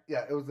there.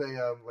 Yeah, it was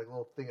a like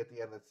little thing at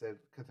the end that said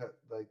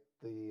like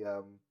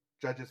the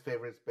judges'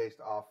 favorites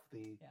based off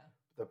the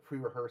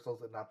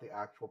pre-rehearsals and not the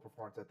actual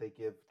performance that they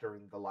give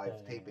during the live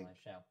taping. Live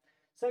show.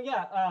 So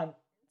yeah,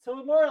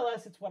 so more or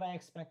less, it's what I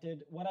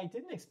expected. What I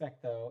didn't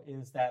expect though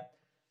is that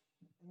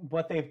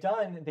what they've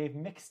done, they've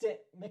mixed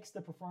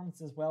the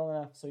performances well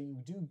enough so you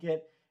do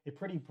get a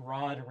pretty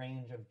broad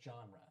range of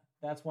genre.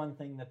 That's one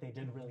thing that they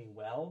did really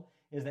well,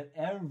 is that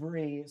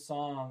every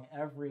song,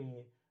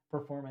 every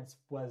performance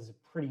was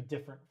pretty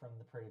different from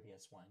the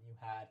previous one. You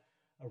had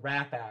a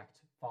rap act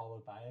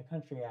followed by a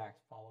country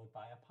act, followed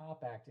by a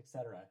pop act,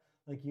 etc.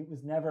 Like, it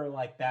was never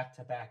like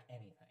back-to-back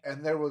anything.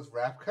 And there was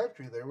rap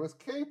country, there was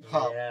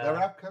K-pop. Yeah. The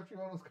rap country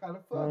one was kind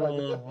of fun.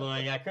 Oh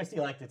boy, yeah,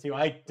 Christy liked it too.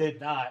 I did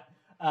not.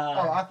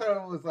 I thought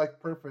it was like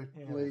perfectly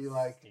stupid.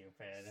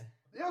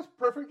 Yeah, it was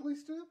perfectly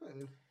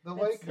stupid. The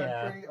way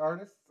country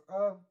artists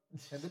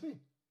tend to be.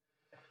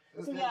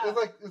 It's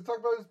talking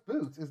about his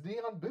boots, his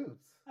neon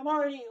boots. I'm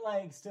already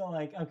still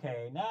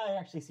okay, now I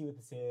actually see what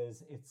this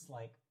is. It's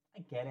like,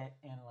 I get it,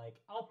 and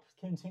I'll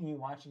continue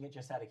watching it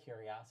just out of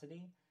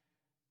curiosity.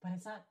 But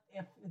it's not,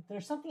 if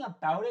there's something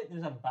about it,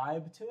 there's a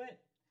vibe to it.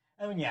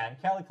 I mean, yeah,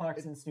 and Kelly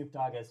Clarkson, Snoop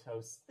Dogg as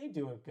hosts, they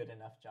do a good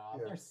enough job.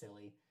 Yeah. They're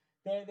silly.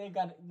 They've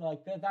got,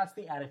 that's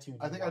the attitude.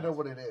 I think I know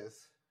what it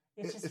is.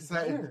 It's just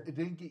weird. It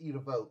didn't get you to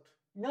vote.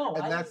 No,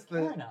 I didn't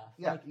care enough.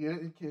 Yeah, you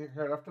didn't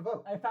care enough to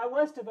vote. If I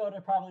was to vote, I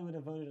probably would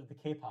have voted at the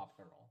K-pop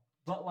girl.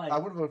 But I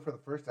would have voted for the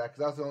first act, because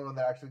that was the only one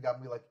that actually got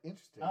me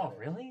interested. Oh,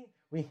 really?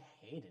 We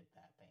hated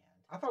that band.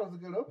 I thought it was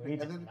a good opening. We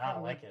did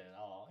not like it at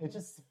all. It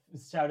just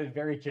sounded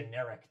very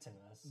generic to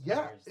us.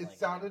 Yeah, it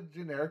sounded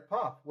generic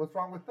pop. What's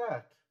wrong with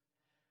that?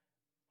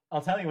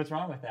 I'll tell you what's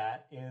wrong with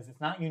that is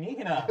it's not unique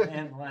enough.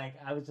 And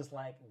I was just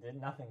did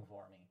nothing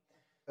for me.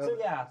 So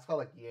yeah. It's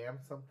called Yam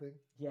something.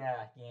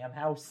 Yeah, Yam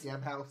House.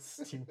 Yam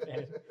House.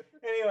 Stupid.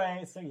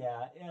 Anyway, so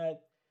yeah.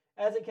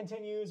 As it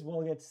continues,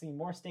 we'll get to see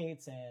more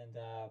states and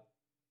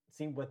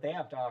see what they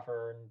have to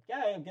offer. And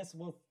yeah, I guess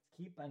we'll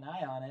keep an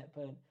eye on it.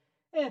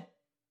 But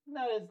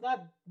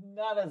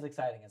not as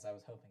exciting as I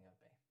was hoping it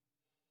would be.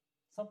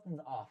 Something's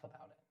off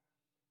about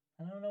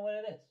it. I don't know what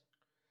it is.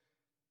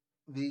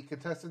 The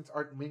contestants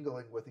aren't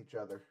mingling with each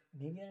other.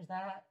 Maybe there's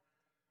that.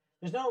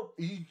 There's no...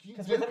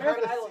 Because with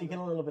American Idol, you get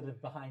a little bit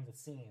of behind the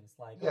scenes.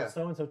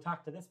 So-and-so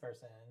talked to this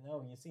person.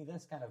 And, you see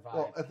this kind of vibe.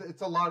 Well,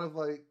 it's a lot of,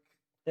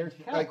 They're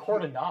kind of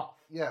cordoned off.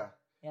 Yeah.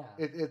 Yeah.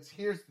 It's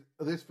here's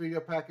this video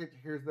package,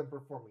 here's them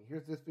performing.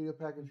 Here's this video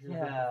package, here's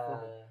them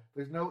performing.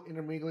 There's no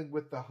intermingling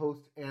with the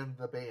host and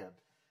the band.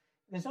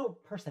 There's no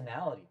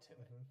personality to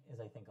it, is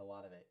I think a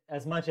lot of it.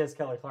 As much as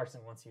Kelly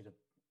Clarkson wants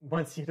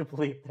you to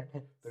believe there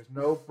is. There's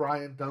no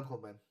Brian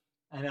Dunkelman.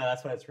 I know,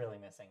 that's what it's really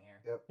missing here.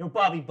 Yep. No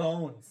Bobby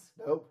Bones.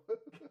 Nope.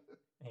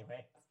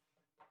 Anyway.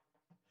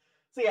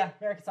 So yeah,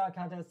 American Song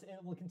Contest, it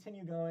will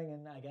continue going,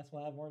 and I guess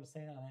we'll have more to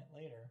say on it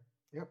later.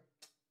 Yep.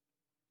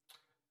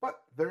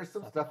 But there's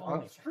some stuff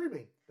on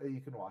streaming that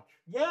you can watch.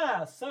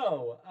 Yeah,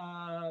 so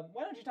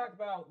why don't you talk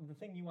about the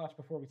thing you watched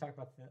before we talk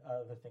about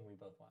the thing we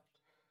both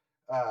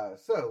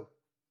watched? So,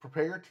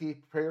 prepare your tea,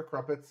 prepare your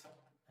crumpets.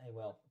 I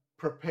will.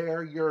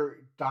 Prepare your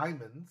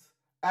diamonds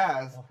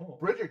as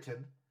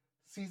Bridgerton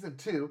Season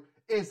 2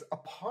 is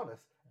upon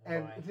us.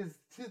 And it is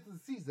 'tis the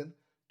season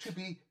to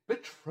be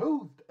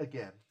betrothed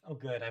again. Oh,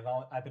 good.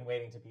 I've been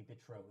waiting to be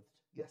betrothed.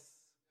 Yes.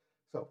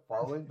 So,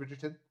 following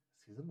Bridgerton,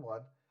 season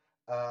 1,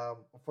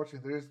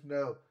 unfortunately, there is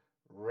no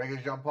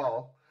Regé Jean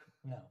Paul.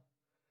 No.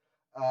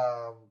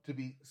 To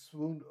be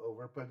swooned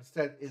over, but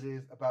instead it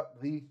is about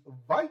the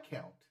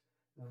Viscount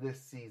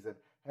this season,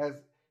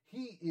 as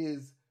he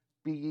is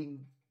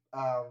being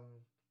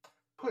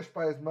pushed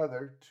by his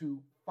mother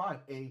to find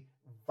a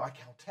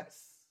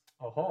Viscountess.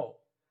 Oh.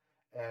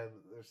 And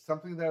there's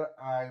something that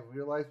I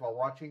realized while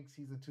watching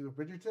season 2 of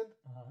Bridgerton.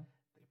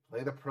 They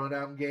play the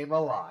pronoun game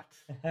a lot.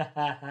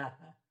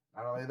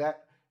 Not only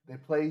that, they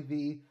play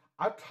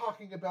I'm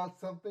talking about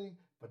something,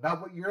 but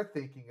not what you're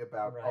thinking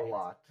about a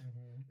lot.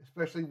 Mm-hmm.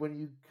 Especially when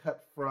you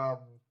cut from,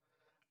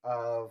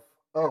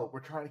 we're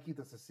trying to keep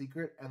this a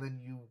secret, and then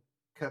you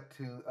cut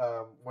to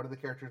one of the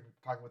characters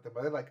talking with their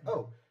mother, like,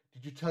 oh,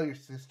 did you tell your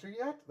sister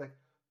yet? Like,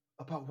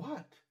 about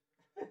what?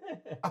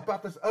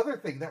 About this other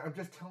thing that I'm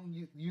just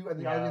telling you and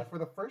the audience for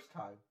the first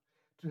time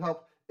to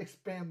help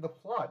expand the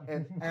plot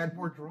and add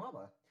more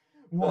drama.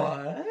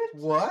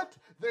 What?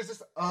 There's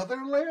this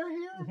other layer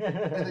here?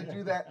 And they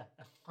do that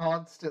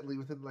constantly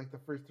within like the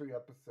first 3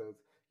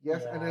 episodes.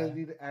 Yes, and then you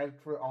need to add it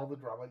for all the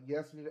drama.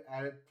 Yes, you need to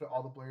add it to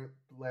all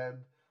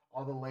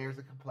all the layers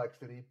of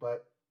complexity.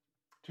 But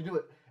to do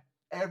it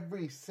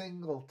every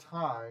single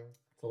time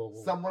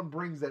someone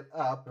brings it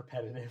up,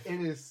 repetitive.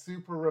 It is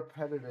super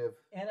repetitive.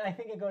 And I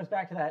think it goes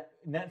back to that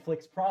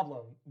Netflix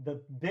problem.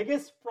 The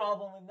biggest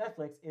problem with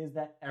Netflix is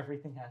that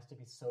everything has to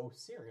be so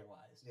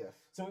serialized. Yes.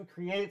 So it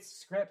creates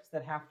scripts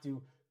that have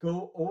to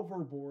go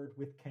overboard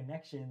with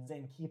connections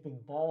and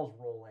keeping balls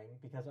rolling,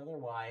 because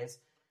otherwise,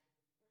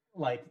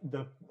 like,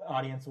 the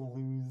audience will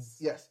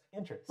lose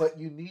interest. But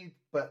the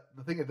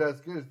thing it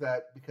does good is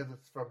that because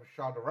it's from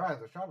Shonda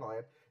Rhimes or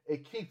Shondaland,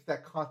 it keeps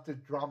that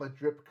constant drama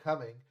drip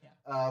coming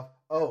of,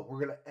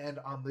 we're going to end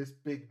on this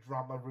big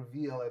drama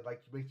reveal, and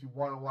like makes you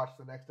want to watch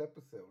the next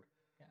episode.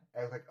 Yeah.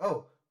 And it's like,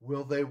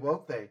 will they,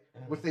 won't they?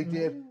 Which they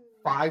did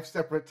 5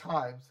 separate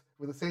times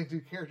with the same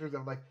 2 characters.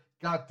 I'm like,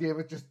 God damn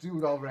it, just do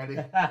it already.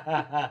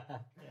 I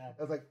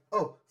was like,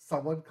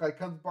 someone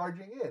comes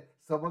barging in.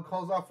 Someone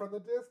calls off from the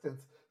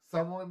distance.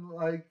 Someone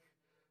like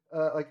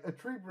a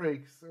tree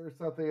breaks or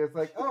something. It's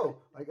like,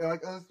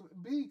 like this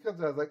bee comes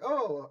out. It's like,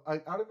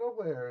 out of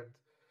nowhere. And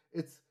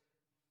it's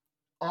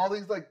all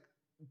these like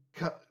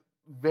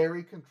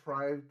very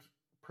contrived,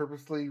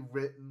 purposely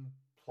written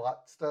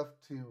plot stuff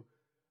to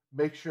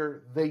make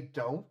sure they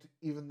don't,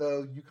 even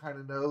though you kind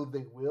of know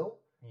they will.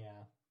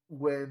 Yeah.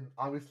 When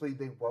obviously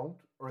they won't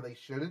or they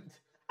shouldn't.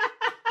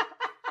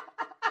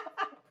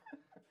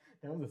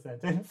 That was a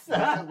sentence.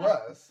 Yes, it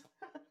was.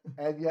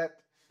 And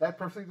yet, that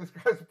perfectly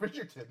describes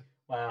Bridgerton.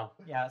 Wow.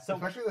 Yeah. So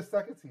especially the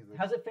second season.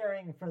 How's it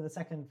faring for the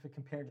second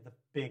compared to the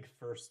big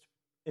first?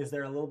 Is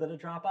there a little bit of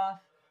drop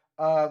off?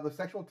 The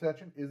sexual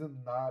tension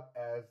isn't not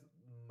as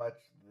much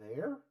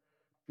there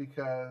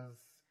because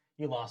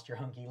you lost your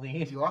hunky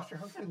lead. You're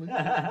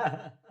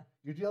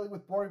dealing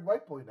with boring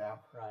white boy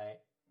now. Right.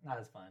 Not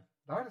as fun.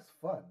 Not as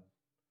fun.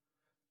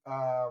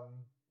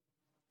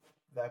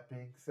 That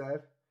being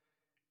said,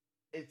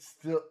 it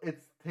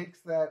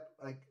takes that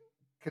like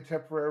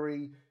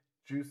contemporary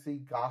juicy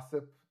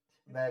gossip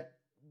that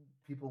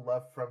people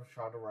love from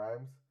Shonda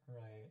Rhimes,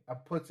 right,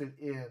 and puts it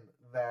in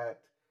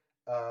that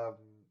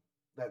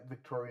that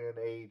Victorian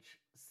age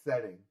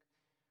setting.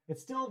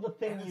 It's still the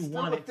thing you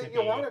want it to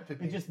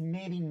be. It's just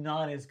maybe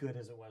not as good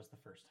as it was the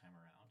first time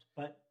around.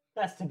 But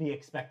that's to be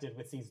expected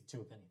with season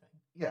 2, if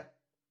anything. Yeah.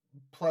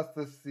 Plus,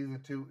 this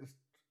season 2 is,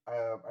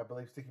 I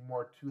believe, sticking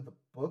more to the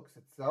books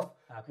itself,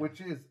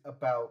 which is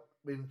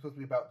supposed to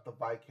be about the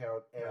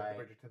Viscount and the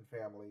Bridgerton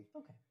family.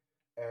 Okay.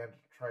 And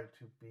trying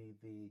to be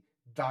the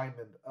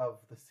diamond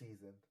of the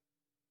season.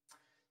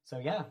 So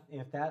yeah,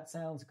 if that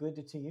sounds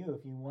good to you,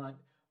 if you want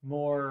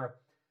more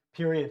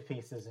period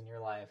pieces in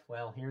your life,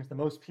 well, here's the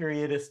most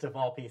periodist of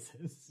all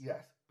pieces.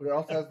 Yes, but it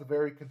also has the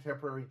very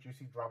contemporary,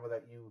 juicy drama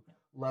that you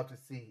love to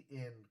see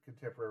in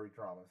contemporary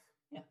dramas.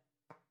 Yeah.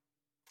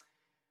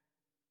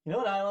 You know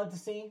what I love to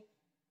see?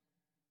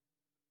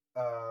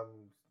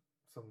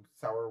 Some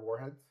sour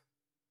warheads?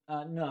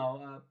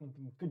 No,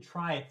 good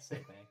try at the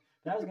same thing.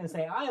 But I was going to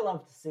say, I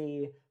love to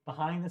see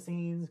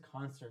behind-the-scenes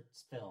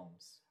concerts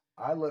films.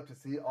 I love to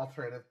see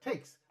alternative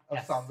takes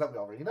of songs that we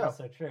already know. That's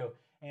so true.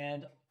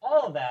 And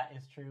all of that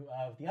is true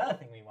of the other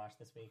thing we watched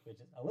this week,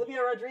 which is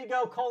Olivia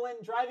Rodrigo,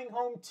 Driving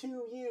Home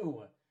to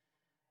You.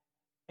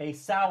 A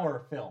sour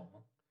film,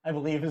 I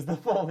believe is the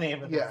full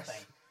name of this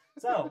thing.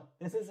 So,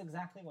 this is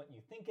exactly what you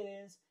think it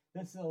is.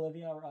 This is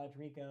Olivia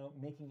Rodrigo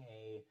making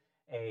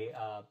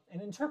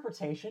an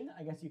interpretation,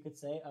 I guess you could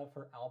say, of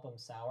her album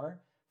Sour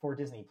for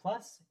Disney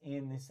Plus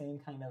in the same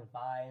kind of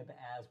vibe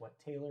as what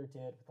Taylor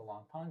did with the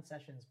Long Pond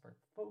Sessions for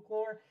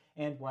Folklore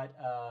and what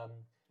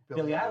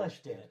Billie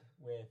Eilish did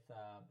with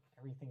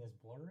Everything is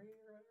Blurry or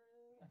whatever.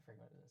 I forget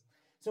what it is.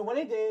 So what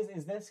it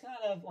is this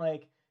kind of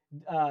like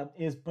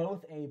is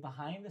both a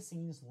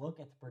behind-the-scenes look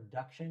at the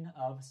production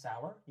of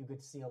Sour. You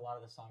get to see a lot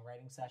of the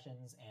songwriting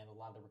sessions and a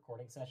lot of the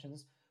recording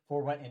sessions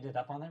for what ended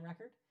up on that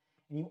record.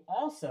 And you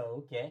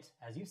also get,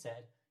 as you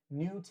said,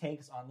 new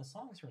takes on the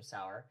songs from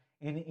Sour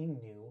in a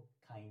new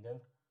kind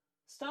of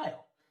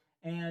style.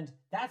 And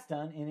that's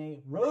done in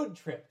a road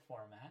trip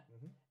format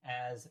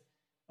as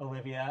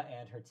Olivia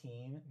and her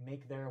team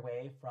make their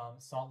way from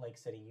Salt Lake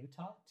City,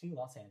 Utah to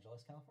Los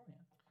Angeles, California.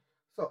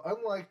 So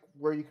unlike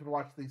where you can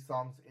watch these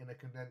songs in a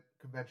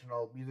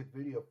conventional music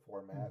video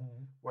format,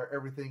 where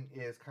everything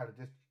is kind of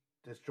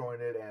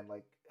disjointed and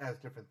like has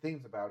different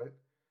themes about it,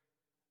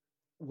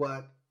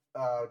 what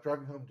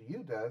Driving Home to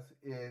You does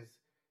is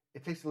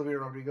it takes Olivia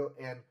Rodrigo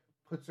and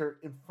puts her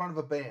in front of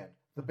a band.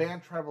 The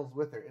band travels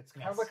with her. It's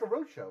kind of like a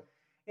road show.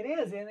 It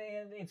is, and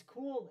it's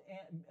cool.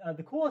 And,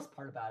 the coolest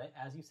part about it,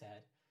 as you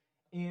said,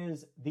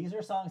 is these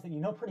are songs that you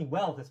know pretty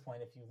well at this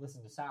point if you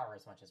listen to Sour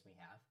as much as we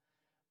have.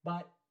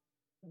 But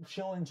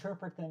she'll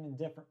interpret them in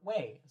different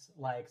ways.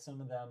 Like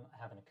some of them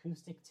have an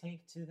acoustic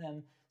take to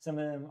them. Some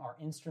of them are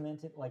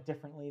instrumented like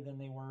differently than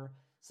they were.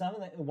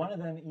 One of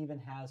them even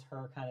has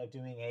her kind of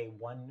doing a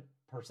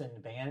one-person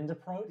band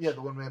approach. Yeah,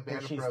 the one-man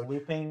band approach. She's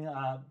looping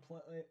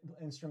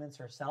instruments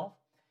herself.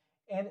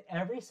 And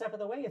every step of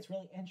the way, it's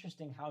really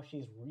interesting how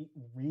she's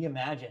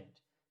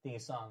reimagined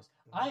these songs.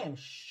 I am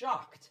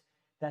shocked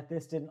that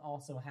this didn't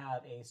also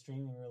have a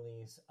streaming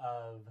release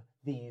of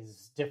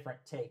these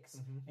different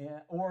takes,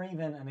 or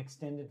even an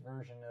extended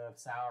version of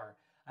Sour.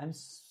 I'm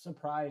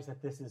surprised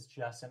that this is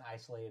just an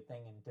isolated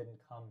thing and didn't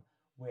come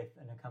with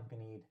an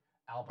accompanied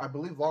album. I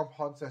believe Long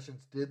Pond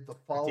Sessions did the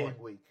following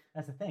week.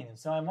 That's the thing. And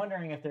so I'm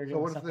wondering if they're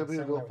doing something similar. So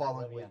what if they do the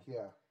following week?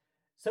 Yeah.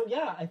 So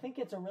yeah, I think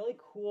it's a really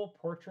cool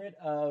portrait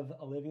of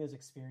Olivia's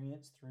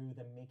experience through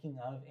the making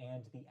of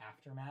and the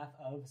aftermath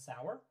of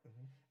Sour. I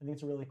think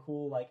it's a really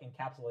cool like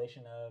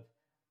encapsulation of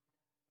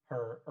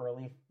her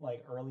early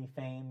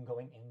fame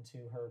going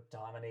into her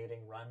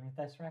dominating run with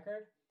this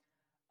record.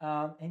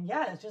 And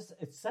yeah,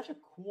 it's such a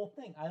cool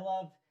thing. I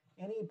love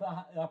any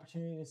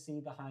opportunity to see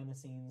behind the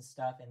scenes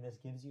stuff, and this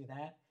gives you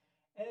that.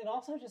 And it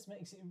also just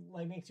makes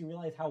you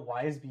realize how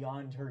wise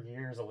beyond her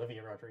years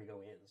Olivia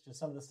Rodrigo is. Just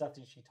some of the stuff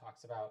that she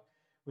talks about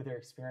with her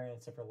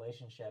experience of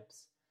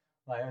relationships.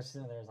 Like I was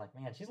sitting there, like,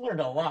 man, she's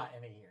learned a lot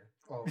in a year.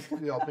 Well,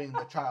 being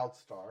the child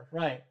star,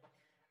 right?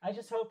 I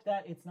just hope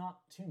that it's not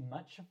too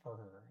much for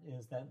her.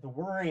 Is that the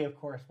worry, of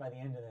course, by the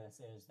end of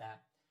this is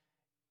that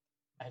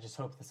I just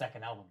hope the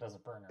second album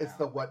doesn't burn her It's out.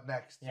 the what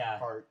next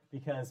part.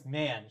 Because,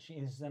 man, she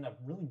is in a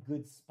really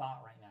good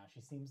spot right now.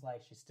 She seems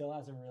like she still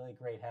has a really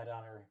great head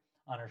on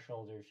her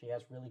shoulders. She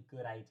has really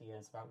good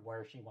ideas about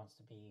where she wants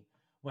to be,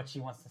 what she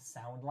wants to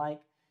sound like.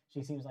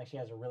 She seems like she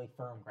has a really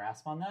firm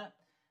grasp on that.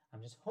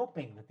 I'm just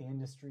hoping that the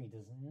industry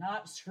does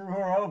not screw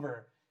her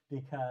over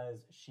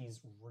because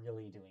she's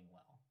really doing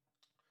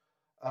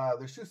well.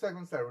 There's two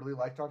segments that I really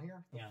liked on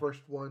here. The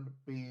first one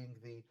being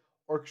the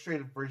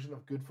orchestrated version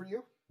of Good For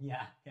You.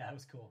 Yeah, that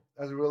was cool.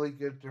 That was a really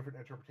good different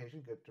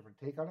interpretation, good different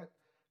take on it.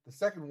 The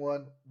second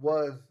one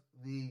was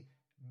the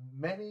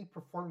many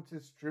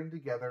performances strewn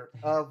together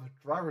of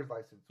Driver's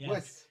License,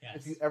 which,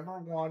 if you ever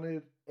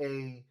wanted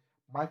a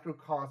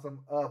microcosm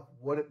of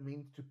what it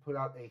means to put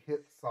out a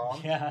hit song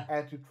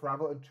and to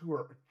travel and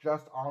tour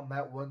just on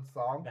that one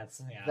song,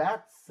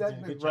 that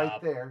segment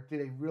right there did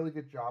a really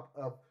good job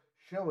of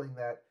showing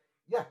that,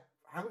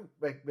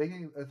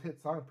 making a hit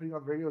song and putting it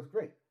on the radio is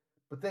great.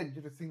 But then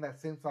you just sing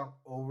that same song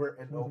over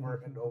and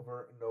over and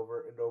over and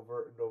over and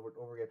over and over and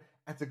over again.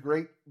 It's a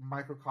great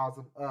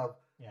microcosm of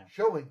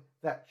showing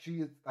that she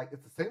is like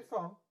it's the same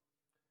song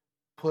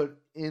put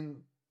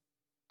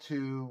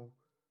into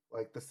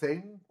like the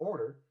same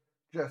order,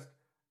 just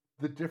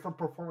the different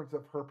performance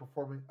of her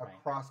performing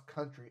across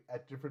country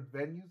at different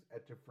venues,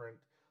 at different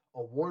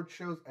award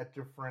shows, at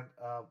different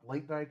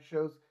late night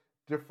shows,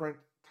 different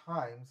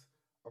times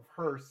of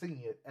her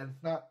singing it. And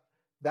it's not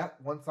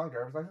that one song,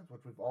 Driver's License,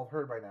 which we've all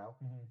heard by now,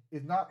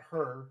 is not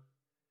her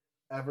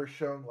ever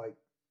shown like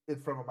in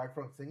front of a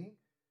microphone singing,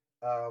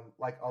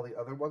 like all the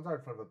other ones are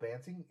in front of a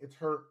band singing. It's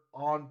her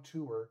on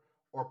tour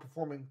or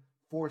performing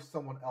for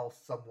someone else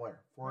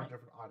somewhere, for a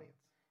different audience.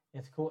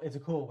 It's cool. It's a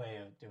cool way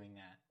of doing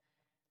that.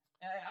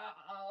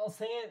 I'll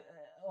say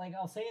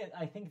it.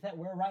 I think that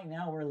we're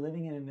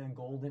living in a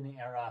golden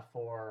era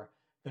for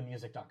the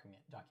music documentary.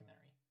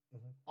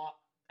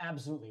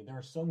 Absolutely. There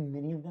are so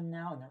many of them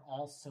now, and they're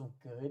all so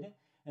good,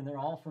 and they're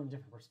all from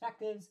different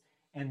perspectives,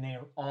 and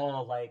they're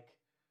all like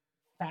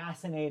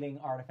fascinating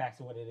artifacts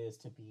of what it is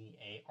to be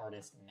an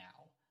artist now.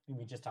 I mean,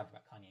 we just talked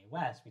about Kanye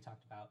West. We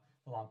talked about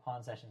the Long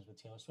Pond Sessions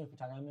with Taylor Swift. We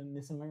talked about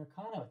Miss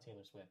Americana with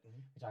Taylor Swift.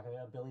 We talked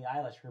about Billie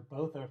Eilish.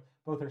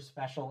 Both are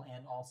special,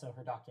 and also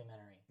her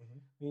documentary.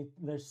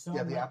 There's so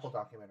much, the Apple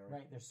documentary.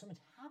 Right. There's so much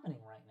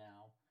happening right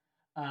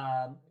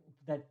now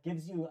that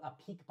gives you a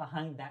peek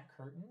behind that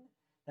curtain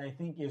that I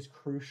think is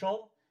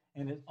crucial,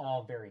 and it's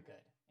all very good.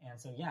 And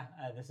so,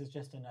 this is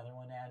just another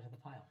one to add to the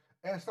pile.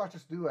 And it's not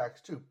just new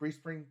acts, too. Bruce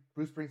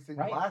Springsteen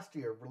last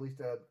year released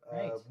a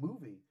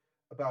movie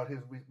about his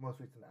most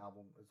recent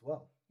album as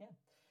well. Yeah.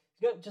 It's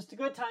good. Just a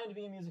good time to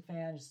be a music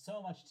fan. Just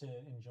so much to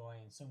enjoy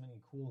and so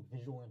many cool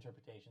visual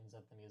interpretations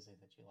of the music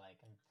that you like.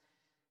 And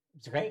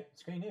it's great.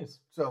 It's great news.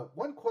 So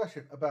one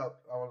question I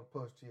want to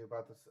pose to you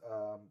about this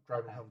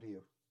Driving Home to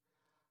You.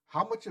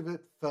 how much of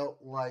it felt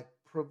like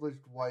privileged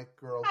white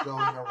girl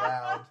going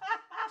around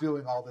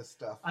doing all this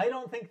stuff? I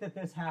don't think that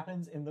this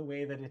happens in the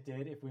way that it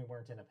did if we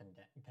weren't in a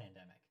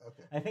pandemic.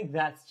 Okay. I think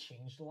that's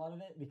changed a lot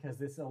of it because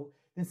this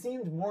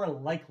seemed more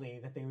likely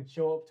that they would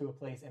show up to a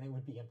place and it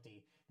would be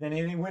empty than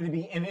it would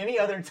be in any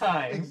other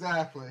time.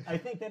 Exactly. I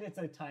think that it's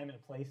a time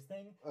and place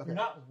thing. Okay. You're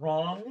not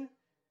wrong.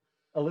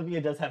 Olivia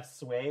does have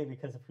sway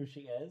because of who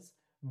she is,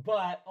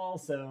 but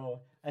also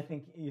I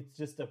think it's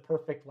just a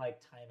perfect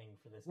timing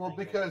for this. Well,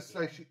 because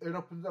it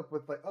opens up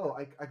with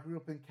I grew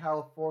up in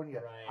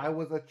California. Right. I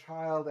was a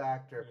child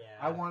actor.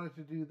 Yeah. I wanted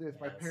to do this.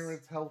 Yes. My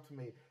parents helped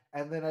me,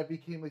 and then I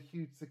became a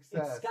huge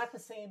success. It's got the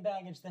same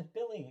baggage that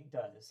Billie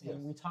does. Yes.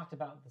 And we talked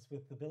about this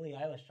with the Billie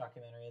Eilish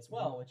documentary as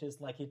well, which is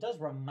it does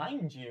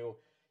remind you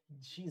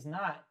she's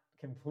not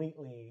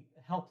completely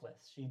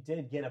helpless. She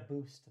did get a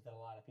boost that a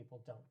lot of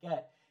people don't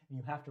get. And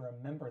you have to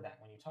remember that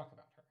when you talk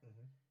about her.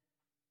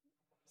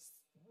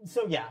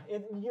 So yeah,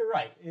 you're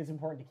right. It's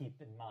important to keep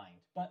in mind.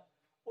 But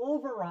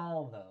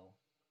overall, though,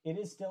 it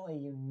is still a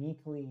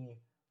unique way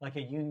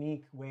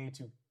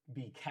to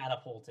be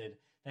catapulted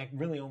that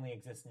really only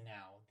exists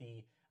now.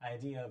 The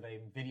idea of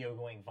a video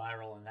going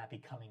viral and that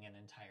becoming an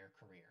entire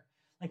career.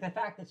 The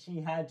fact that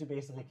she had to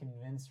basically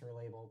convince her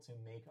label to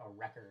make a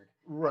record,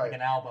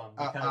 an album,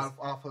 because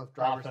off of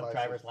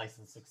driver's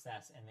license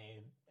success, and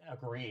they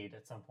agreed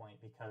at some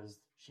point because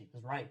she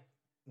was right.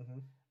 Mm-hmm.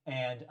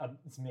 And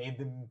it's made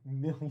them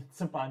millions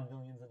upon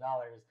millions of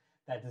dollars,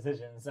 that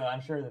decision. So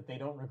I'm sure that they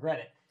don't regret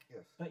it.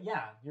 Yes. But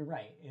yeah, you're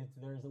right.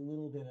 There's a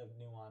little bit of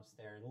nuance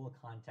there, a little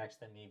context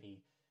that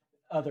maybe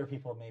other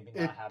people maybe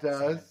not have the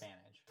same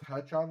advantage.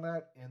 Touch on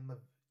that in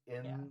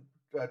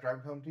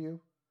Driving Home to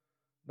You.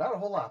 Not a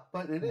whole lot,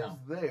 but it is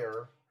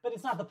there. But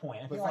it's not the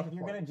point. I feel like if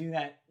you're going to do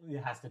that,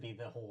 it has to be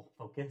the whole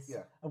focus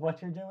of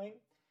what you're doing.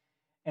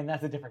 And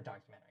that's a different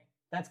documentary.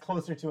 That's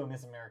closer to a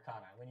Miss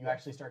Americana, when you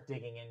actually start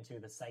digging into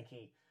the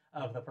psyche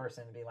of the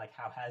person and be like,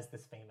 how has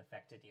this fame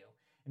affected you?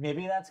 And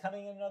maybe that's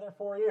coming in another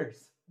 4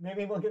 years.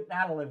 Maybe we'll get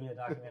that Olivia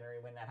documentary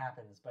when that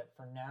happens. But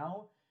for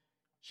now,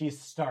 she's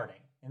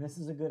starting. And this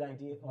is a good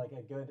idea,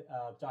 a good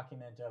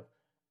document of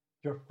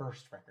your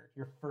first record,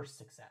 your first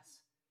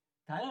success.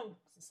 Kind of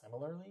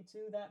similarly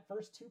to that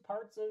first 2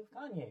 parts of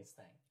Kanye's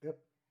thing. Yep.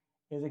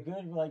 Is a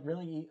good,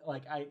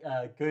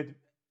 good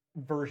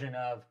version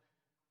of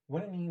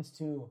what it means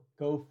to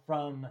go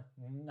from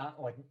not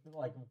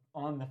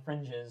on the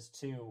fringes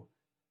to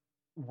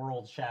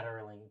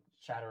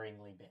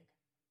shatteringly big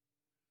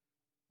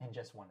in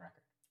just one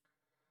record.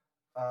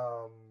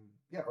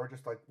 Or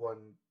just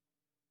one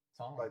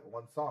song.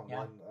 One song. Yeah.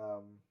 One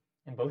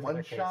in both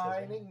one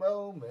shining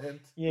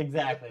moment. Yeah,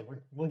 exactly.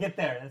 We'll get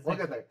there. We'll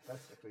get there.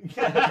 That's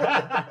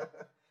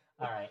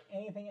All right.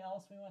 Anything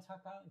else we want to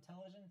talk about in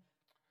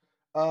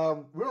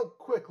television? Real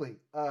quickly,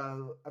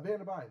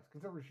 Amanda Bynes,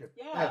 conservatorship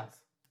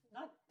ends.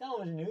 Not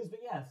television news,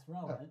 but yes,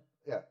 relevant.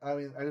 Yeah, I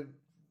mean, I didn't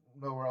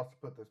know where else to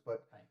put this,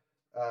 but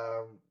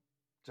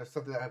just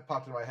something that had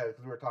popped in my head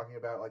because we were talking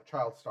about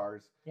child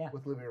stars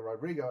with Olivia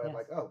Rodrigo, and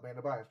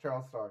Amanda Bynes,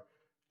 child star,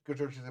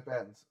 conservatorship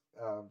ends.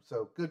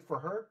 So good for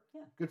her.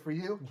 Yeah. Good for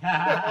you.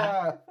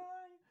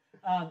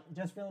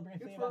 Just really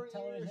briefly about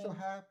television. You're so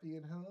happy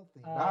and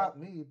healthy. Not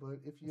me, but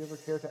if you ever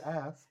care to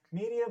ask.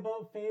 Media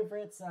boat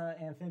favorites,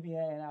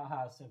 Amphibia and Owl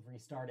House have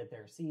restarted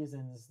their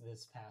seasons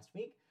this past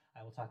week.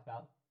 I will talk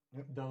about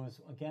those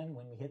again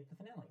when we hit the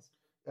finales.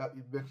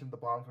 You mentioned the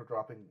bombs were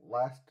dropping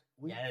last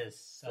week. Yes,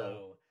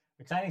 so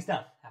exciting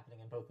stuff happening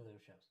in both of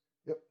those shows.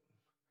 Yep.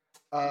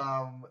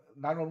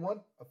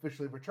 911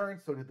 officially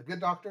returned. So did The Good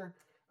Doctor.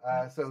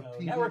 So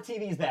TV, Network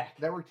TV is back.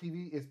 Network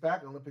TV is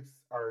back. Olympics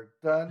are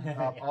done.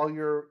 All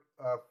your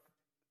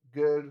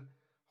good,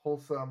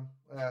 wholesome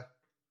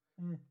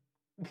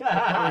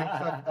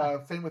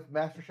stuff. Same with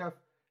MasterChef.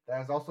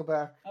 That is also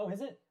back. Oh, is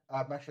it?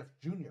 MasterChef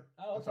Junior.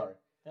 Oh, okay. I'm sorry.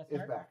 That's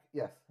back.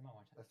 Yes. I'm not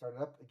watching. That started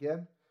up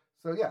again.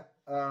 So yeah,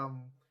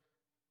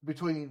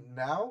 between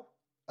now,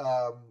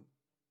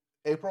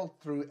 April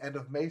through end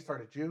of May,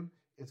 start of June,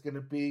 it's going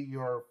to be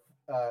your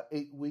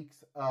 8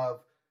 weeks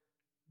of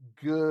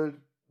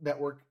good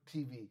network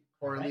TV,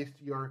 or at least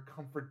your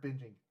comfort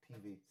binging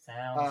TV.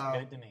 Sounds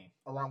good to me.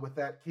 Along with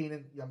that,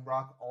 Kenan, Young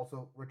Rock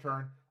also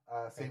return.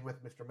 Same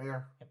with Mr.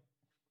 Mayor. Yep.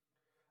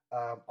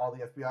 All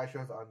the FBI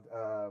shows on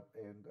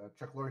and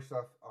Chuck Lorre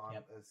stuff on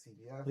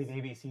CBS. I believe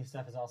ABC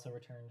stuff has also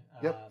returned.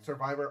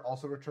 Survivor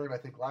also returned, I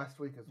think, last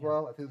week as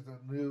well. I think there's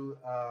a new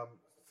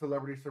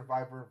Celebrity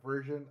Survivor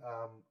version,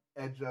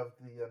 Edge of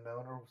the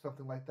Unknown or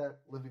something like that.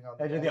 Living on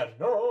Edge of the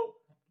Unknown.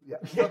 Yeah,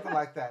 something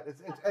like that.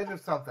 It's Edge of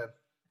something.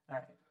 All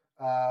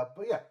right.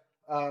 But yeah,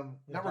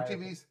 Network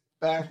TV's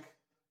back.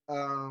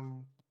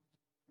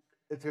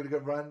 It's going to go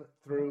run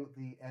through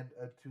the end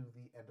of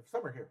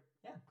summer here.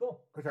 Yeah, cool.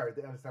 Sorry,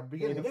 the end of summer,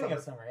 beginning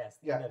of summer. Yes.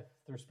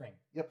 Through spring.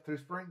 Yep, through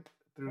spring,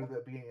 through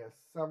the beginning of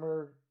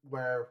summer,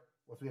 where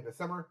once we get to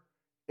summer,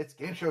 it's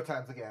game show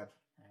times again.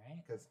 All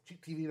right. Because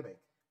cheap TV to make.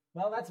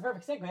 Well, that's a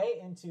perfect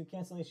segue into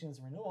cancellations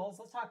and renewals.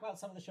 Let's talk about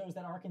some of the shows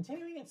that are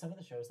continuing and some of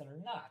the shows that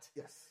are not.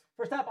 Yes.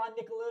 First up on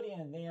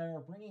Nickelodeon, they are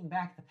bringing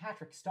back the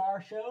Patrick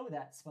Star Show,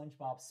 that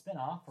SpongeBob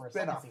spinoff for a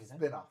second season.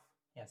 Spinoff.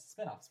 Yes,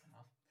 spinoff.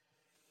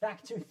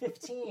 Back to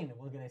 15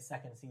 will get a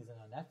second season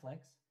on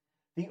Netflix.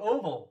 The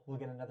Oval will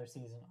get another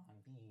season on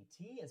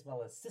BET, as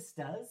well as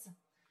Sisters.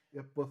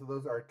 Yep, both of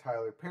those are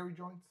Tyler Perry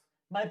joints.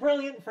 My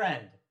Brilliant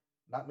Friend.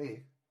 Not me.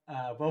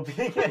 Will be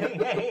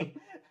getting a...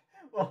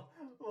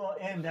 will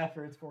end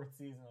after its fourth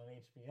season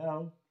on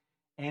HBO.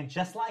 And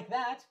just like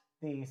that,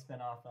 the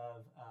spinoff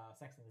of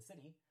Sex and the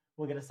City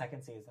will get a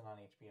second season on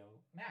HBO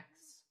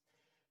Max.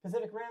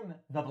 Pacific Rim,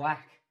 The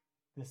Black.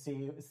 The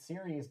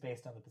series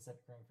based on the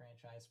Pacific Rim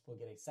franchise will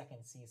get a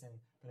second season,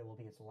 but it will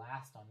be its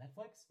last on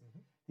Netflix. Mm-hmm.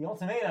 The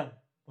Ultimatum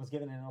was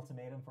given an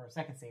ultimatum for a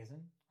second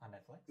season on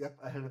Netflix. Yep,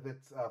 ahead of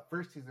its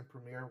first season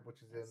premiere, which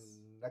is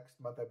in next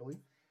month, I believe.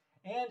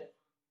 And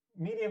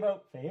Media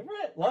Vote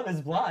favorite, Love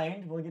is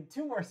Blind, will get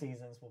 2 more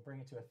seasons. We'll bring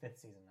it to a 5th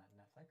season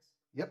on Netflix.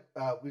 Yep,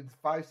 with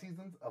 5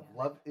 seasons of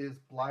Love is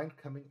Blind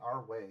coming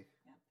our way.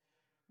 Yeah.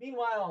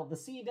 Meanwhile, the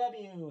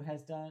CW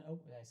has done... Oh,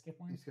 did I skip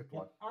one? You skipped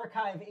one.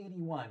 Archive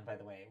 81, by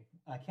the way.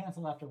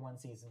 Canceled after 1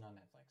 season on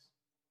Netflix.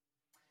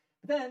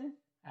 But then,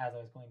 as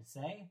I was going to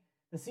say,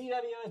 the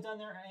CW has done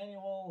their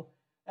annual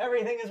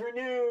Everything is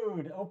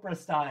Renewed, Oprah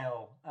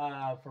style,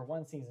 for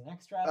 1 season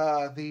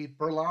extra. The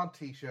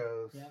Berlanti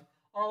shows. Yeah.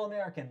 All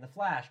American, The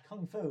Flash,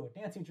 Kung Fu,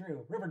 Nancy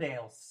Drew,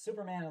 Riverdale,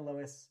 Superman and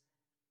Lois,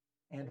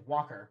 and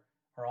Walker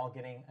are all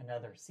getting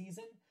another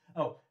season.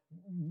 Oh,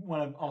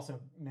 want to also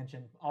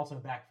mention, also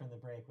back from the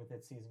break with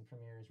its season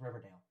premiere is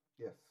Riverdale.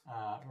 Yes.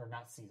 Or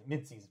not season,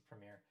 mid-season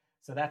premiere.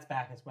 So that's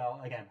back as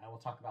well. Again, I will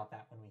talk about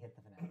that when we hit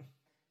the finale.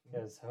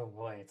 Because, oh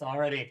boy, it's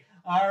already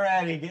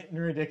getting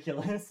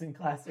ridiculous in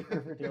classic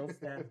Riverdale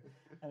stats.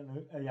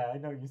 I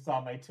know you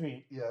saw my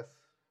tweet. Yes.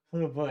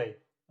 Oh boy.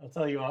 I'll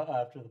tell you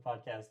after the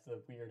podcast the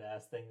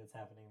weird-ass thing that's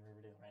happening in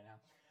Riverdale right now.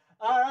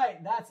 All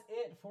right, that's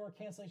it for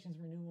cancellations,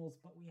 renewals,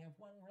 but we have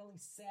one really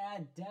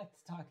sad death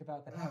to talk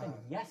about that happened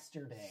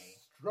yesterday.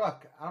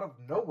 Struck out of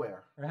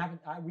nowhere. Or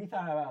we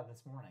found out about it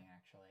this morning,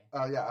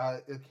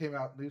 actually. It came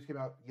out. News came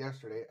out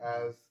yesterday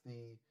as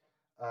the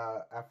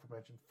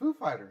aforementioned Foo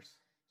Fighters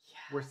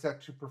were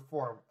set to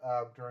perform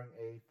during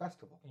a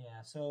festival.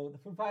 Yeah, so the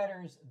Foo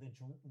Fighters,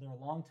 their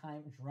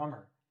longtime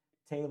drummer,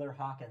 Taylor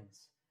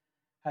Hawkins,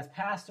 has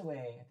passed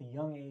away at the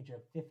young age of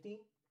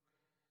 50.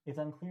 It's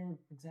unclear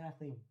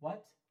exactly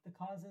what the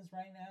cause is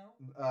right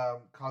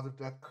now. Cause of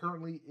death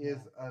currently is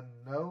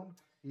unknown.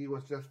 He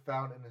was just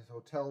found in his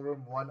hotel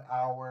room 1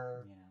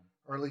 hour,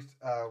 or at least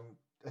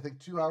I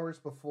think 2 hours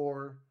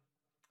before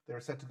they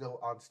were set to go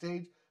on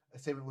stage. A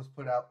statement was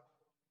put out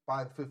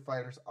by the Foo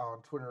Fighters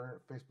on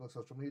Twitter, Facebook,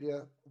 social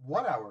media,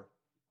 1 hour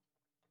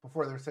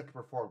before they were set to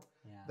perform.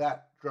 Yeah.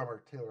 That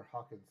drummer, Taylor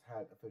Hawkins,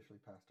 had officially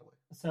passed away.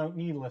 So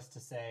needless to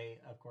say,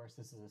 of course,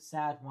 this is a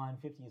sad one.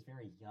 50 is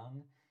very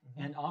young,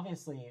 and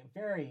obviously a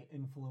very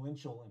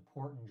influential,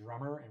 important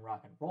drummer in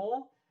rock and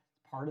roll.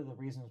 Part of the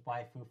reasons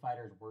why Foo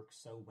Fighters works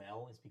so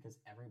well is because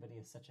everybody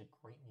is such a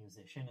great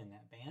musician in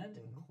that band,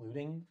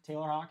 including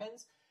Taylor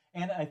Hawkins.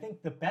 And I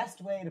think the best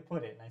way to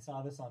put it, and I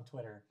saw this on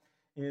Twitter,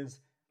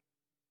 is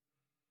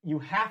you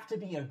have to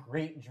be a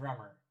great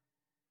drummer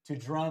to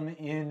drum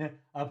in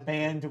a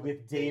band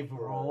with Dave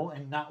Grohl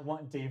and not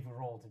want Dave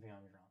Grohl to be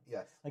on drums.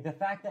 Yes. Like the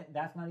fact that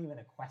that's not even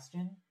a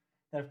question,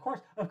 that of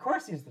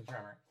course he's the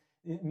drummer.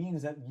 It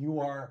means that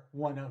you are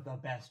one of the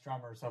best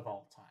drummers of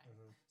all time.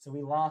 So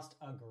we lost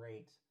a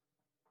great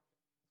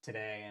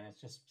today, and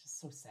it's just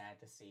so sad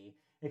to see.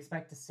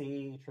 Expect to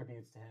see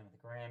tributes to him at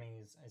the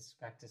Grammys. I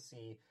expect to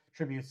see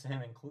tributes to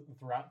him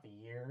throughout the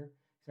year.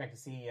 Expect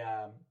to see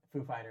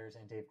Foo Fighters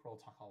and Dave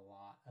Grohl talk a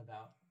lot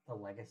about the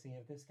legacy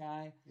of this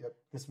guy. Yep.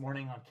 This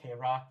morning on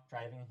K-Rock,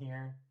 driving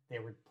here, they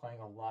were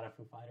playing a lot of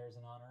Foo Fighters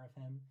in honor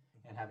of him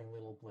and having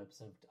little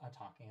blips of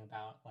talking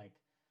about like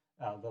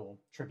little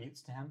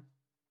tributes to him.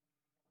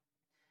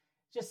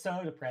 Just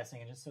so depressing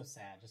and just so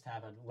sad. Just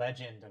have a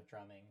legend of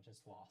drumming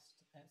just lost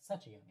at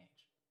such a young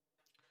age.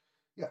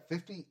 Yeah,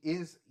 50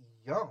 is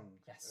young.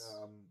 Yes.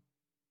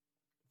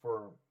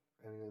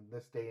 In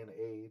this day and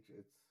age,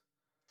 it's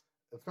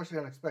especially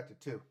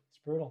unexpected too. It's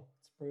brutal.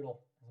 It's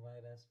brutal is the way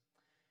it is.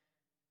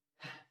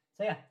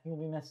 So yeah, he will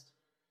be missed.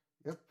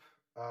 Yep.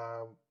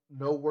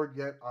 No word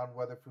yet on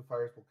whether Foo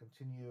Fighters will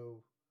continue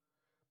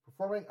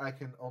performing. I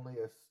can only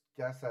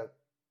guess that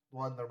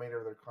the remainder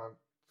of their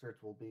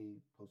concerts will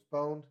be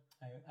postponed.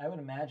 I would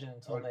imagine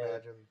until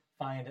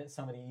find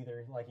somebody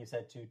either, like you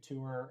said, to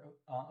tour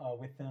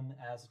with them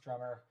as a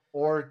drummer.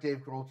 Or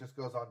Dave Grohl just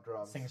goes on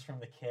drums. Sings from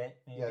the kit,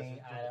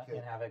 maybe,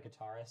 and have a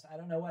guitarist. I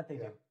don't know what they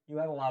do. You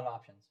have a lot of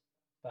options,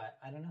 but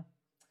I don't know.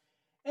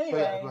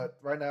 Anyway. But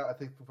right now, I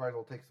think Foo Fighters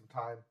will take some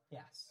time.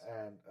 Yes.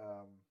 And,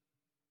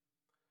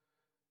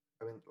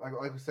 I mean,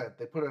 like we said,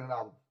 they put out an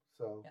album.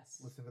 So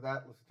listen to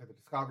that. Listen to the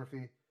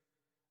discography.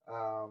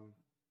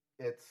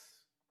 It's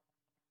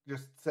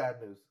just sad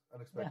news.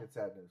 Unexpected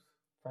sad news.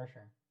 For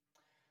sure.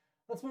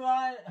 Let's move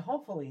on,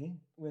 hopefully,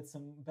 with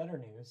some better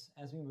news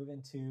as we move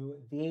into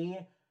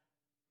the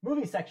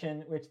movie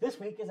section, which this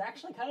week is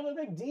actually kind of a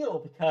big deal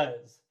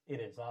because it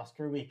is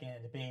Oscar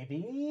weekend,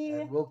 baby.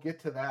 And we'll get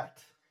to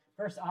that.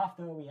 First off,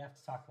 though, we have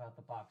to talk about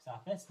the box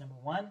office. Number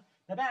one,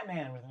 The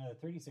Batman with another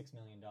 $36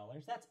 million.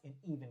 That's an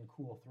even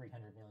cool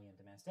 $300 million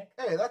domestic.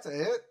 Hey, that's a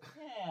hit.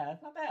 Yeah,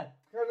 it's not bad.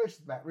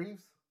 Congratulations, Matt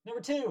Reeves.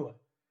 Number two,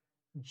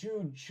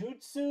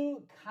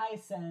 Jujutsu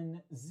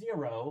Kaisen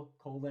 0,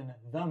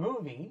 the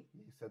movie.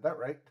 You said that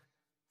right.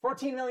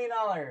 $14 million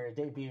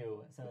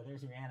debut. So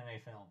there's your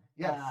anime film.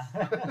 Yes.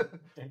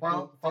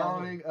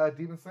 Following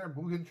Demon Slayer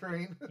Mugen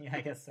Train. Yeah,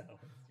 I guess so.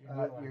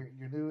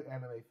 Your new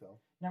anime film.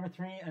 Number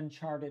three,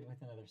 Uncharted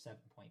with another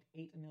 $7.8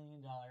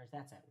 million.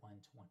 That's at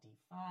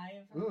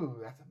 125. Ooh,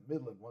 that's a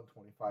middling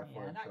 125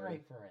 for it. Yeah, not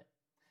great for it.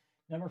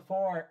 Number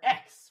four,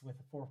 X with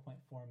a $4.4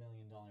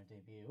 million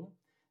debut.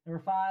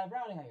 Number five,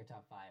 rounding out your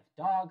top five,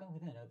 Dog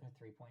with another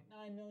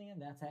 $3.9 million.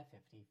 That's at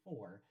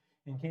 54.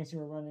 In case you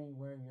were wondering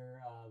where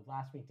your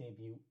last week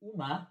debut,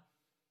 Uma,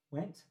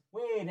 went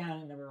way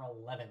down at number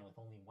 11 with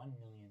only $1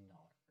 million.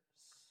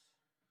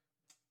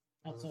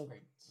 Not so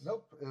great.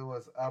 Nope. It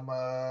was, I'm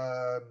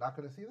not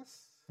going to see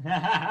this.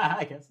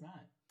 I guess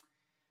not.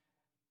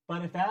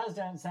 But if that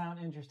doesn't sound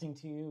interesting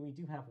to you, we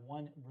do have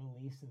one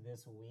release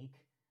this week.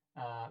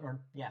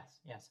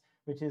 Yes,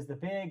 which is the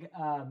big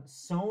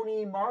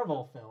Sony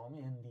Marvel film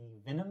in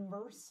the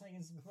Venomverse, I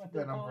guess is what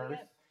they're calling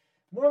it.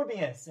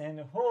 Morbius,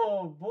 and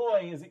oh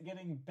boy, is it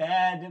getting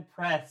bad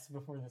press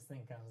before this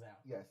thing comes out.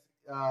 Yes.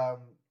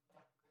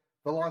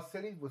 The Lost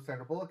City with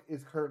Sandra Bullock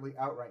is currently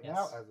out right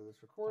now as of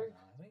this recording.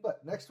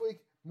 But next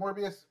week,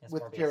 Morbius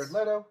with Jared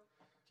Leto.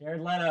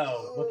 Jared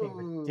Leto, looking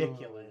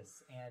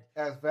ridiculous. And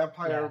as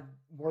Vampire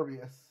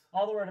Morbius.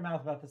 All the word of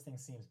mouth about this thing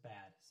seems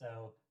bad.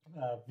 So,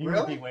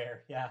 viewer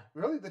beware. Yeah.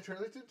 Really? The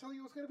trailer didn't tell you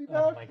it was going to be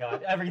bad? Oh my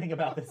god. Everything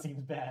about this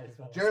seems bad as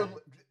well.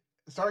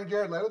 Starring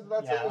Jared Leto, did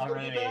not say it was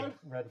going to be bad?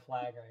 Red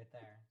flag right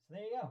there. So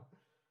there you go.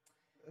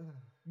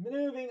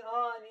 Moving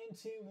on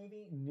into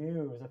movie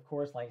news. Of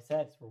course, like I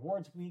said, it's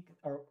Awards Week.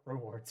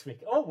 Awards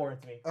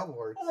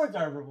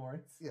are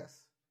rewards.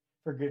 Yes.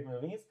 For good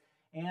movies.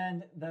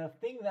 And the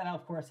thing that,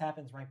 of course,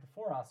 happens right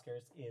before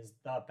Oscars is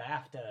the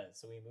BAFTAs.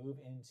 So we move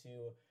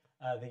into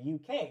the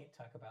UK,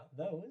 talk about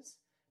those.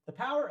 The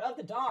Power of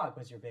the Dog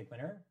was your big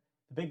winner.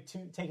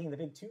 Taking the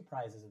big two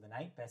prizes of the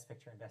night, Best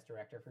Picture and Best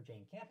Director for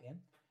Jane Campion.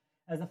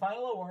 As the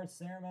final awards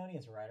ceremony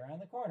is right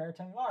around the corner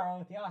tomorrow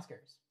with the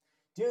Oscars.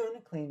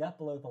 Dune cleaned up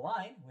below the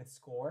line with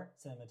score,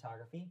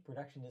 cinematography,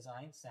 production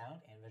design,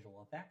 sound, and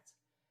visual effects.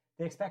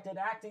 The expected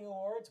acting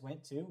awards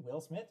went to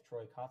Will Smith,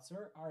 Troy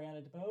Kotsur,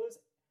 Ariana DeBose,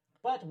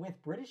 but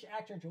with British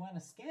actor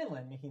Joanna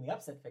Scanlon making the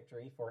upset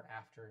victory for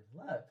After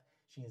Love.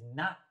 She is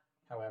not,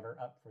 however,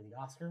 up for the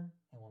Oscar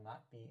and will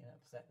not be an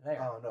upset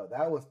there. Oh, no.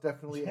 That was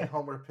definitely a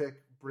homer pick,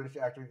 British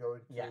actor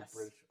going to a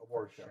British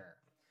award show. Sure.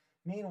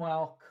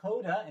 Meanwhile,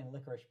 Coda and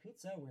Licorice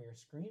Pizza were your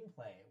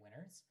screenplay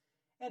winners,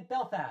 and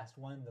Belfast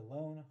won the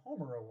Lone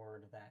Homer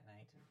Award that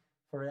night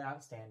for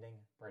Outstanding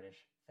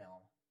British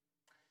Film.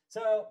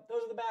 So,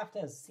 those are the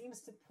BAFTAs. Seems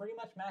to pretty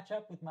much match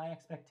up with my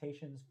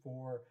expectations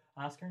for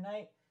Oscar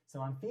night,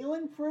 so I'm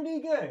feeling pretty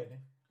good.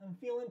 I'm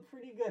feeling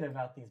pretty good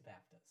about these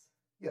BAFTAs.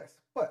 Yes,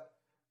 but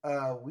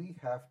we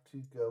have to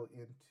go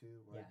into,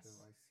 where do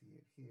I see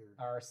it here?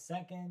 Our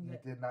second... You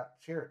did not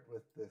share it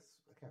with this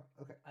account.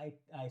 Okay.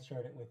 I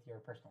shared it with your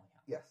personal account.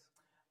 Yes.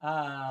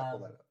 I'll pull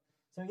that up.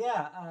 So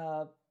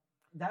yeah,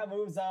 that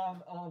moves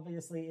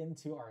obviously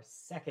into our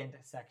second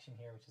section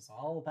here, which is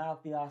all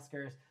about the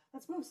Oscars.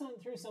 Let's move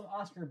through some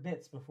Oscar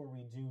bits before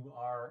we do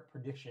our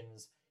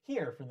predictions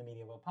here for the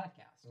Media World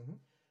Podcast. Mm-hmm.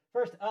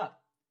 First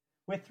up,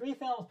 with 3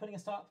 films putting a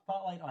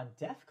spotlight on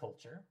deaf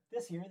culture,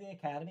 this year the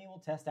Academy will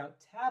test out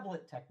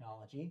tablet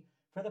technology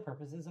for the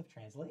purposes of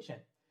translation.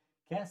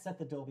 Guests at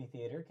the Dolby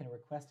Theater can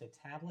request a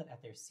tablet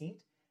at their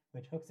seat,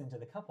 which hooks into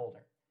the cup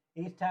holder.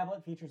 Each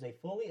tablet features a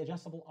fully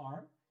adjustable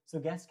arm, so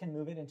guests can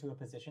move it into a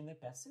position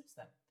that best suits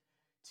them.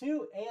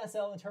 2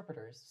 ASL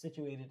interpreters,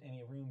 situated in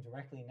a room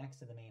directly next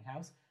to the main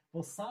house,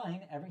 will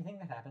sign everything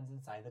that happens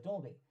inside the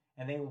Dolby,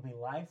 and they will be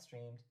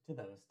live-streamed to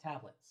those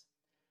tablets.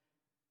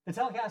 The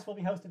telecast will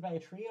be hosted by a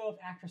trio of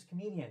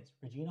actress-comedians,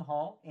 Regina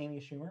Hall, Amy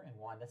Schumer, and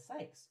Wanda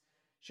Sykes.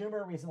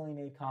 Schumer recently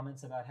made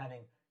comments about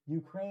having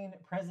Ukraine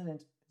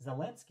President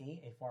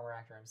Zelensky, a former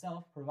actor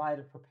himself, provide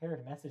a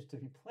prepared message to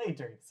be played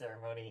during the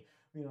ceremony.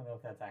 We don't know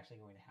if that's actually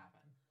going to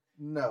happen.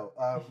 No.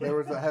 There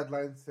was a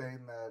headline saying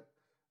that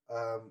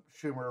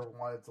Schumer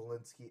wanted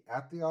Zelensky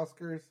at the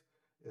Oscars.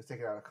 It was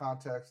taken out of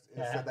context.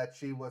 It said that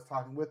she was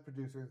talking with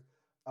producers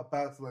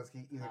about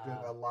Zelensky, either doing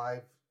a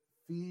live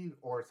feed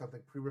or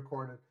something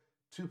pre-recorded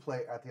to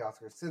play at the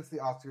Oscars, since the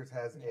Oscars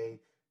has a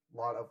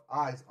lot of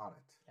eyes on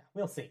it. Yeah,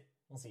 we'll see.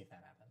 We'll see if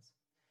that happens.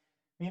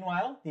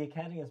 Meanwhile, the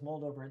Academy has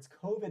mulled over its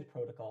COVID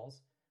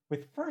protocols,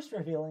 with first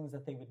revealing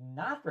that they would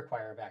not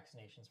require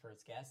vaccinations for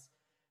its guests,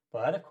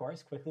 but, of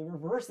course, quickly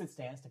reversed its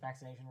stance to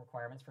vaccination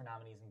requirements for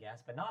nominees and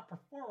guests, but not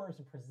performers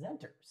and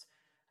presenters.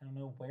 I don't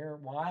know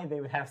why they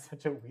would have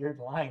such a weird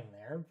line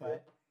there,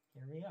 but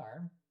here we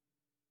are.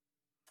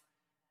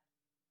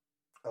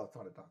 Oh, it's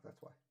not a doc,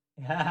 that's why.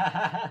 We're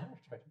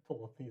trying to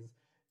pull up these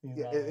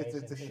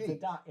It's a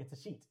sheet. It's a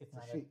sheet. It's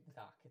not a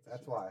doc. It's a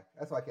sheet. Why.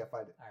 That's why I can't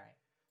find it. All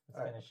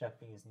right. Let's finish up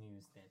these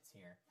news bits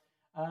here.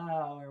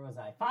 Where was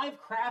I? 5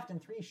 craft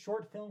and 3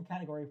 short film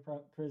category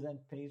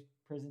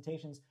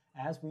presentations,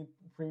 as we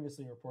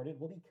previously reported,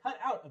 will be cut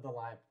out of the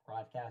live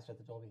broadcast at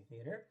the Dolby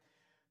Theater.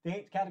 The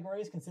 8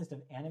 categories consist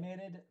of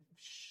animated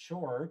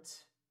short,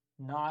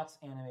 not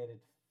animated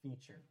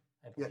feature.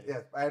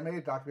 Yeah,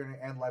 animated documentary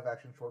and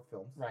live-action short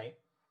films. Right.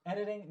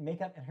 Editing,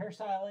 makeup, and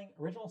hairstyling,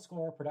 original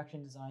score,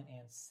 production design,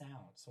 and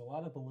sound. So a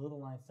lot of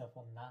below-the-line stuff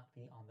will not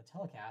be on the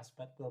telecast,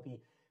 but will be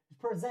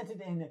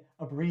presented in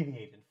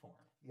abbreviated form.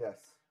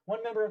 Yes.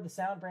 One member of the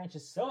sound branch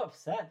is so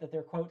upset that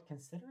they're, quote,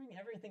 considering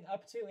everything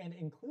up to and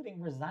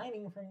including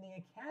resigning from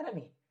the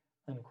Academy,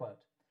 unquote.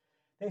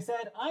 They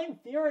said, I'm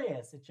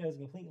furious. It shows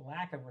a complete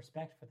lack of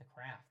respect for the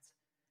crafts.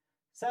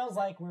 Sounds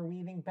like we're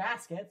weaving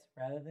baskets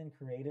rather than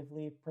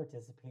creatively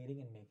participating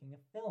in making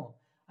a film.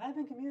 I've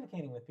been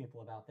communicating with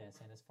people about this,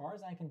 and as far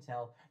as I can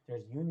tell,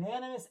 there's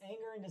unanimous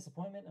anger and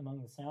disappointment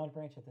among the sound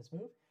branch at this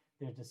move.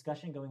 There's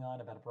discussion going on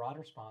about a broad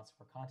response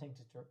for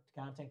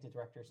content to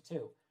directors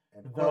too.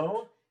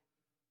 Though,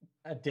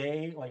 a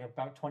day, like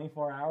about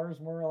 24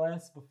 hours more or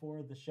less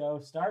before the show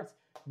starts,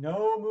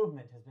 no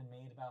movement has been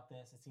made about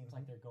this. It seems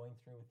like they're going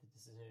through with the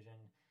decision,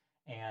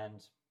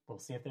 and we'll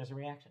see if there's a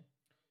reaction.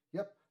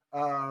 Yep.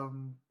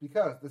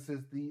 Because this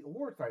is the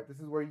awards night. This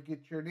is where you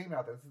get your name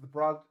out there. This is the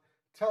broad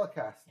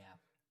telecast. Yeah.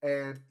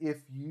 And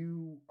if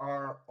you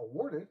are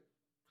awarded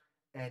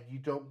and you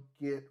don't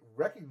get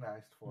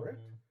recognized for it,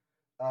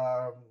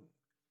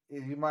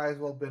 you might as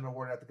well have been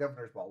awarded at the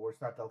Governor's Ball, where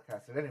it's not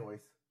telecasted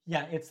anyways.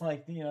 Yeah, it's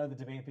like, the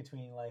debate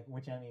between, like,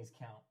 which Emmys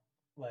count.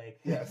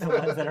 Like, yes. The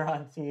ones that are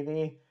on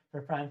TV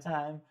for prime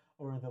time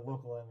or the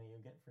local Emmy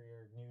you get for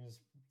your news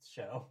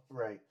show.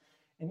 Right.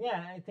 And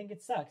yeah, I think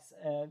it sucks.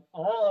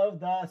 All of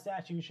the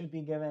statues should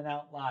be given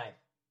out live.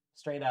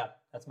 Straight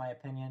up. That's my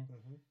opinion.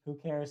 Mm-hmm. Who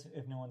cares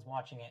if no one's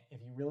watching it?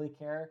 If you really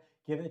care,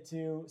 give it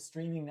to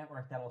streaming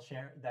network that'll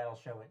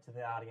show it to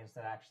the audience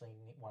that actually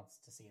wants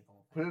to see the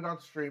whole thing. Put it on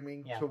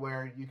streaming to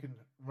where you can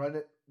run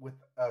it with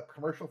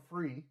commercial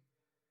free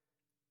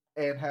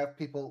and have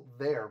people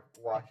there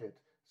watch it.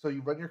 So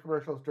you run your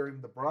commercials during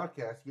the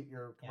broadcast, you get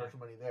your commercial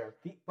money there.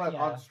 But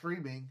on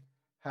streaming,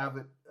 have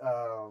it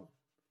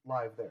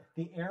live there.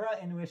 The era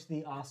in which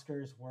the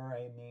Oscars were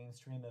a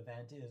mainstream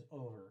event is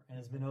over, and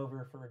has been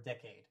over for a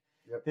decade.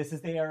 Yep. This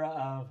is the era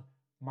of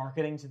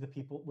marketing to the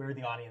people where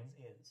the audience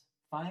is.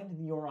 Find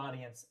your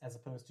audience as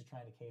opposed to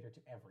trying to cater to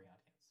every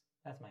audience.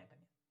 That's my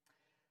opinion.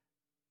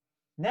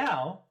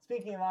 Now,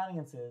 speaking of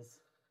audiences,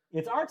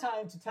 it's our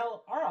time to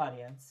tell our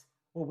audience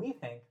what we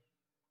think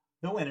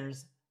the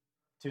winners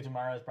to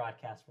tomorrow's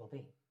broadcast will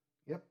be.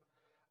 Yep.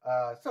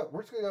 So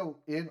we're just going to go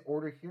in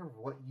order here of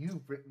what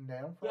you've written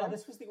down for us.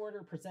 This was the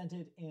order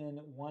presented in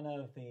one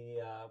of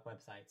the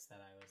websites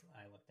that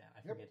I looked at.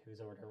 I forget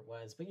whose order it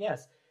was. But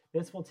yes,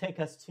 this will take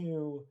us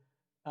to,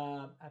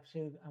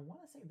 actually, I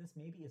want to say this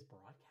maybe is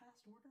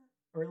broadcast order,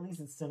 or at least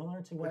it's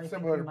similar to what I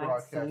think we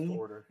might see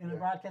in a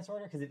broadcast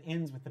order, because it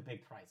ends with the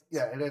big prizes.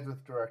 Yeah, it ends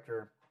with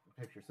director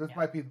pictures. So this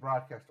might be the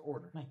broadcast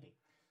order. Might be.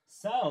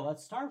 So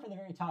let's start from the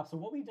very top. So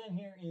what we've done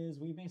here is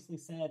we basically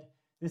said,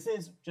 this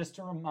is just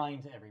to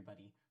remind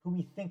everybody who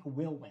we think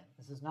will win.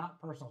 This is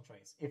not personal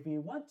choice. If we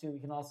want to, we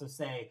can also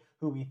say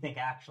who we think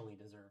actually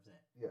deserves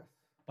it. Yes.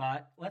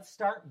 But let's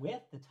start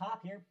with the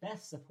top here,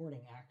 Best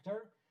Supporting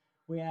Actor.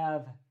 We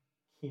have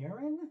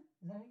Kieran.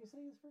 Is that how you say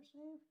his first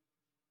name?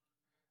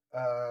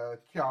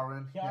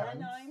 Kieran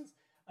Hines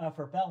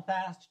for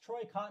Belfast,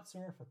 Troy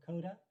Kotsur for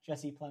Coda,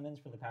 Jesse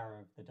Plemons for The Power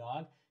of the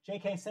Dog,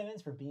 J.K.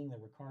 Simmons for Being the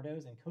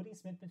Ricardos, and Cody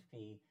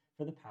Smith-McPhee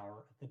for The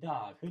Power of the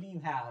Dog. Who do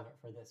you have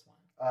for this one?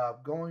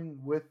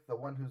 Going with the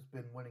one who's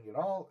been winning it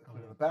all,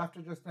 including the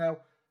BAFTA just now,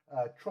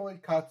 Troy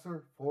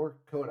Kotsur for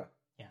Coda.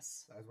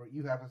 Yes. That's what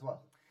you have as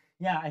well.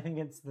 Yeah, I think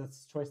it's the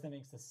choice that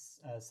makes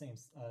this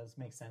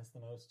makes sense the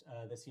most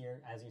this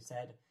year. As you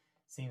said,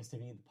 seems to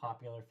be the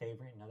popular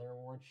favorite in other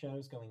award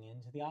shows going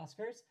into the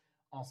Oscars.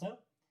 Also,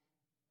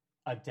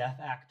 a deaf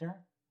actor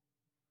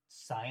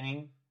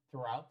signing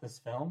throughout this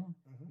film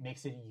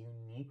makes it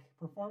a unique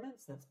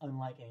performance that's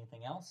unlike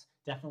anything else.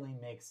 Definitely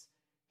makes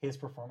his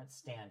performance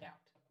stand out.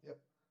 Yep.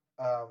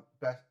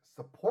 Best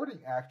Supporting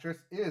Actress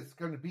is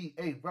going to be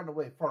a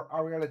runaway for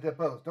Ariana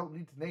DeBose. Don't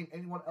need to name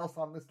anyone else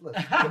on this list.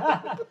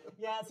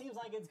 Yeah, it seems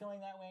like it's going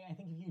that way. I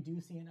think if you do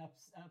see an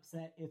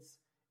upset, it's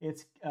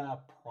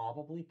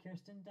probably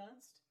Kirsten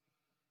Dunst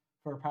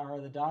for Power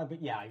of the Dog.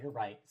 But yeah, you're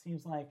right. It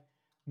seems like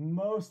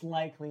most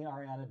likely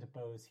Ariana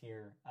DeBose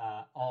here.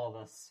 All of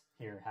us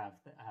here have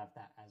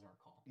that as our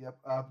call. Yep.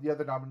 The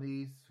other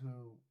nominees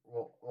who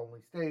will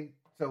only stay.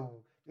 So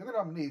the other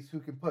nominees who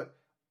can put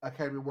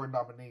Academy Award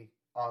nominee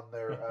on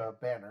their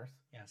banners.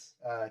 Yes.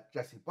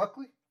 Jessie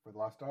Buckley for The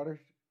Lost Daughters,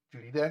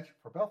 Judi Dench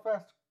for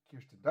Belfast,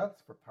 Kirsten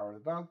Dunst for Power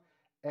of the Dog,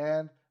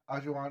 and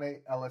Ajuane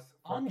Ellis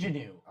for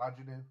Ingenue.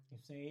 You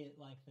say it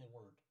like the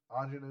word.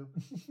 Ingenue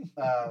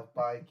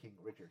by King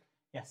Richard.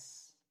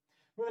 Yes.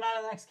 Moving on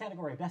to the next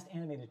category, Best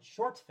Animated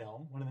Short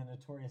Film, one of the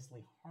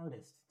notoriously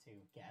hardest to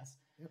guess.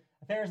 Yep.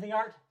 Affairs of the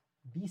Art,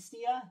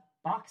 Bestia,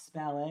 Box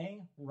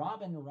Ballet,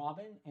 Robin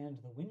Robin, and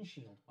The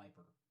Windshield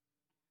Wiper.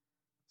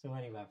 So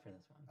what do you have for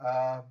this one?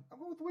 I'm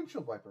going with The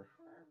Windshield Wiper.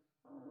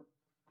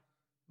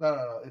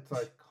 No. It's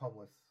like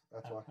homeless.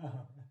 That's why.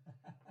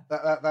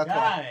 That's Got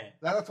why. it.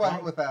 That's why I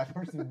went with that.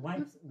 Person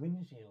wipes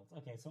windshields.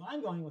 Okay, so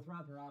I'm going with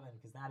Robin Robin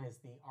because that is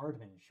the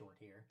Aardman short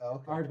here.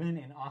 Okay.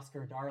 Aardman and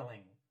Oscar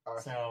Darling.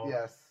 So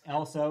yes.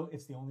 Also,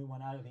 it's the only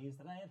one out of these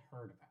that I had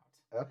heard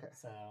about. Okay.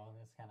 So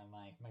that's kind of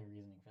my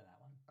reasoning for that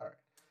one. All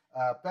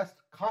right. Best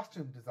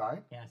costume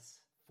design. Yes.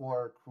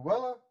 For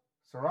Cruella,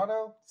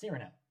 Cyrano,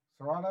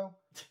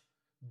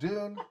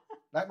 Dune,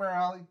 Nightmare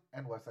Alley,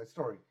 and West Side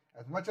Story.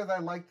 As much as I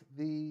liked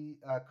the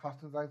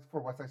costume designs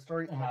for West Side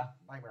Story and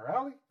Nightmare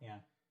Alley,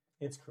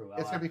 it's Cruella.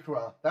 It's going to be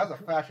Cruella. That was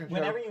a fashion show.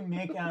 Whenever you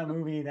make a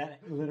movie that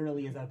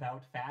literally is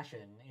about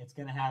fashion, it's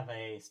going to have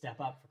a step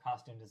up for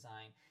costume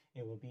design.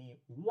 It would be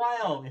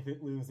wild if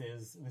it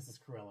loses Mrs.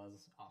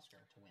 Cruella's Oscar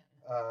to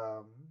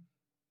win.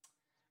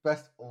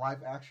 Best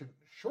live action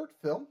short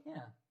film.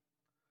 Yeah.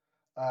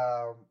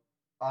 A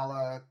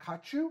la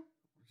Kachu,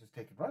 which is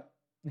Take and Run.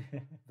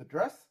 The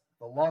Dress,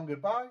 The Long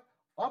Goodbye,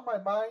 On My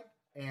Mind,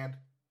 and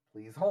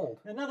Please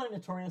Hold. Another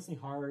notoriously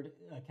hard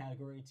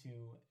category to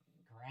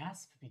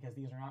grasp because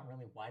these are not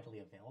really widely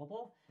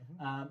available.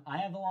 Mm-hmm. I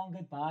have The Long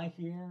Goodbye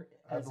here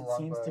as it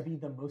seems to be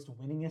the most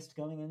winningest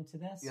going into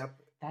this. Yep.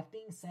 That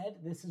being said,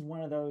 this is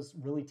one of those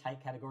really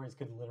tight categories,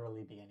 could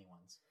literally be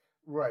anyone's.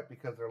 Right,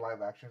 because they're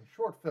live action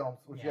short films,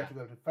 which you have to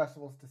go to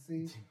festivals to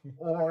see.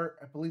 Or,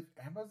 I believe,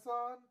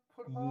 Amazon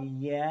put them on?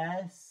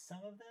 Yes,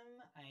 some of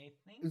them, I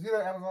think. It was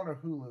either Amazon or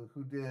Hulu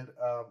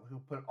who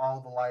put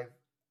all the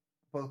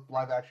both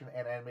live action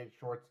and animated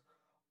shorts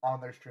on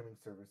their streaming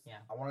service. Yeah.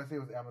 I want to say it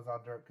was Amazon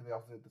because they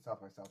also did the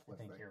South by Southwest thing. I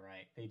think thing. you're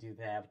right.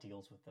 They have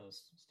deals with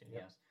those studios.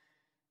 Yep.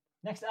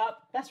 Next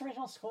up, Best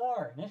Original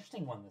Score. An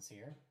interesting one this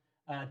year.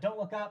 Don't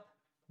Look Up,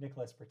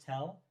 Nicholas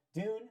Britell.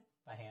 Dune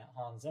by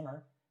Hans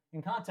Zimmer.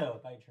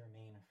 Encanto by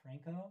Germaine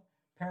Franco.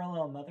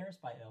 Parallel Mothers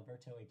by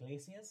Alberto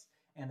Iglesias.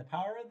 And The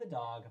Power of the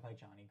Dog by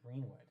Johnny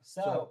Greenwood.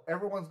 So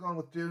everyone's going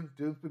with Dune.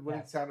 Dune's been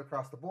winning sound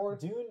across the board.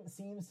 Dune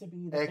seems to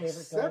be the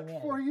favorite going in.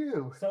 Except for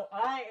you. So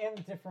I am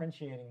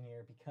differentiating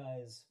here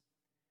because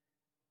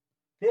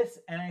this,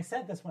 and I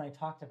said this when I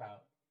talked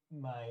about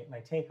my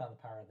take on The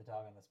Power of the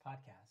Dog on this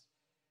podcast.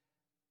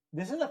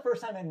 This is the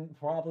first time in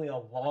probably a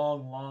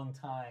long, long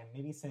time,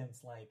 maybe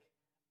since like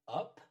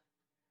Up,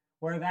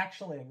 where I've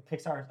actually,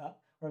 Pixar's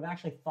Up, where I've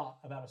actually thought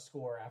about a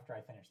score after I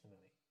finished the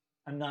movie.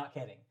 I'm not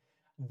kidding.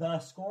 The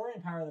score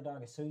in Power of the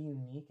Dog is so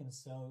unique and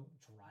so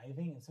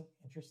driving and so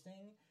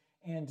interesting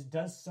and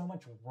does so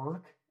much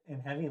work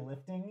and heavy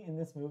lifting in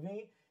this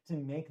movie to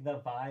make the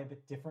vibe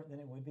different than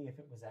it would be if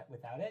it was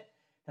without it,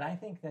 that I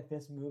think that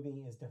this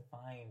movie is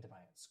defined by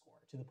its score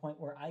to the point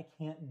where I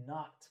can't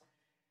not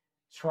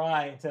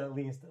try to at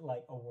least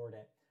like award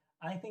it.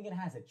 I think it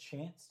has a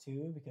chance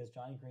too because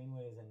Johnny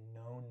Greenwood is a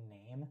known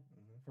name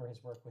for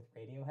his work with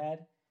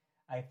Radiohead.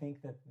 I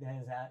think that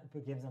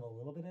gives him a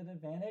little bit of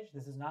advantage.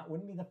 This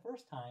wouldn't be the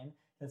first time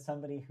that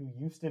somebody who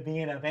used to be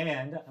in a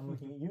band, I'm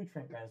looking at you,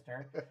 Trent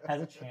Reznor,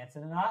 has a chance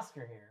at an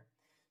Oscar here.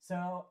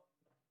 So,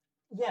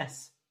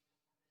 yes,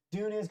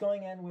 Dune is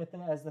going in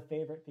as the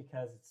favorite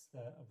because it's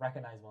a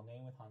recognizable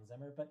name with Hans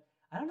Zimmer. But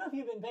I don't know if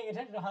you've been paying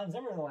attention to Hans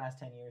Zimmer the last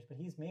 10 years, but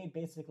he's made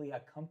basically a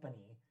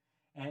company,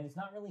 and it's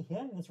not really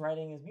him that's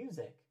writing his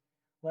music.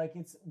 Like,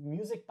 it's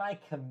music by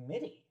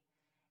committee.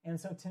 And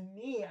so to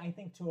me, I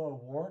think to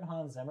award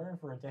Hans Zimmer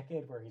for a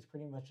decade where he's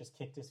pretty much just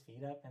kicked his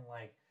feet up and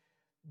like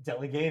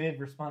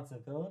delegated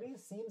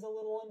responsibilities seems a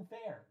little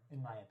unfair,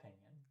 in my opinion.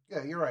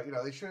 Yeah, you're right.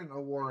 They shouldn't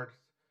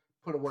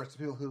put awards to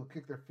people who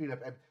kick their feet up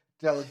and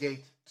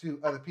delegate to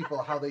other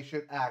people how they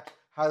should act,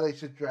 how they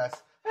should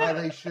dress, how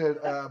they should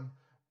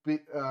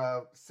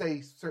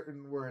say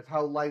certain words,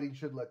 how lighting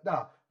should look.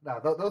 No,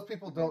 those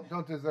people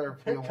don't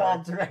deserve the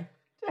award.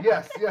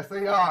 Yes,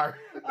 they are.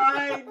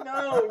 I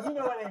know. You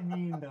know what I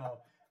mean, though.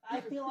 I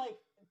feel like,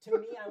 to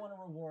me, I want to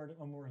reward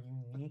a more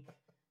unique,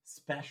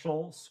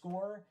 special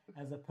score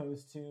as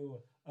opposed to,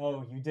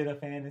 you did a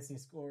fantasy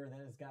score that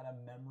has got a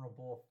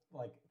memorable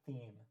like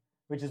theme,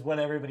 which is what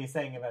everybody's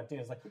saying about Dune.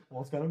 It's like,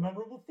 well, it's got a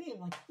memorable theme.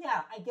 Like,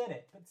 yeah, I get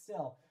it, but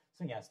still.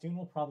 So yes, Dune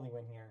will probably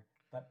win here,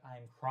 but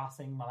I'm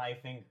crossing my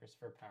fingers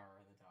for Power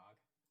of the Dog.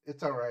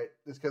 It's all right.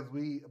 It's because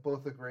we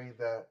both agree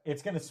that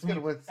it's going to sweep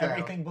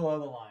everything below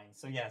the line.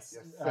 So yes,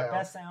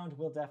 best sound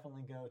will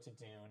definitely go to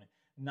Dune.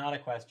 Not a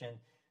question.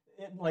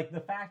 Like the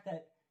fact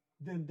that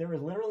there were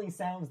literally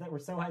sounds that were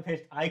so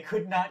high-pitched, I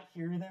could not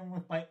hear them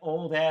with my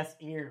old-ass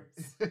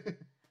ears. Of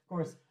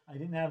course, I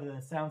didn't have the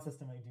sound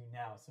system I do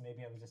now, so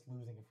maybe I was just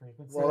losing a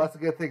frequency. Well, that's a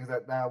good thing, is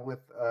that now with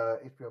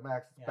HBO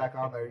Max, it's back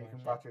on there, you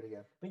can watch it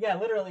again. But yeah,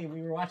 literally,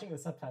 we were watching it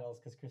with subtitles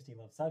because Christy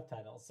loves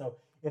subtitles, so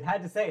it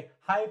had to say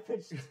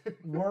high-pitched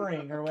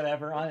whirring or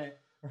whatever on it,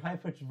 or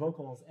high-pitched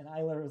vocals, and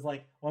I literally was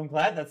like, well, I'm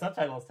glad that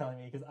subtitle is telling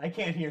me because I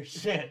can't hear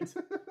shit.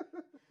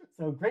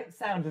 So great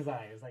sound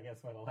design is, I guess,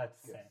 what I'll have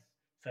to say.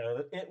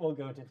 So it will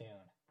go to Dune.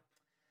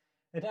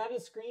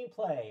 Adapted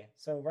screenplay.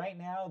 So right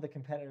now the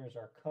competitors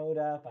are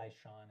Coda by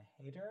Sean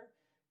Hayter,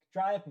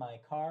 Drive My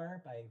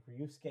Car by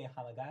Ryusuke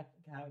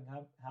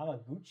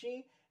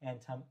Hamaguchi and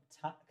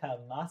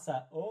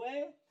Kamasa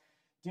Oe.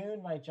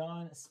 Dune by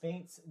John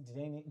Spates,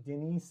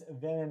 Denise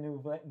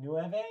Villeneuve,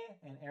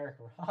 and Eric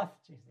Roth.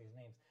 Jeez, these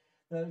names.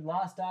 The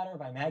Lost Daughter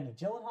by Maggie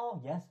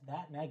Gyllenhaal. Yes,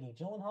 that Maggie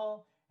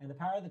Gyllenhaal. And The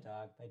Power of the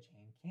Dog by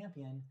Jane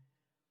Campion.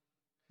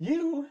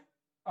 You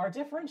are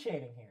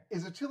differentiating here.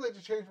 Is it too late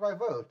to change my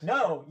vote?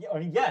 No.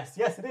 Yes,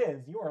 it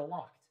is. You are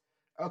locked.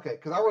 Okay,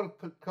 because I want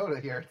to put Coda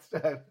here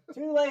instead.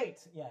 Too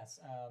late. Yes.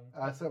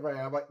 So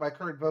my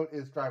current vote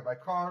is Drive My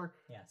Car.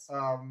 Yes.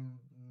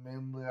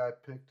 Mainly I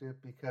picked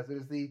it because it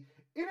is the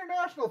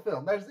international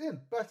film that is in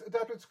Best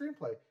Adapted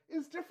Screenplay.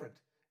 It's different.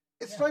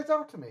 It stands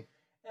out to me.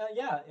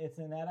 It's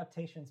an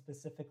adaptation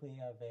specifically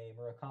of a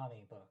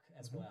Murakami book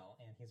as well,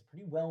 and he's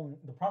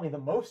probably the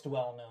most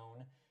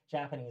well-known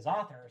Japanese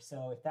author.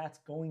 So if that's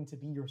going to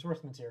be your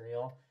source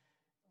material,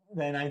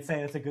 then I'd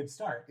say it's a good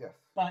start. Yes.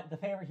 But the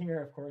favorite here,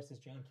 of course, is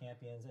Jane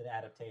Campion's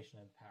adaptation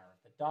of The Power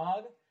of the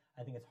Dog.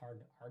 I think it's hard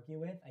to argue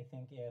with. I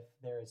think if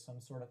there is some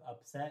sort of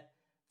upset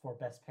for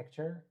Best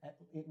Picture,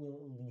 it will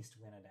at least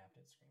win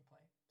Adapted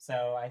Screenplay.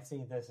 So I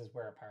see this is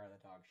where Power of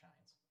the Dog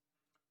shines.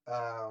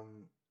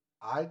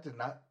 I did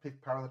not pick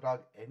Power of the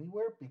Dog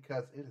anywhere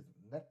because it is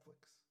Netflix.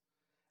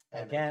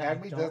 And Again,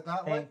 Academy does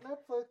not like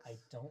Netflix. I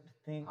don't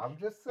think I'm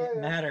just saying.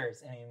 It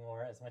matters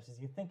anymore as much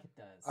as you think it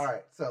does. All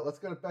right, so let's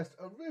go to Best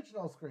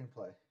Original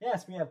Screenplay.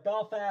 Yes, we have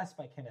Belfast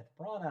by Kenneth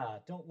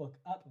Branagh, Don't Look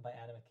Up by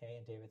Adam McKay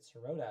and David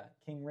Sirota,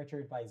 King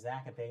Richard by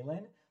Zach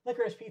Baylin,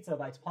 Licorice Pizza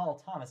by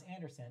Paul Thomas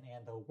Anderson,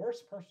 and The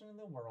Worst Person in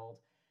the World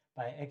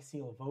by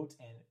Exil Vogt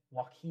and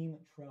Joachim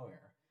Treuer.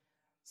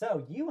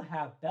 So you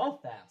have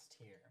Belfast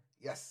here.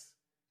 Yes.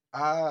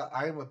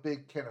 I am a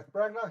big Kenneth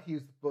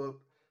Branagh.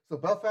 So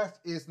Belfast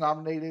is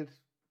nominated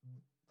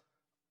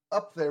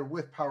up there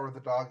with Power of the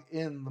Dog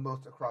in the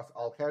most across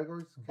all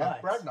categories.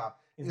 But Branagh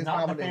is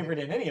not the favorite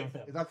in any of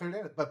them. He's not favorite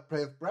in it, but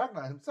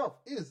Branagh himself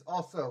is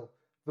also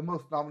the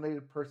most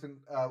nominated person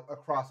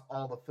across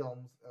all the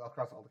films,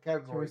 across all the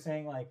categories. So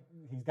we're saying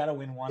he's got to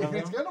win one of them.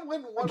 If he's gonna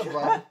win one of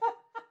them,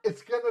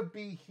 it's gonna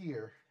be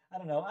here. I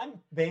don't know. I'm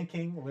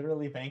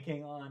literally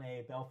banking on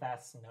a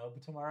Belfast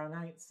snub tomorrow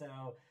night,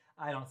 so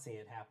I don't see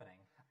it happening.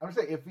 I'm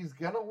saying if he's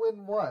gonna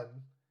win one,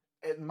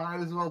 it might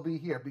as well be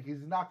here because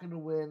he's not gonna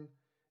win,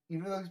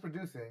 even though he's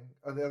producing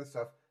or the other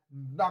stuff,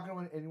 not gonna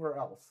win anywhere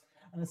else.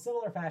 In a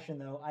similar fashion,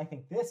 though, I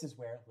think this is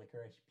where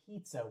Licorice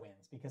Pizza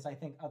wins because I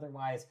think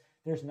otherwise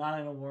there's not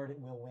an award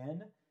it will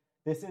win.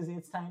 This is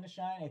its time to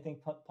shine. I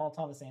think Paul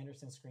Thomas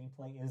Anderson's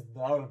screenplay is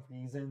the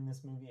reason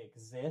this movie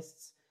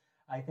exists.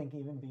 I think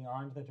even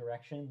beyond the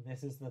direction,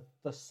 this is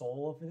the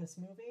soul of this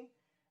movie.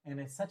 And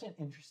it's such an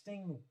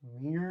interesting,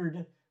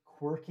 weird,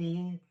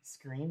 quirky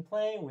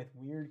screenplay with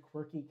weird,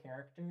 quirky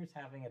characters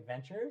having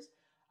adventures.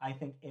 I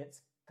think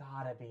it's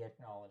gotta be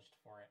acknowledged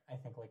for it. I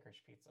think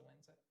Licorice Pizza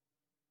wins it.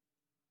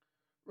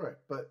 Right,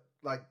 but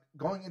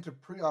going into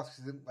pre-Oscar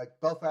season,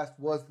 Belfast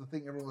was the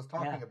thing everyone was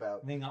talking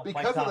about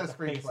because of the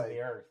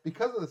screenplay.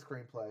 Because of the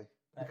screenplay,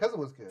 because it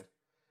was good.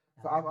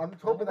 So I'm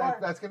hoping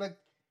that's gonna.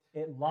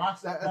 It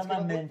lost the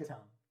momentum.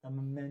 The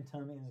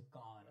momentum is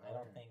gone. I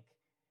don't think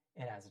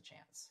it has a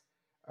chance.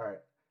 All right.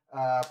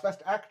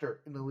 Best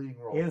Actor in the Leading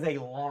Role. It is a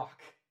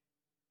lock.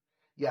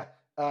 Yeah.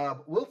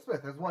 Will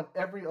Smith has won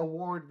every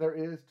award there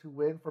is to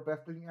win for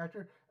Best Leading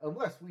Actor,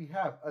 unless we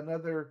have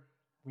another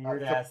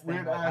weird-ass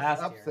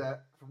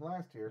upset from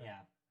last year. Yeah.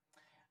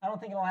 I don't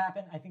think it'll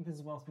happen. I think this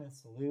is Will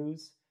Smith's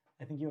lose.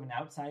 I think you have an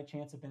outside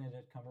chance of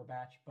Benedict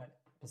Cumberbatch, but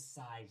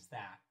besides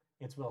that,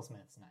 it's Will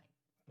Smith's night.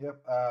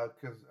 Yep,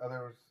 because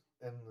others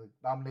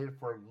nominated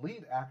for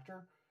lead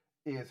actor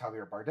is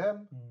Javier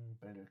Bardem,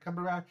 Benedict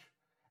Cumberbatch,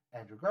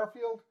 Andrew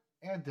Garfield,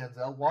 and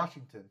Denzel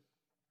Washington.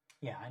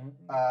 Yeah.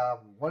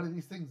 One of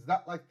these things is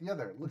not like the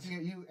other. Looking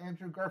at you,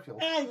 Andrew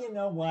Garfield. You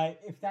know what?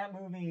 If that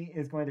movie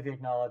is going to be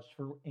acknowledged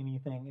for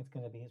anything, it's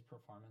going to be his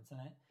performance in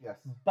it. Yes.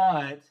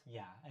 But,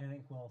 yeah, I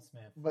think Will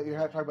Smith. But you're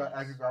talking about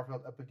Andrew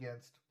Garfield up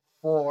against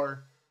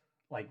four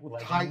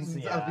titans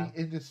of the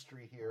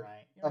industry here.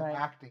 Right. Of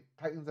acting.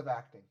 Titans of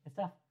acting. It's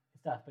tough.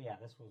 But yeah,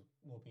 this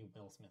will be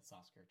Will Smith's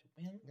Oscar to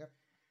win. Yep.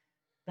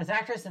 Best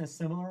Actress in a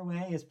similar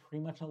way is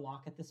pretty much a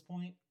lock at this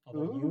point,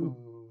 although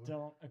you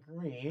don't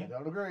agree. I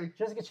don't agree.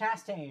 Jessica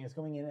Chastain is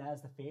going in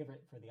as the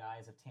favorite for the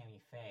eyes of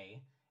Tammy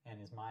Faye and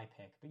is my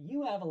pick. But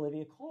you have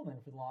Olivia Colman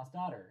for The Lost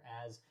Daughter,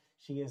 as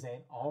she is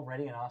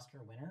already an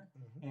Oscar winner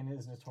and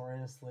is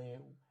notoriously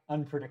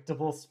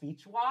unpredictable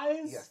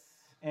speech-wise. Yes.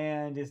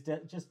 And is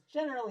just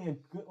generally a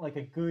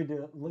good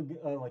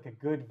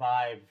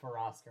vibe for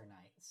Oscar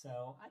night.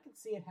 So I could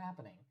see it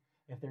happening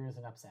if there is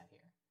an upset here.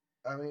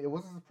 I mean, it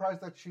wasn't a surprise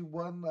that she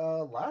won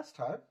last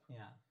time.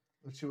 Yeah.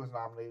 That she was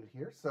nominated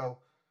here. So,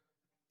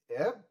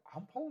 yeah,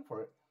 I'm pulling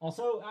for it.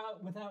 Also,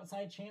 with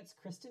outside chance,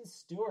 Kristen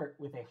Stewart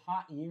with a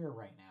hot year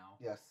right now.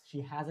 Yes.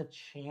 She has a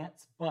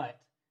chance,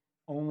 but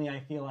Only I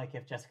feel like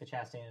if Jessica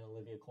Chastain and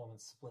Olivia Colman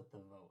split the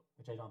vote,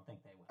 which I don't think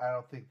they will. I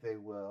don't think they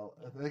will.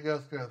 Yeah. I think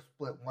it's going to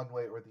split one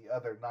way or the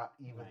other, not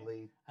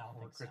evenly. Right. I don't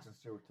think Kristen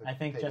Stewart. I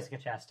think Jessica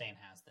Chastain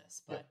has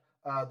this, but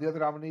the other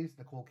nominees: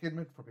 Nicole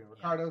Kidman for being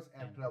Ricardos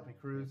and Penelope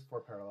Cruz for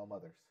Parallel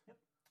Mothers. Yep.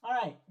 All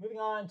right, moving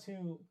on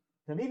to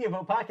the Media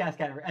Vote podcast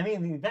category. I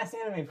mean, the best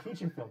animated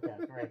feature film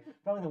category.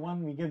 Probably the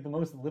one we give the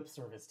most lip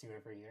service to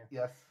every year.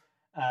 Yes.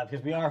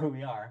 Because we are who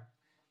we are.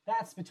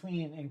 That's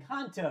between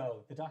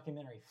Encanto, the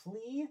documentary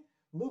Flea,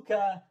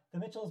 Luca, The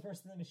Mitchells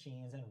vs. the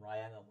Machines, and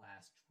Raya and the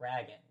Last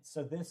Dragon.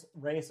 So this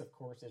race, of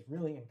course, is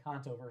really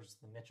Encanto versus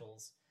the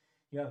Mitchells.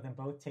 You have them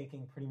both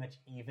taking pretty much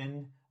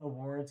even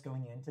awards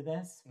going into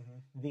this.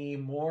 Mm-hmm. The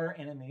more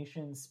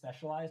animation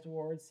specialized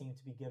awards seem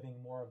to be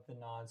giving more of the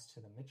nods to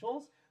the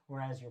Mitchells,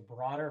 whereas your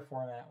broader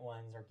format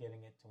ones are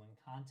giving it to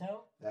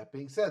Encanto. That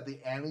being said, the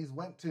Annies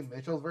went to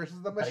Mitchells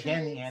versus the Machines. But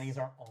again, the Annies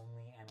are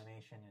only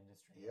animation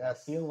industry.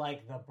 Yes. I feel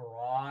like the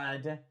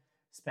broad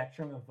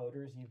spectrum of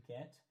voters you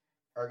get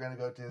are going to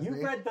go to Disney.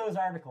 You've read those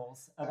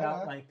articles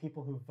about like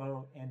people who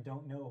vote and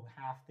don't know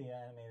half the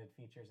animated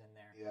features in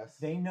there. Yes.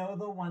 They know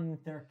the one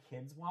that their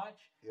kids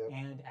watch. Yep.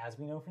 And as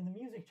we know from the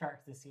music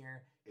charts this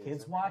year,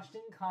 kids watched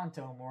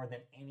Encanto more than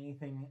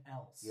anything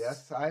else.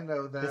 Yes, I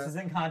know that. This is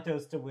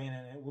Encanto's to win,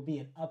 and it will be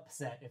an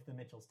upset if the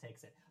Mitchells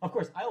takes it. Of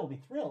course, I will be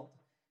thrilled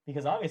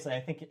because obviously I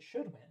think it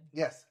should win.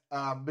 Yes.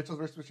 Mitchells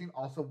vs. Machine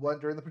also won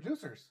during the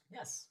producers.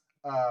 Yes.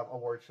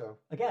 Award show.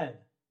 Again,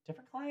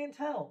 different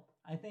clientele.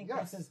 I think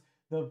this is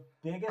the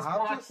biggest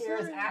block here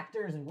is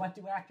actors, and what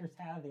do actors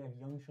have? They have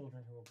young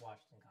children who have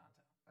watched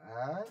Encanto.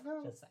 I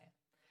know. Just saying.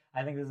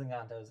 I think this is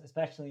Encanto's,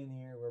 especially in the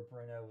year where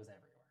Bruno was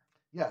everywhere.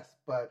 Yes,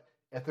 but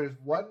if there's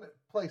one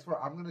place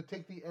where I'm going to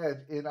take the edge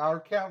in our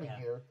county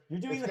here, you're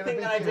doing the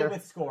thing that I did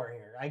with Score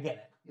here. I get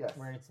it. Yes.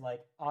 Where it's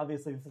like,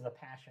 obviously, this is a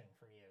passion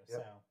for you. Yep.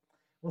 So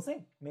we'll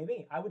see.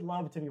 Maybe. I would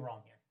love to be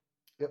wrong here.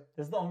 Yep.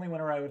 This is the only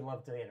winner I would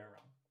love to get it wrong.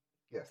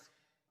 Yes.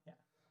 Yeah.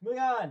 Moving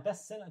on.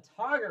 Best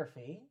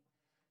cinematography.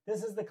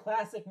 This is the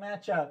classic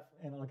matchup,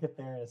 and I'll get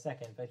there in a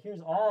second. But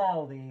here's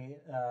all the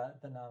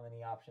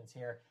nominee options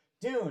here.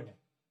 Dune,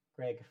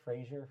 Greg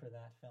Fraser for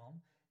that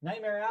film.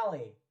 Nightmare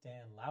Alley,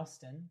 Dan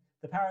Lauston.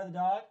 The Power of the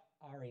Dog,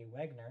 Ari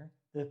Wegner.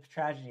 The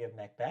Tragedy of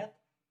Macbeth,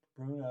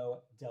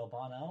 Bruno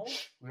Delbano.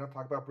 We don't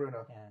talk about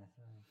Bruno.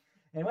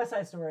 And West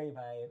Side Story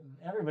by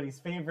everybody's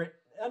favorite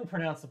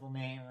unpronounceable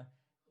name,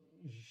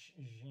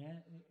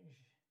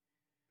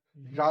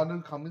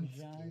 Janu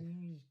Kaminski.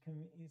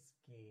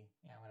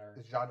 Yeah, whatever.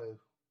 It's Janu.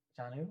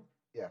 Janu?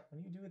 Yeah.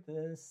 What do you do with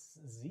this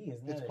Z?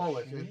 Isn't it's that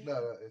Polish.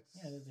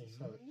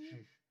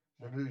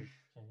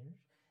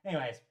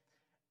 Anyways,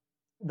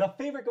 the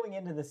favorite going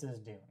into this is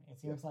Dune. It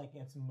seems like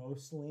it's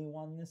mostly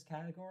won this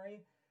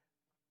category.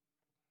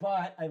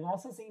 But I've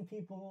also seen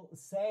people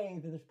say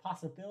that there's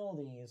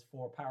possibilities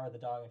for Power of the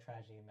Dog and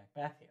Tragedy of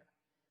Macbeth here.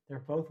 They're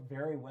both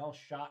very well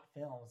shot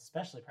films,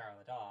 especially Power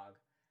of the Dog,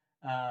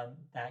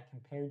 that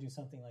compared to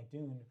something like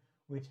Dune,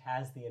 which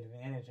has the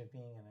advantage of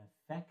being an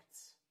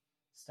effects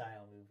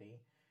style movie,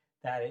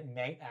 that it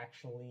might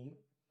actually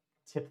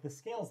tip the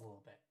scales a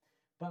little bit.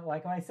 But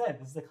like I said,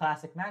 this is a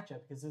classic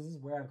matchup because this is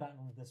where I've gotten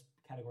this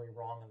category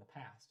wrong in the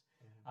past.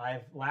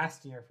 Mm-hmm.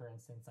 Last year, for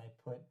instance, I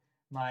put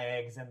my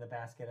eggs in the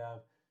basket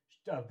of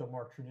the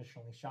more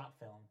traditionally shot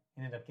film,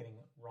 ended up getting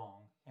it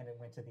wrong, and it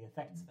went to the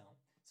effects film.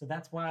 So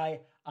that's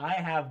why I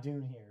have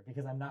Dune here,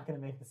 because I'm not going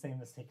to make the same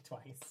mistake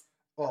twice.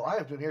 Well, I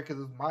have Dune here because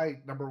it was my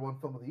 #1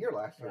 film of the year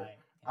last year. Right.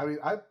 Yeah. I mean,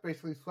 I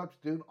basically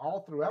swept Dune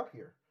all throughout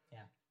here.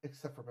 Yeah.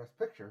 Except for Best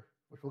Picture,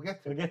 which we'll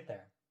get to. We'll get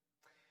there.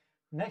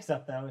 Next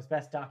up, though, is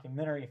Best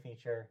Documentary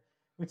Feature,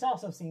 which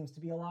also seems to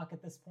be a lock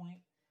at this point.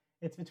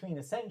 It's between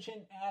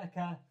Ascension,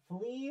 Attica,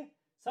 Flea,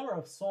 Summer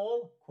of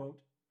Soul, quote,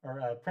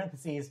 or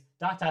parentheses, ...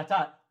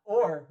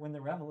 or When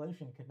the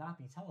Revolution Could Not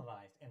Be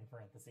Televised, in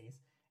parentheses,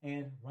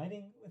 and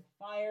Writing with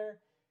Fire.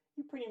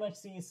 You pretty much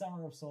see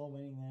Summer of Soul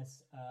winning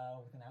this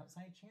with an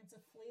outside chance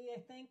of Flea, I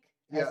think,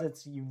 as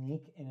it's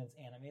unique in its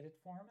animated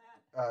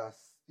format.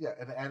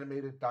 An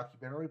animated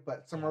documentary,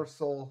 but Summer of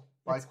Soul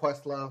by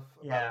Questlove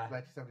about the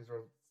 1970s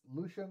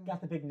revolution.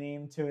 Got the big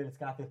name to it. It's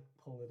got the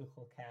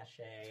political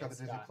cachet. It's got the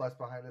Disney Plus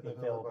behind it, the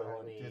availability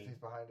behind it, Disney's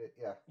behind it.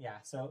 Yeah.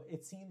 Yeah, so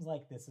it seems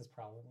like this is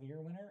probably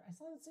your winner. I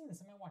still haven't seen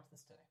this. I might watch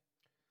this today.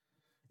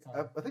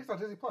 I think it's on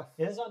Disney Plus.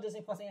 It is on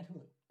Disney Plus and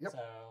Hulu. Yep. So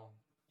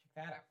check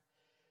that out.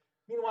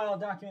 Meanwhile,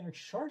 documentary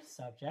short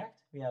subject,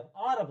 we have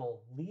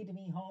Audible, Lead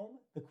Me Home,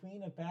 The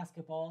Queen of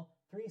Basketball,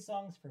 3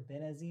 Songs for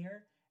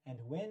Benazir, and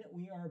When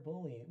We Were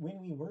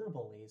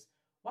Bullies.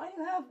 Why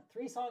do you have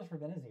 3 Songs for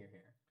Benazir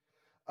here?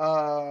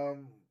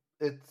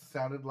 It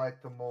sounded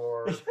like the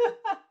more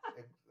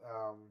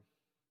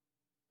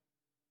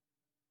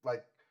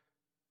like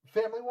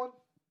family one.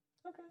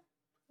 Okay.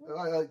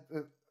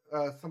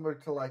 Similar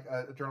to like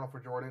a Journal for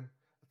Jordan,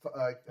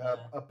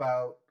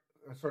 about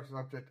a sort of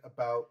subject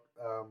about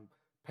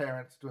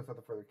parents doing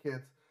something for their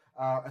kids.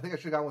 I think I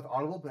should have gone with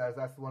Audible because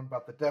that's the one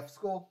about the deaf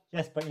school.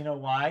 Yes, but you know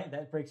why?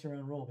 That breaks your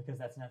own rule because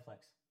that's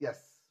Netflix.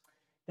 Yes.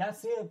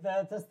 That's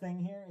the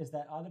thing here is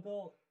that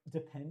Audible,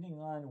 depending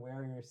on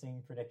where you're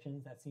seeing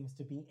predictions, that seems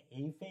to be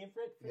a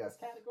favorite for this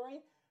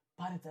category.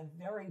 But it's a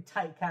very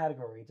tight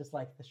category, just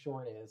like the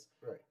short is.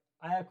 Right.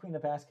 I have Queen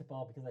of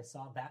Basketball because I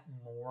saw that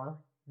more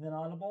than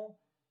Audible,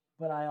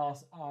 but I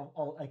also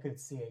I could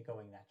see it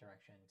going that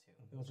direction too.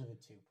 Those are the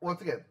two.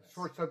 Once again,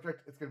 short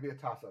subject. It's going to be a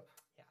toss-up.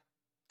 Yeah.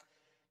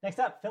 Next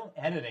up, film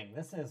editing.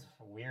 This is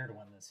a weird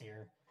one this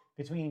year.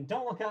 Between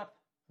Don't Look Up,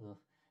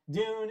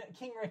 Dune,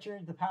 King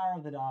Richard, The Power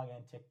of the Dog,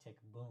 and Tick, Tick,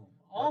 Boom.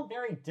 All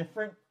very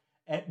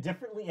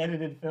differently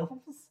edited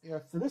films.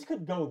 Yes. So this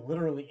could go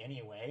literally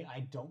any way.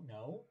 I don't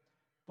know.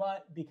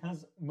 But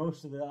because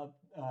most of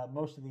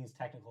these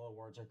technical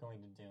awards are going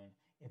to Dune,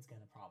 it's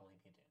going to probably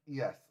be Dune.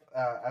 Yes.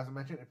 As I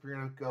mentioned, if you're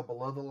going to go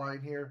below the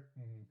line here,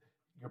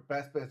 your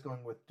best bet is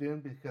going with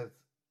Dune because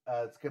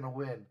it's going to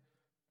win.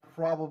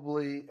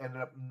 Probably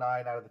ended up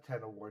 9 out of the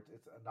 10 awards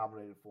it's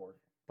nominated for.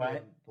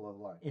 But below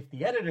the line. If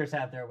the editors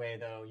have their way,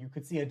 though, you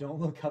could see a Don't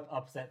Look Up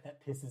upset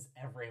that pisses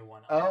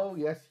everyone off. Oh,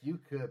 yes, you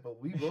could,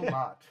 but we will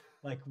not.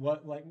 Like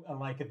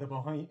the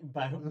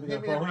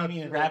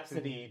Bohemian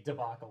Rhapsody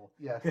debacle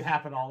could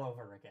happen all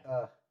over again.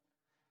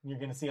 You're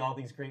going to see all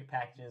these great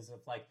packages of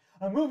like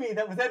a movie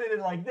that was edited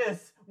like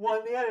this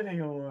won the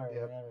editing award.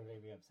 Yep. And everybody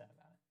be upset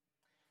about it.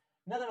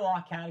 Another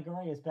lock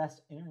category is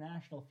Best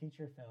International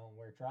Feature Film,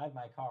 where Drive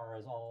My Car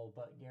is all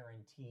but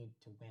guaranteed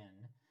to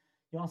win.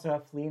 You also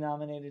have Flea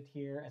nominated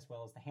here, as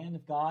well as The Hand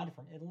of God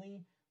from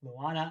Italy,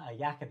 Luana, A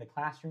Yak in the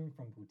Classroom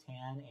from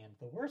Bhutan, and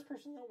The Worst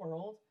Person in the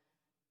World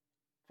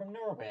from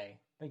Norway.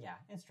 But yeah,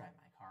 it's Drive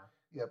My Car.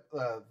 Yep.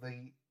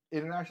 The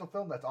international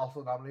film that's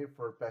also nominated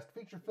for Best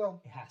Feature Film.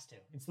 It has to.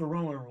 It's the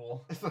Roma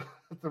rule. It's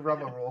the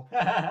Roma rule.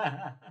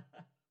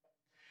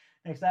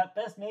 Next up,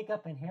 Best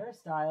Makeup and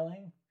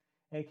Hairstyling,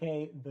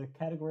 aka the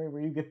category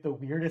where you get the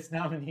weirdest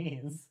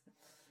nominees,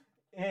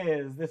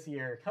 is this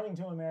year Coming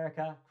to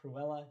America,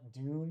 Cruella,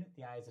 Dune,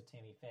 The Eyes of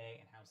Tammy Faye,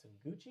 and House of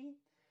Gucci.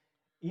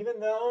 Even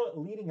though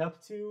leading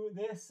up to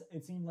this,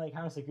 it seemed like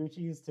House of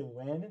Gucci's to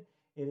win,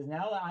 it is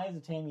now The Eyes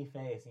of Tammy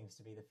Faye seems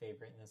to be the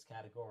favorite in this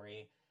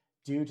category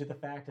due to the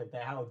fact of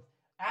how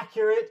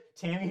accurate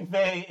Tammy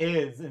Faye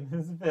is in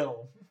this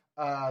film.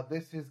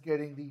 This is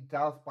getting the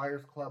Dallas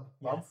Buyers Club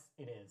bump.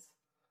 Yes, it is.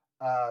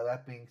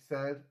 That being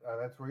said,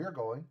 that's where you're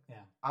going.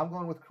 Yeah. I'm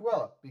going with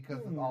Cruella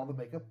because of all the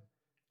makeup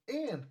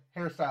and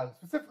hairstyling,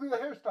 specifically the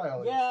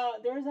hairstyling. Yeah,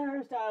 there's a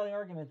hairstyling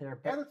argument there.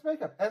 And it's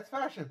makeup, and it's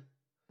fashion.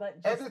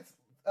 And it's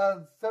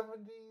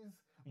 70s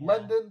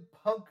London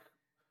punk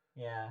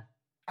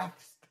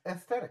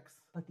aesthetics.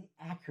 But the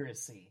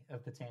accuracy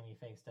of the Tammy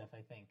Faye stuff,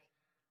 I think,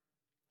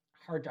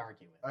 hard to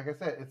argue with. Like I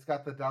said, it's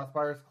got the Dallas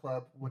Buyers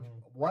Club, which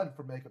won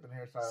for makeup and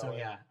hairstyling. So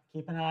yeah,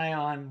 keep an eye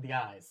on the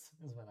eyes,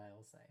 is what I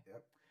will say.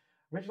 Yep.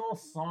 Original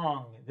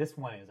song, this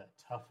one is a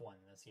tough one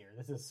this year.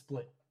 This is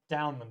split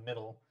down the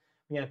middle.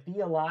 We have Be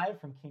Alive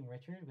from King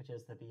Richard, which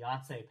has the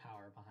Beyonce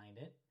power behind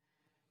it.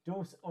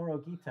 Dos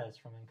Oruguitas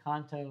from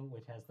Encanto,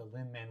 which has the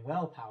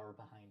Lin-Manuel power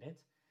behind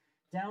it.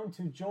 Down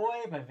to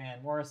Joy by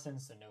Van Morrison,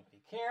 So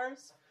Nobody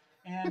Cares.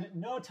 And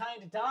No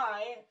Time to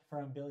Die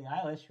from Billie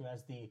Eilish, who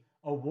has the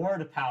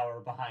award power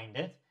behind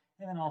it.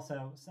 And then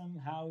also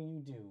Somehow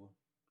You Do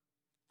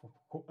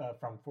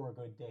from 4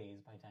 Good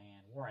Days by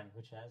Diane Warren,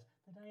 which has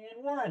the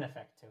Diane Warren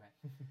effect to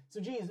it.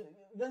 So geez,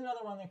 there's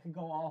another one that could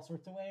go all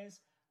sorts of ways.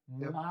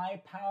 Yep.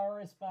 My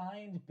power is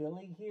behind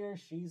Billie here.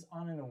 She's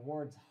on an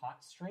awards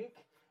hot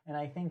streak. And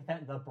I think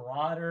that the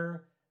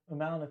broader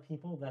amount of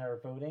people that are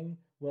voting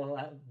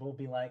will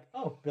be like,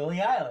 oh, Billie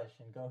Eilish,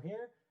 and go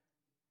here.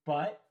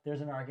 But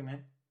there's an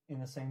argument in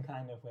the same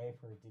kind of way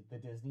for the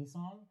Disney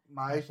song.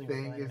 My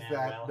thing is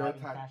that No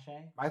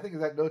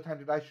Time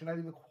to Die should not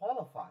even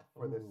qualify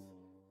for this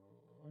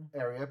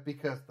area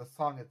because the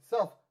song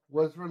itself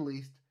was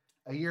released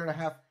a year and a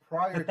half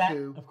prior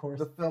to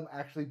the film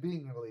actually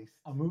being released.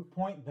 A moot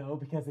point, though,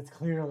 because it's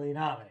clearly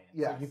nominated.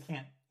 Yes. So you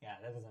can't,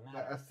 that doesn't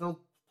matter. That still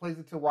plays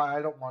into why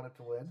I don't want it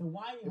to win. So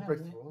why do you have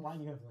Lin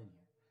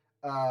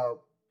here?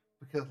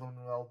 Because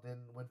Lin-Manuel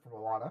didn't win for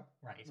Moana.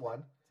 Right.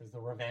 One. This is the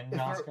revenge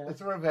Oscar.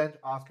 It's a revenge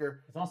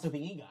Oscar. It's also the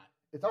EGOT.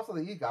 It's also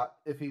the EGOT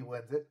if he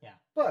wins it. Yeah.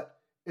 But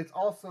it's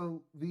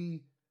also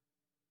the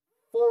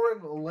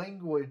foreign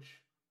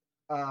language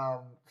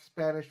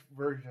Spanish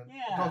version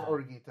of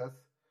Oruguitas,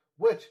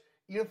 which,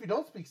 even if you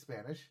don't speak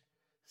Spanish,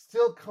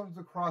 still comes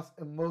across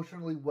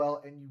emotionally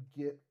well and you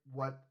get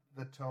what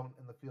the tone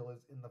and the feel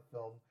is in the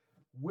film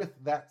with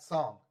that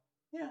song.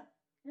 Yeah,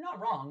 you're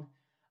not wrong.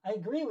 I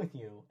agree with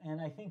you,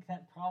 and I think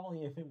that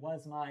probably if it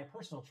was my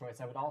personal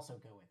choice, I would also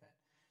go with it.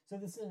 So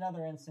this is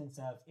another instance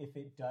of if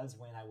it does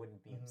win, I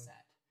wouldn't be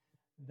upset.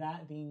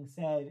 That being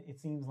said, it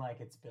seems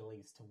like it's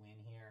Billie's to win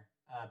here.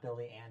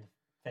 Billie and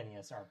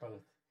Phineas are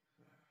both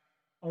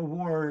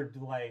award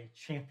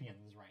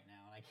champions right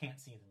now, and I can't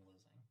see them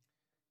losing.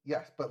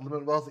 Yes, but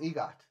Lin-Manuel's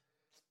EGOT.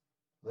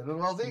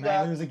 Lin-Manuel's EGOT.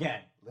 Might lose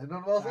again.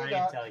 Lin-Manuel's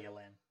EGOT. I tell you,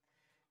 Lin.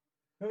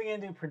 Moving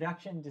into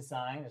production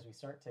design as we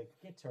start to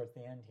get towards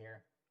the end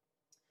here.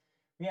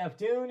 We have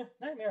Dune,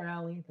 Nightmare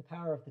Alley, The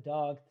Power of the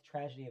Dog, The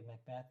Tragedy of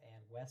Macbeth,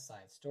 and West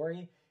Side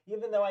Story.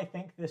 even though I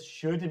think this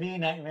should be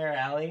Nightmare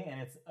Alley,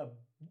 and it's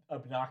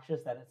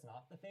obnoxious that it's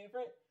not the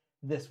favorite,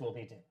 this will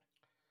be Dune.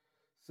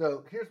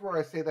 So here's where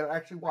I say that I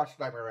actually watched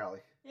Nightmare Alley.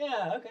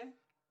 Yeah, okay.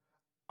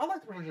 I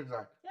like the production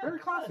design. Yeah, very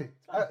classy.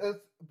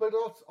 But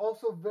it's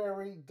also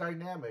very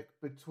dynamic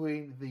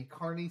between the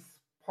Carney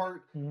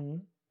part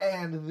and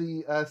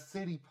the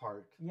city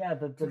part. Yeah,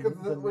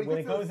 when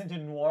it goes into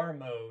noir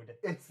mode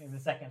in the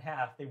second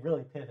half, they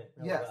really pivot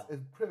really well. Yes, it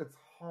pivots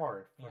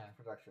hard for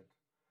production.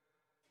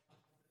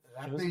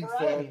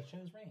 It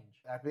shows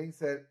range. That being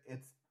said,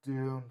 it's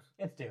Dune.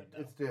 It's Dune,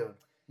 though. It's Dune.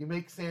 You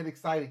make sand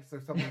exciting, so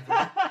something.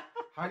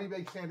 How do you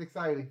make sand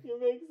exciting? You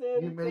make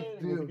sand exciting.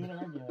 Make Dune. That's a good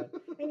argument.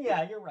 And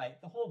yeah, you're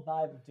right. The whole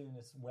vibe of Dune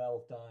is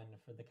well done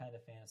for the kind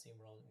of fantasy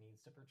world it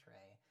needs to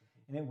portray,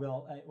 and it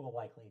will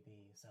likely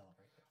be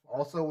celebrated.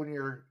 Also,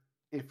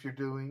 if you're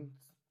doing,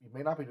 you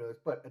may not be doing this,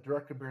 but a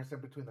direct comparison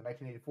between the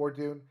 1984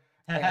 Dune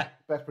and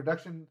Best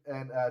Production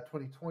and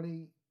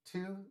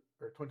 2022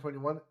 or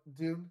 2021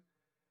 Dune.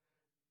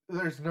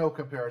 There's no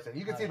comparison.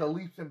 You can see the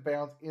leaps and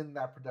bounds in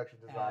that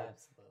production design.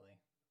 Absolutely.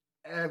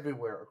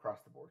 Everywhere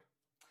across the board.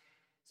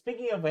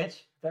 Speaking of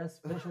which,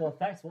 Best Visual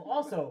Effects will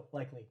also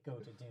likely go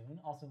to Dune,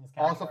 also in this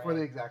category. Also for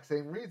the exact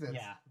same reasons.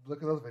 Yeah.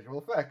 Look at those visual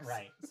effects.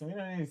 Right. So we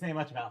don't need to say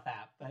much about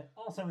that. But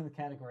also in the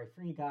category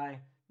Free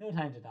Guy, No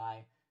Time to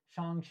Die,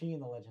 Shang-Chi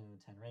and the Legend of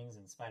the Ten Rings,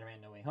 and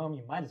Spider-Man No Way Home.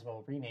 You might as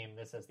well rename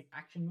this as the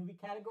action movie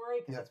category,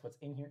 because that's what's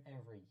in here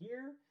every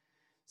year.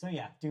 So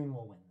yeah, Dune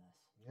will win this.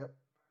 Yep.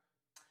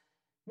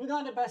 Moving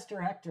on to Best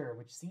Director,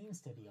 which seems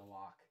to be a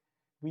lock.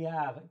 We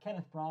have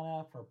Kenneth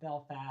Branagh for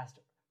Belfast,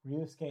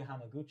 Ryusuke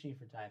Hamaguchi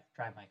for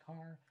Drive My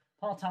Car,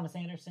 Paul Thomas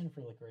Anderson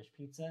for Licorice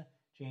Pizza,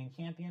 Jane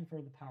Campion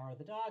for The Power of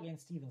the Dog, and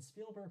Steven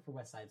Spielberg for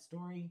West Side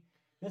Story.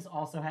 This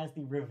also has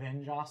the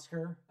Revenge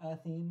Oscar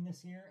theme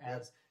this year,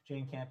 as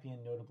Jane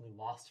Campion notably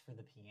lost for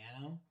The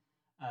Piano.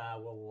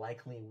 Will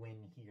likely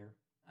win here.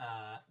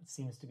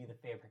 Seems to be the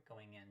favorite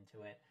going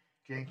into it.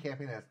 Jane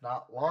Campion has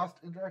not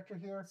lost in director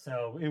here.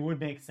 So it would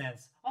make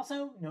sense.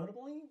 Also,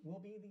 notably, will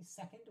be the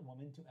second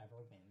woman to ever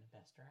win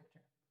Best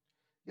Director.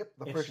 Yep,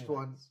 the first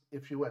one,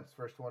 if she wins.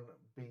 First one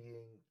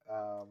being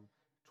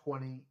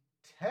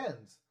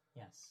 2010's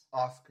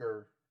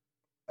Oscar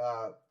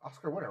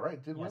winner, right?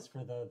 Yes,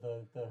 for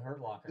the Hurt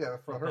Locker. Yeah,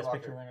 for the Hurt Locker. Best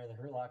Picture winner, the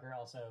Hurt Locker.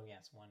 Also,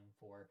 one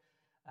for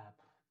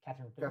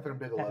Catherine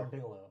Bigelow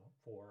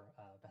for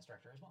Best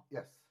Director as well.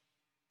 Yes.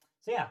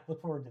 So yeah,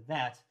 look forward to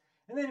that.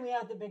 And then we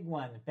have the big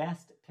one,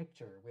 Best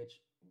Picture,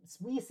 which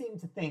we seem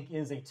to think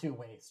is a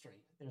two-way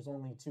street. There's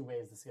only two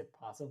ways this could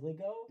possibly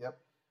go. Yep.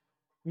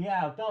 We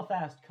have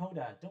Belfast,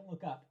 Coda, Don't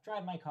Look Up,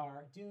 Drive My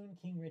Car, Dune,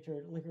 King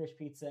Richard, Licorice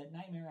Pizza,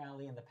 Nightmare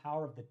Alley, and The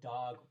Power of the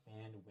Dog,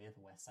 and with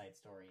West Side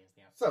Story as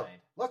the outside. So,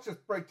 let's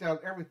just break down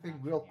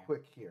everything real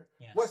quick here.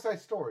 Yes. West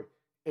Side Story,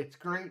 it's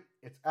great,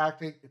 it's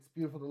acting, it's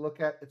beautiful to look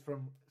at, it's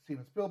from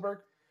Steven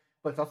Spielberg,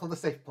 but it's also the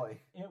safe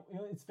play.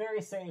 It's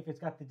very safe, it's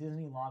got the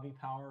Disney lobby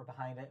power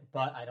behind it,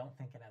 but I don't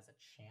think it has a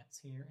chance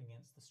here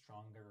against the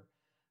stronger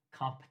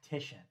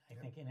competition. I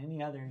think in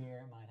any other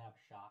year it might have a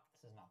shot.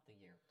 This is not the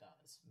year it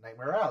does.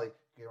 Nightmare Alley,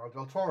 Guillermo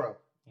del Toro.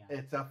 Yeah.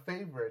 It's a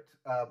favorite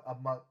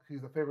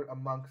he's a favorite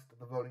amongst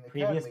the voting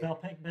Previous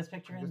academy. Best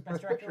Picture and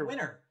Best Director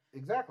winner.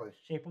 Exactly.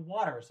 Shape of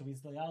Water, so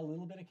he's got a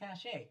little bit of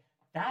cachet.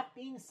 That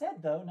being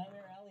said, though,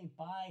 Nightmare Alley,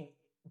 by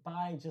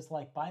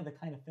the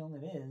kind of film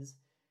it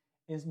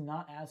is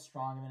not as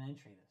strong of an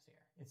entry this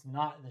year. It's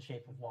not The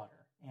Shape of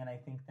Water, and I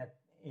think that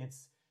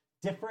it's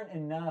different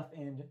enough,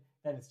 and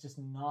that it's just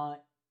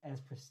not as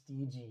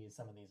prestige as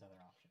some of these other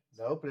options.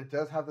 No, but it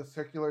does have the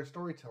circular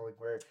storytelling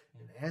where it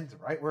ends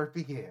right where it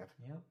began.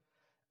 Yep.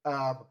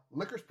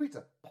 Licorice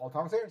Pizza, Paul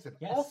Thomas Anderson,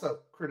 also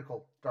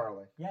critical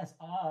darling. Yes,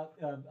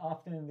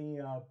 often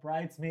the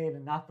bridesmaid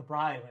and not the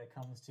bride when it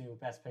comes to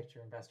Best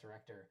Picture and Best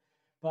Director.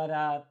 But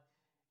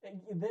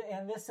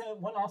and this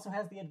one also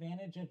has the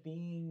advantage of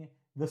being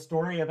the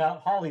story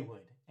about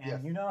Hollywood,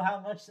 and you know how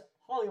much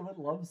Hollywood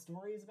loves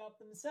stories about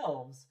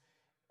themselves.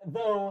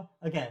 Though,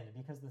 again,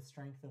 because of the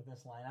strength of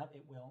this lineup,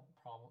 it will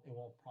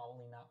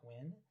probably not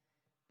win.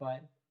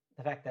 But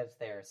the fact that it's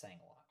there is saying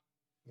a lot.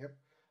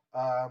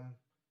 Yep.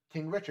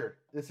 King Richard.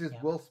 This is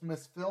Will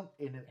Smith's film,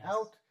 In and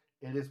Out.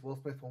 It is Will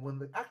Smith will win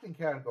the acting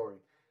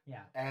category.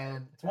 Yeah.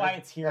 And that's why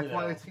it's here. That's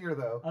why it's here,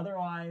 though.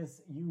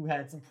 Otherwise, you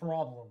had some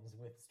problems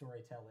with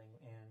storytelling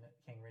in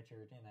King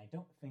Richard, and I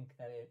don't think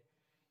that it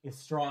is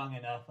strong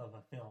enough of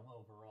a film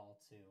overall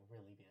to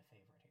really be a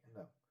favorite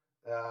here.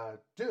 No.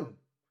 Dune.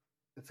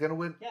 It's going to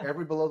win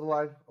every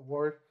below-the-line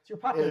award. It's your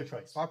popular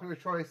choice. Popular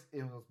choice.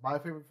 It was my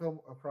favorite film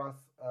across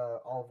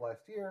all of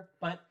last year.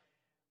 But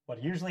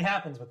what usually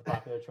happens with the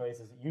popular choice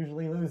is it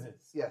usually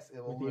loses. Yes,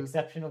 it will with the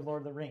exception of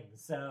Lord of the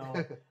Rings. So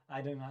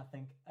I do not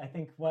think... I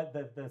think what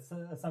the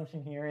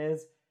assumption here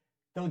is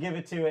they'll give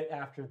it to it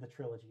after the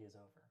trilogy is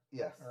over.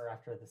 Yes. Or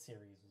after the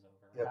series is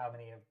over. Yep. How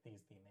many of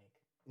these do you make?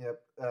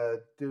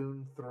 Yep.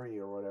 Dune 3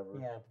 or whatever.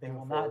 Yeah, but they Dune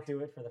will 4. not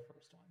do it for the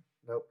first one.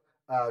 Nope.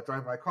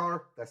 Drive My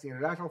Car, that's the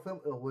international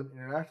film. It'll win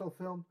international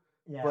film,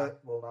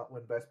 but will not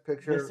win Best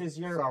Picture. This is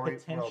your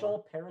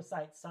potential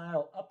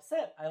Parasite-style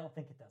upset. I don't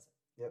think it does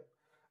it. Yep.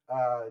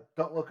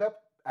 Don't Look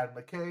Up, Adam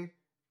McKay,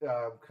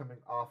 coming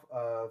off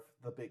of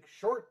The Big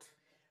Short.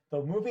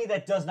 The movie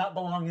that does not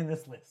belong in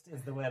this list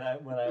is what I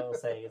will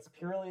say. It's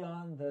purely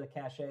on the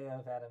cachet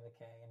of Adam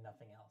McKay and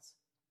nothing else.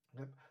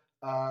 Yep.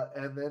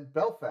 And then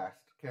Belfast,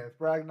 Kenneth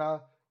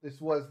Branagh. This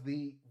was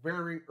the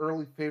very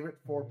early favorite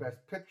for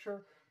Best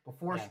Picture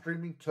before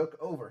streaming took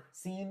over.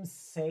 Seems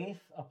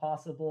safe. A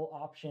possible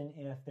option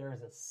if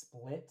there's a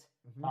split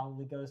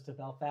probably goes to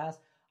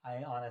Belfast.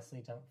 I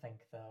honestly don't think,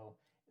 though.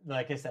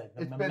 Like I said,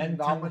 the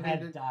momentum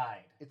had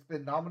died. It's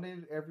been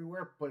nominated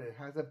everywhere, but it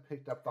hasn't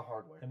picked up the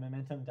hardware. The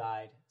momentum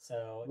died.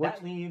 So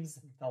that leaves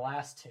the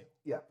last two.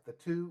 Yeah, the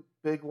two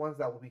big ones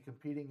that will be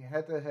competing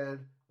head-to-head,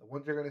 the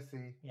ones you're going to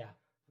see. Yeah.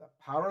 The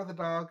Power of the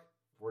Dog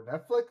for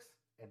Netflix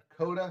and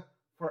Coda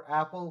for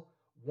Apple.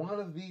 One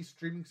of these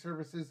streaming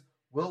services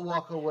will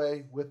walk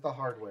away with the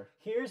hardware.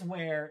 Here's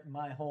where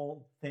my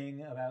whole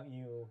thing about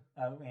you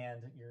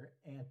and your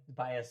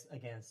bias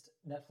against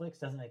Netflix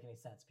doesn't make any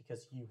sense,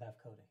 because you have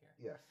Coda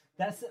here.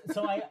 Yes.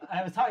 So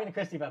I was talking to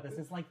Christy about this.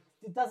 It's like,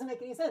 it doesn't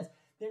make any sense.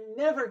 They're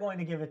never going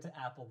to give it to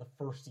Apple the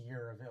first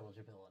year of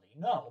eligibility.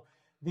 No.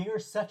 They are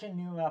such a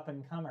new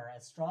up-and-comer.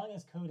 As strong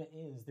as Coda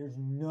is, there's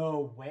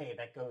no way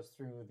that goes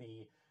through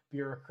the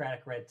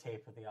bureaucratic red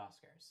tape of the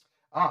Oscars.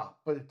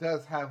 But it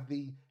does have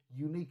the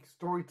unique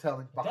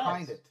storytelling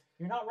behind it.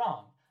 You're not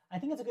wrong. I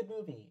think it's a good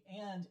movie,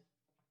 and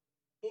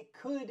it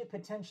could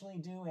potentially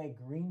do a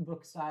Green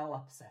Book style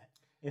upset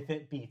if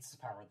it beats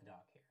Power of the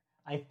Dog here.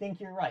 I think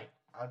you're right.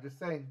 I'm just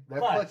saying,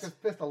 Netflix has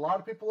pissed a lot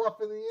of people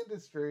off in the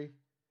industry.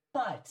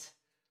 But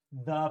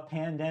the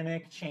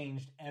pandemic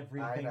changed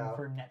everything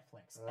for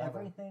Netflix.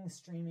 Everything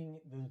streaming,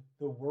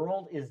 the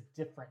world is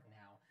different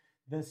now.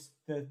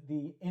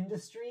 The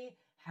industry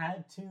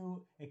had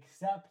to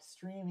accept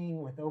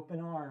streaming with open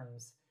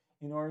arms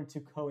in order to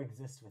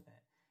coexist with it.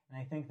 And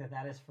I think that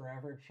has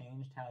forever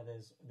changed how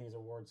these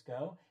awards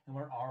go, and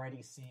we're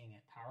already seeing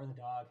it. Power of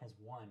the Dog has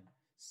won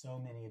so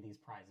many of these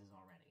prizes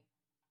already.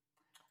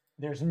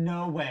 There's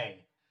no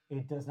way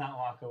it does not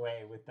walk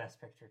away with Best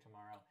Picture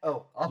tomorrow.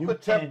 Oh, I'll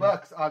put $10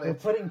 on it. We're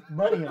putting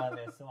money on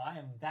this, so I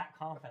am that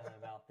confident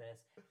about this.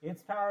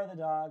 It's Power of the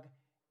Dog.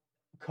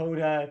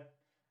 Coda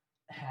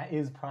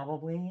is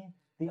probably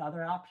the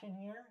other option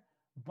here,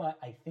 but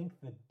I think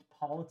the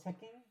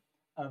politicking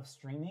of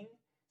streaming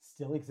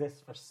still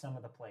exists for some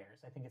of the players.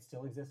 I think it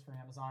still exists for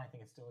Amazon. I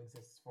think it still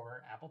exists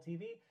for Apple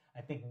TV.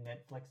 I think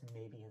Netflix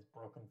maybe has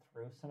broken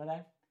through some of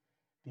that,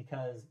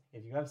 because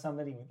if you have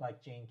somebody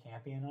like Jane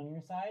Campion on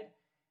your side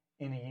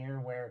in a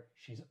year where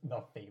she's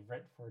the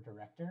favorite for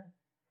director,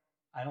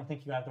 I don't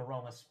think you have the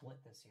Roma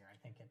split this year.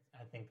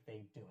 I think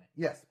they do it.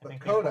 Yes, but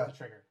Coda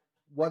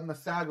won the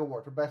SAG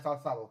Award for Best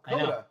Ensemble.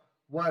 Coda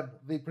won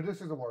the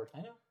Producers Award.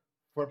 I know.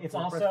 It's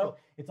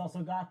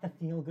also got the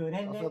feel-good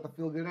ending.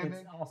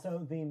 It's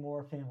also the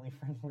more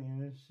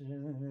family-friendly.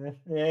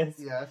 Yes.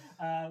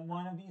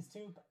 One of these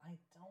two, but I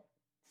don't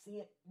see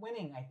it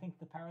winning. I think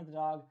the Power of the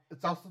Dog.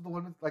 It's also the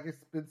one, like it's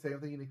been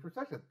saying, the unique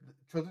perspective.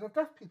 Children of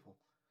deaf people.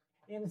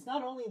 And it's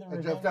not only the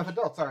revenge... Deaf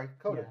adults, sorry.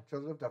 Coda. Yeah.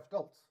 Children of deaf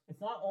adults. It's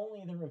not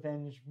only the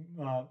revenge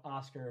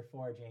Oscar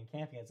for Jane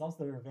Campion. It's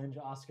also the revenge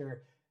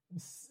Oscar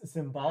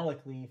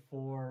symbolically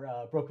for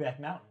Brokeback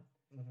Mountain.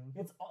 Mm-hmm.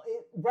 It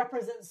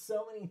represents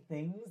so many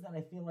things that I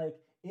feel like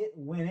it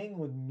winning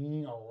would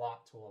mean a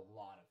lot to a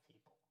lot of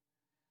people.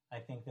 I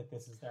think that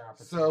this is their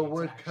opportunity. So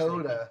would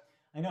Coda.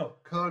 I know.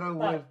 Coda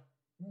would.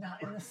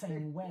 Not in the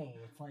same way.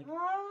 It's like, I don't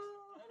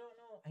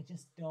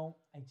know.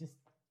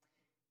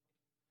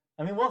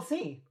 I mean, we'll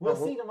see. We'll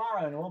see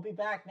tomorrow, and we'll be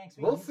back next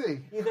week. We'll see.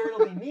 Either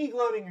it'll be me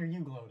gloating or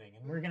you gloating,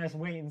 and we're going to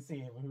wait and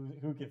see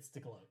who gets to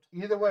gloat.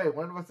 Either way,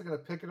 one of us is going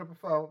to pick it up a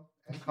phone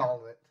and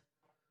call it.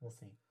 We'll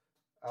see.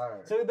 All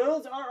right. So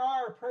those are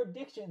our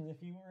predictions.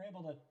 If you were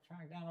able to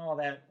track down all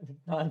that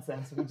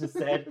nonsense we just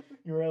said,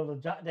 you were able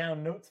to jot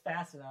down notes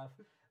fast enough,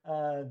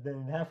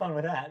 then have fun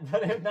with that.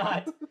 But if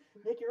not,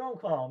 make your own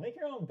call. Make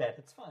your own bet.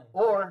 It's fun.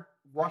 Or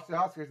watch the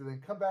Oscars and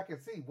then come back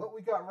and see what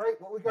we got right,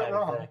 what we got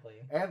wrong.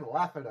 Exactly. And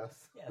laugh at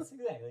us. Yes,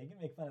 exactly. You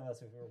can make fun of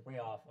us if we're way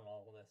off on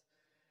all of this.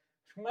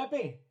 Which might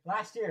be.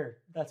 Last year,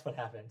 that's what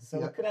happened.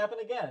 So It could happen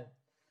again.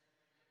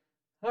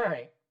 All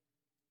right.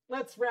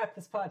 Let's wrap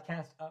this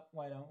podcast up,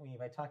 why don't we,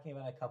 by talking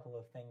about a couple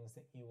of things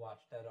that you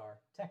watched that are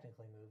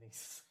technically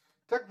movies.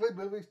 Technically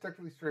movies,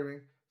 technically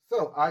streaming.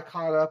 So I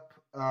caught up,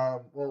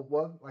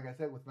 one, like I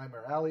said, with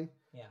Nightmare Alley.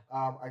 Yeah.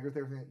 I agree with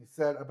everything that you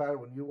said about it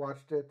when you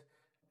watched it.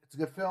 It's a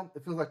good film.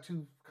 It feels like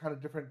two kind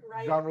of different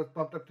genres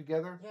bumped up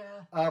together.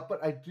 Yeah.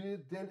 But I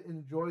did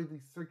enjoy the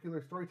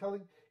circular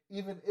storytelling,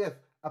 even if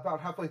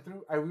about halfway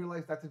through I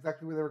realized that's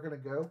exactly where they were going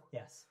to go.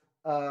 Yes.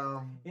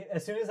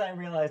 As soon as I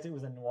realized it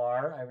was a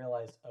noir, I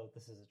realized,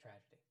 this is a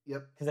tragedy.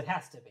 Yep. Because it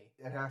has to be.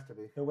 It has to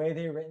be. The way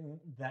they've written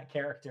that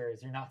character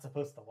is you're not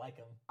supposed to like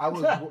him. I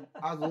was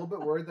a little bit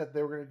worried that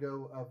they were going to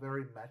go a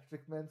very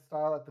Matchstick Men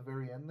style at the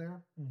very end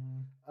there.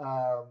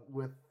 Mm-hmm.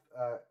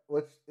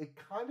 Which it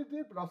kind of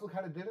did, but also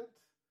kind of didn't.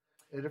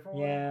 In a different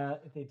way. Yeah,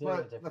 they did.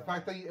 But the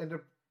fact that you end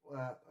up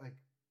like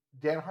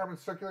Dan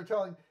Harmon's circular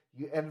telling,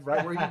 You end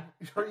right where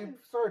you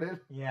started.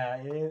 Yeah,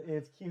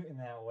 it's cute in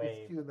that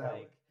way. It's cute in that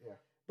way. Yeah.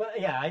 But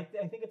yeah, I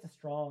think it's a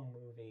strong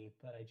movie.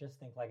 But I just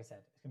think, like I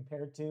said,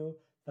 compared to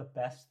the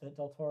best that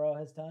Del Toro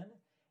has done,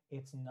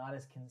 it's not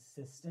as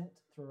consistent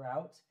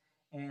throughout,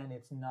 and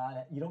it's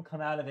not. You don't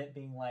come out of it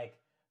being like,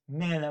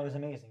 "Man, that was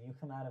amazing." You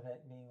come out of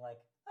it being like,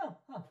 "Oh,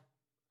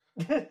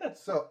 huh."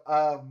 So,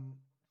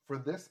 for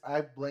this,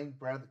 I blame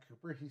Bradley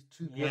Cooper. He's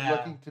too good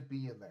looking to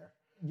be in there.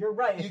 You're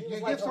right. You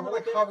get someone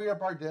like Javier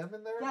Bardem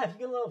in there? Yeah, if you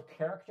get a little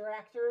character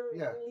actor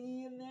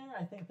in there,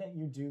 I think that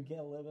you do get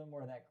a little bit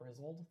more of that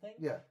grizzled thing.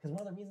 Yeah. Because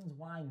one of the reasons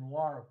why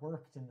noir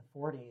worked in the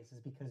 40s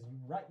is because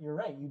you're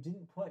right. You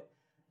didn't put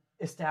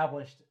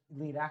established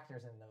lead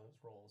actors in those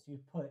roles. You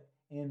put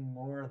in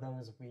more of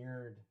those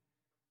weird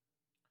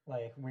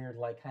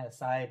kind of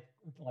side,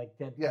 like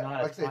dead. Yeah,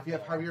 like I say, if you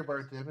have Javier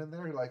Bardem in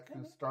there, like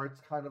who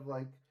starts kind of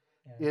like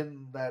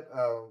in that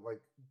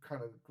like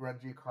kind of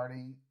grungy,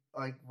 carny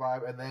like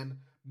vibe, and then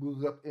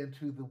moves up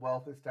into the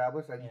wealth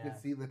established, and you can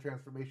see the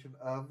transformation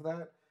of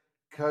that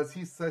because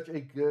he's such a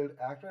good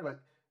actor. Like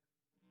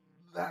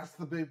that's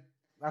the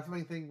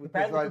main thing. With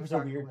Bradley Cooper's a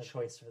weird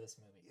choice for this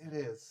movie. It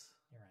is.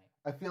 You're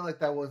right. I feel like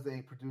that was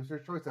a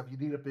producer's choice. If you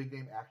need a big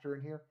name actor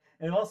in here,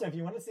 and also if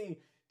you want to see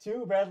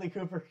two Bradley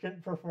Cooper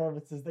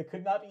performances that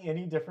could not be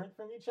any different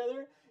from each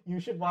other, you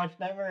should watch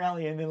Nightmare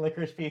Alley and then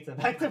Licorice Pizza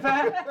back to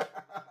back.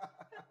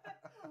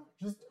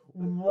 Just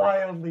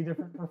wildly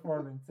different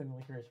performance in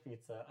Licorice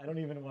Pizza. I don't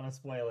even want to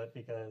spoil it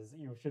because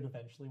you should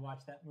eventually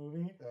watch that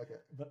movie. Okay.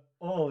 But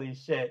holy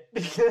shit.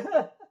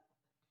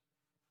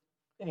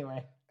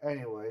 Anyways.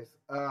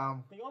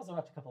 But you also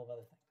watched a couple of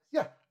other things.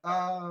 Yeah.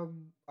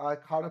 I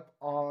caught up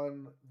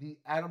on The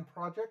Adam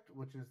Project,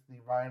 which is the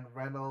Ryan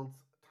Reynolds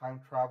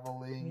time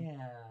traveling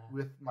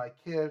with my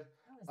kid.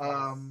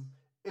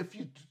 If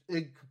you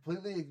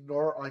completely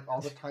ignore like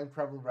all the time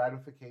travel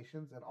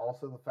ratifications and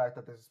also the fact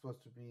that this is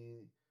supposed to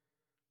be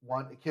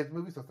a kid's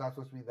movie, so it's not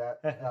supposed to be that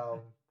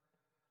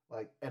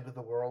like end of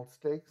the world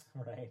stakes.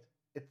 Right.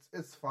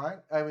 It's fine.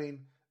 I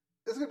mean,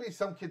 it's gonna be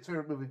some kid's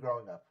favorite movie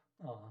growing up.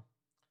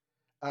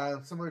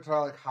 Similar to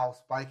like how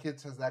Spy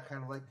Kids has that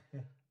kind of like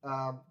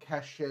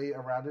cachet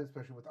around it,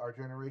 especially with our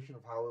generation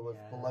of how it was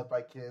beloved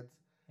by kids.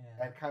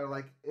 And kind of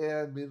like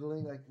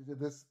middling, like is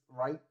this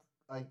right?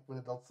 Like when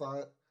adults saw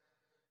it.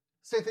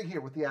 Same thing here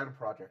with The Adam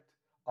Project.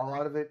 A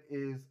lot of it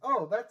is,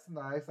 oh, that's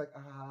nice, like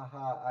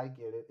I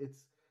get it.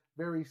 It's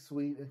very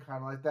sweet and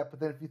kind of like that.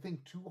 But then if you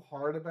think too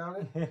hard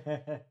about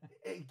it,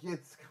 it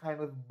gets kind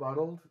of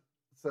muddled.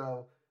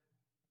 So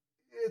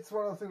it's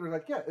one of those things where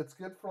like, yeah, it's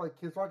good for like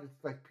kids watch.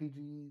 It's like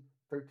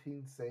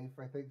PG-13 safe,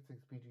 I think.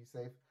 It's PG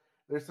safe.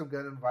 There's some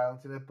gun and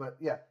violence in it, but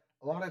yeah.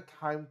 A lot of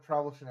time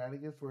travel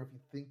shenanigans where if you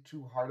think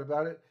too hard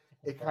about it,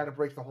 it kind of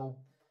breaks the whole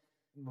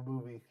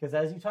movie. Because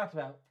as you talked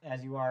about,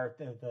 as you are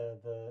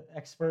the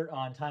expert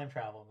on time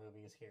travel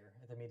movies here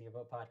at the Media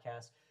Boat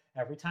Podcast,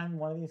 every time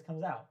one of these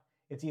comes out,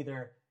 it's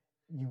either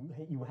you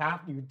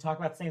talk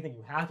about the same thing.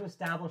 You have to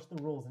establish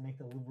the rules and make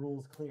the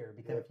rules clear.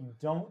 Because if you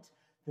don't,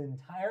 the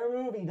entire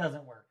movie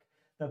doesn't work.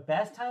 The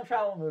best time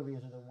travel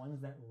movies are the ones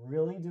that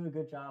really do a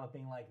good job of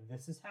being like,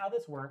 this is how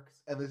this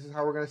works. And this is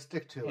how we're going to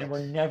stick to it. And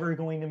we're never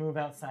going to move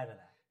outside of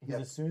that.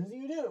 Because as soon as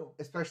you do...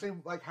 Especially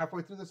like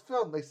halfway through this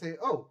film, they say,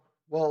 oh,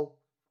 well,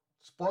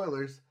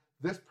 spoilers,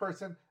 this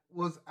person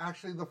was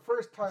actually the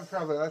first time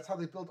traveler. That's how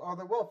they built all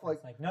their wealth.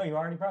 Like, no, you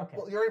already broke it.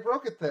 Well, you already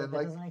broke it then.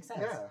 That doesn't make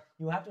sense. Yeah.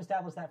 You have to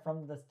establish that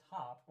from the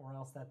top, or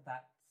else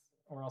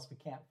or else we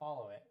can't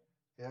follow it.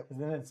 Yep. Because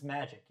then it's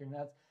magic.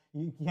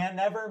 You can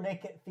never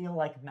make it feel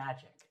like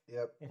magic.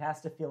 Yep. It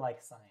has to feel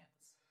like science.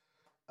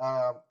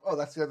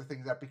 That's the other thing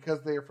is that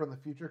because they are from the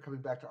future,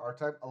 coming back to our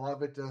time, a lot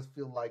of it does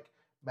feel like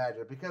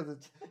magic because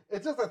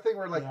it's just a thing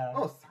where like,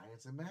 oh,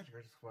 science and magic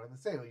are just one and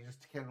the same. You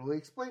just can't really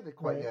explain it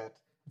quite yet.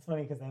 It's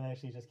funny because that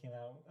actually just came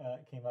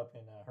up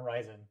in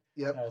Horizon.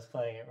 Yep. I was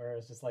playing it where it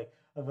was just like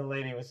the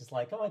lady was just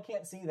like, oh, I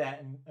can't see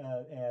that, and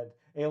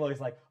Aloy's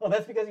like, oh,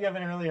 that's because you have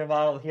an earlier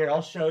model. Here,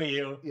 I'll show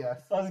you.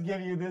 Yes. I'll just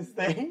give you this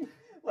thing.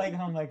 Like,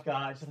 oh my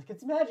god. She's like,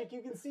 it's magic.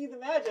 You can see the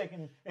magic.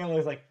 And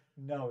Aloy's like,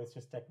 no, it's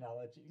just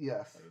technology.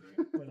 Yes.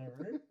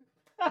 Whatever.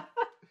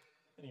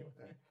 Anyway.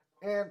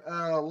 And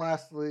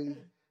lastly,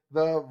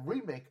 the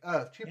remake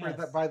of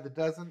Cheaper by the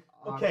Dozen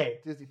on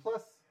Disney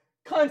Plus.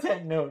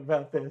 Content note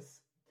about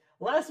this.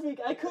 Last week,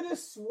 I could have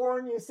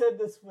sworn you said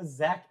this was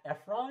Zac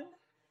Efron.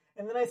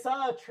 And then I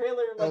saw a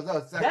trailer and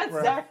that's Zach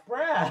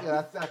Braff. Yeah,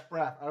 that's Zach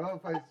Braff. I don't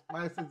know if I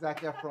might have said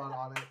Zac Efron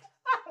on it.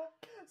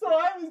 So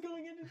I was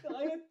going into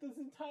this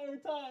entire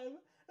time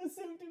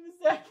assumed it was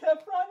Zac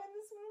Efron in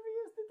this movie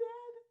as the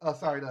dad. Oh,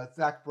 sorry, no, it's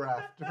Zach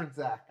Braff. Different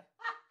Zach.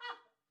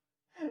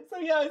 So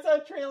yeah, I saw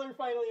a trailer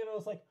finally and I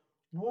was like,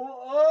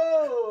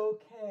 whoa,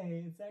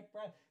 okay, it's Zach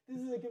Braff.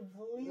 This is a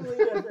completely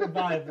different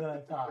vibe than I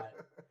thought.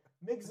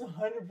 Makes 100%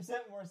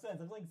 more sense.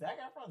 I was like, Zac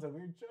Efron's a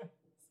weird choice.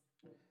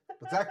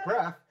 But Zach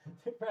Braff.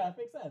 Braff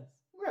makes sense.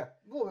 Yeah,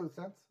 a little bit of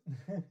sense.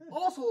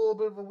 Also a little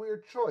bit of a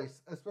weird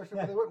choice, especially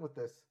when they went with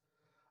this.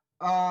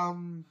 How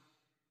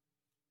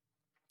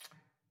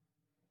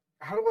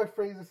do I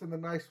phrase this in a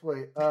nice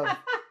way?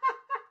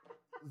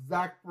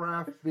 Zach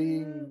Braff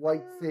being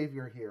white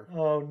savior here.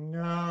 Oh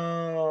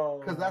no!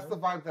 Because that's the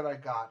vibe that I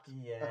got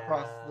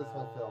across this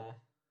whole film.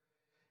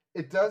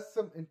 It does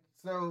some.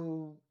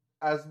 So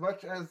as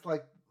much as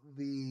like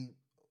the,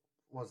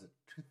 was it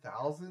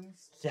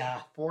 2000s?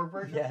 Yeah. 4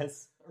 version?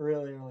 Yes,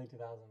 really early 2000.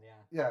 Yeah.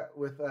 Yeah,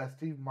 with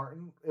Steve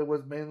Martin, it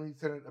was mainly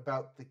centered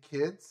about the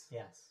kids.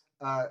 Yes.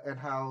 And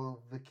how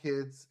the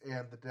kids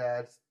and the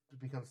dads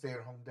become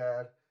stay-at-home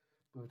dad,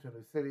 move to a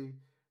new city.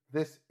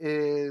 This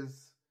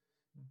is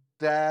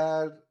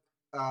dad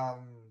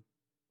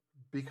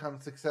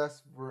becomes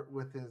success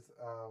with his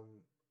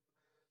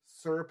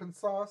syrup and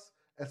sauce,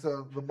 and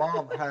so the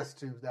mom has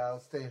to now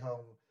stay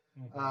home.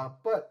 Mm-hmm.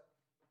 But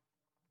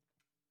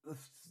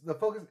the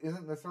focus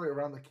isn't necessarily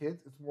around the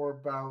kids. It's more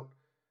about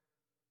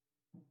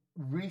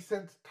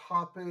recent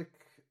topic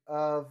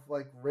of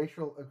like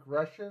racial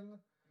aggression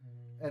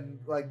and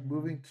like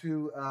moving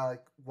to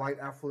white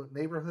affluent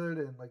neighborhood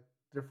and like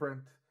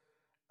different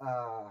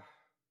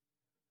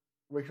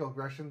racial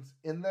aggressions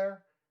in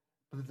there.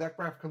 But Zach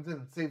Braff comes in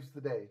and saves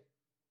the day.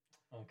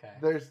 Okay.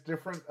 There's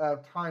different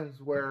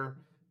times where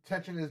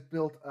tension is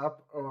built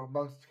up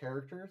amongst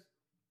characters,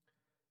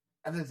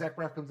 and then Zach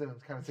Braff comes in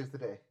and kind of saves the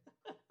day.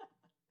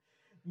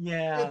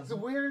 Yeah. It's a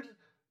weird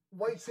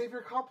white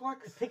savior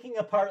complex. Picking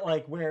apart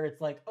like where it's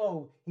like,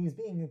 oh, he's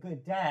being a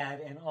good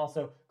dad, and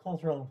also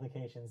cultural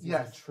implications.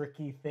 Yes. It's a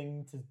tricky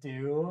thing to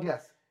do.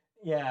 Yes.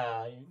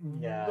 Yeah.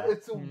 Yeah.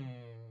 It's a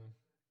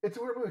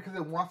weird movie because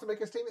it wants to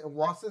make a statement. It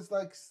wants to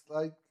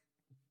like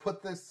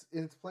put this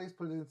in its place,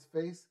 put it in its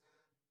face.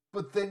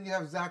 But then you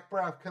have Zach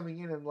Braff coming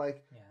in and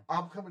like,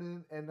 I'm coming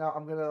in and now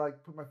I'm gonna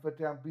like put my foot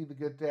down, be the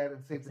good dad,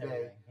 and save the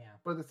day. Yeah.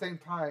 But at the same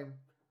time,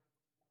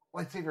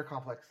 white savior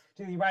complex.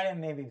 Do you write it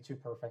maybe too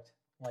perfect?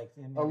 Like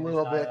a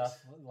little bit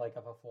like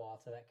of a flaw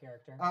to that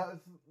character.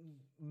 It's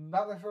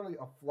not necessarily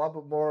a flaw,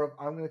 but more of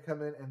I'm going to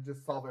come in and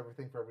just solve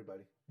everything for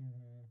everybody.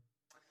 Mm-hmm.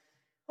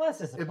 Well, that's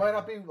just it might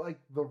not be like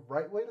the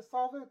right way to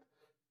solve it,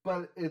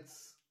 but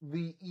it's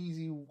the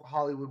easy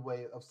Hollywood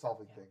way of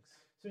solving things.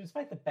 So,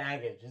 despite the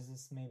baggage, is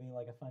this maybe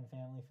like a fun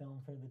family film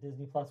for the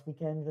Disney Plus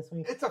weekend this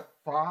week? It's a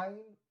fine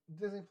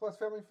Disney Plus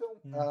family film.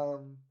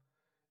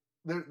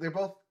 Yeah. They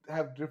both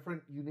have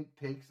different unique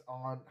takes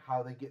on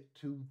how they get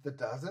to the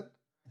dozen.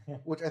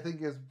 Which I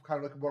think is kind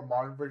of like a more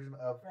modern version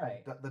of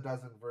the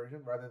dozen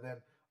version, rather than,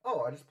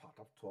 oh, I just popped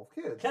off 12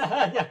 kids.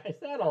 Yeah, I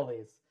said all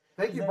these.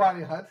 Thank you,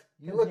 Bonnie Hunt.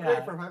 You look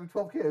great for having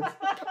 12 kids.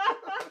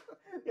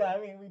 Yeah, I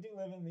mean, we do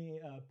live in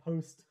the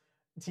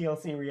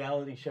post-TLC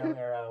reality show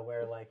era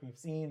where, like, we've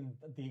seen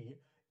the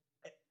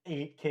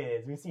 8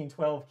 kids, we've seen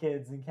 12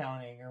 kids and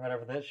counting, or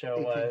whatever that show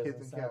was.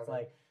 Kids and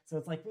so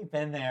it's like we've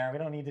been there. We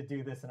don't need to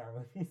do this in our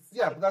movies.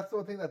 Yeah, but that's the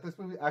one thing that this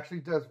movie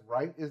actually does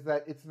right, is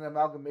that it's an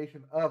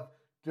amalgamation of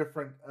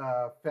different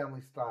family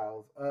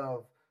styles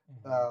of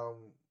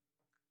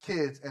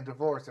kids and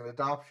divorce and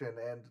adoption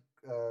and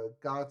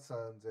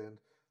godsons and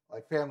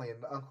like family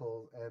and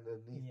uncles and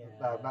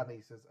not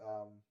nieces,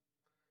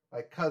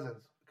 like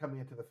cousins coming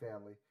into the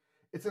family.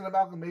 It's an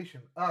amalgamation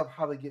of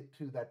how they get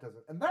to that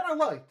dozen, and that I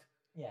liked.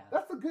 Yeah,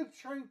 that's a good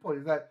shining point.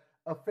 Is that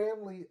a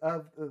family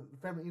of the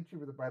family entry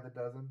by the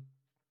dozen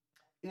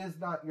is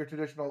not your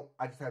traditional.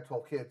 I just had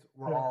 12 kids.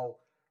 We're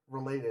all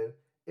related.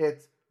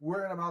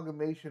 We're an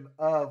amalgamation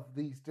of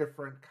these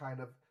different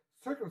kind of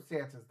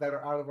circumstances that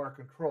are out of our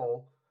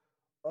control,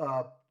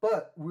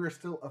 but we're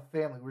still a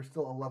family. We're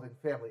still a loving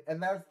family.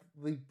 And that's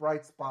the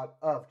bright spot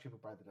of Cheaper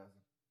by the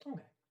Dozen.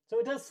 Okay. So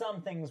it does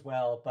some things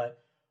well,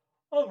 but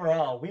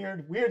overall,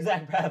 weird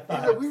Zach Braff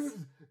vibes. It's a weird,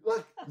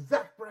 like,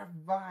 Zach Braff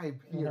vibe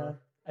here.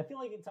 I feel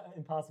like it's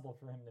impossible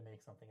for him to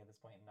make something at this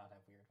point and not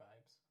have weird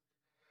vibes.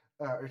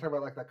 Are you talking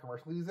about, like, that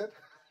commercial he's in?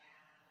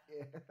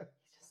 Yeah.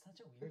 He's just such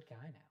a weird guy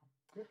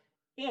now.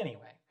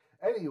 Anyway.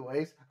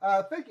 Anyways,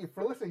 thank you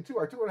for listening to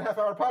our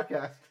 2.5-hour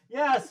podcast.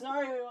 Yeah,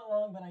 sorry we went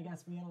long, but I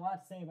guess we had a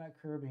lot to say about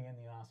Kirby and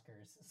the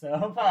Oscars, so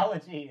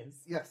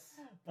apologies. Yes,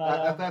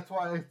 that's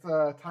why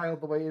it's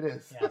titled the way it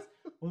is. Yes,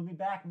 we'll be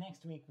back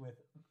next week with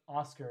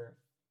Oscar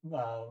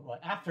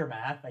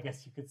aftermath, I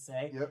guess you could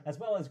say, as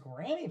well as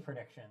Grammy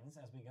predictions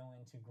as we go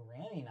into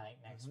Grammy night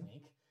next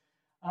week.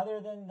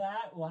 Other than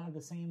that, we'll have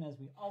the same as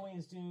we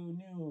always do,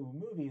 new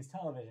movies,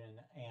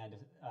 television, and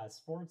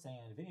sports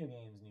and video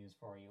games news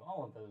for you,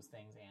 all of those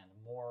things and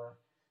more.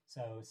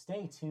 So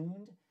stay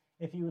tuned.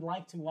 If you would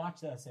like to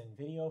watch us in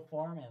video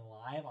form and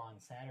live on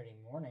Saturday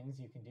mornings,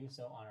 you can do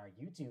so on our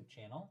YouTube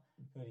channel.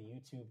 Go to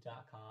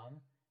youtube.com,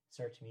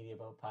 search Media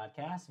Boat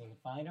Podcast, and you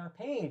can find our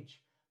page.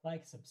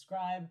 Like,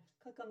 subscribe,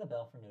 click on the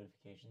bell for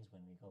notifications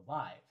when we go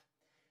live.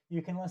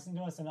 You can listen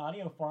to us in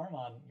audio form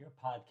on your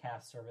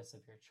podcast service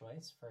of your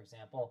choice. For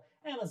example,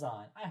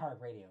 Amazon,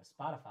 iHeartRadio,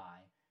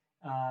 Spotify.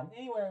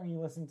 Anywhere you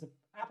listen to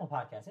Apple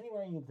Podcasts,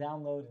 anywhere you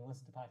download and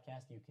listen to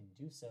podcasts, you can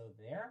do so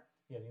there.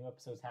 We have new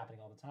episodes happening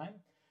all the time.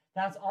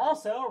 That's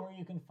also where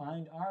you can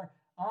find our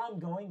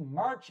ongoing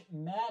March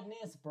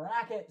Madness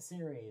Bracket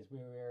series,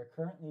 where we are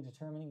currently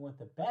determining what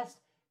the best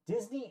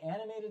Disney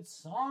animated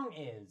song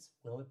is.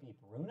 Will it be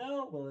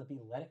Bruno? Will it be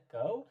Let It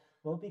Go?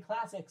 Will it be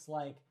classics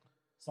like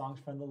songs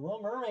from The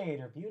Little Mermaid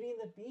or Beauty and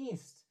the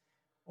Beast?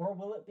 Or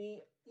will it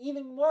be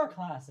even more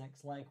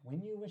classics like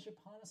When You Wish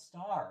Upon a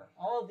Star?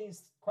 All of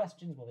these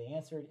questions will be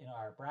answered in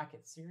our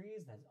bracket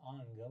series that's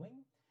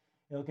ongoing.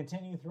 It'll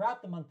continue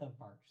throughout the month of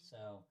March,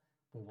 so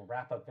we will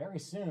wrap up very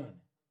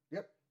soon.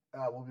 Yep.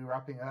 We'll be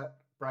wrapping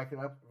up bracket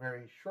up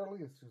very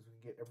shortly as soon as we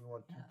get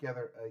everyone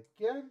together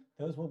again.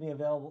 Those will be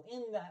available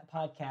in that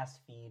podcast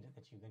feed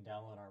that you can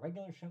download our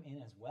regular show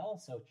in as well,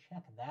 so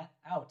check that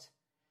out.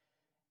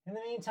 In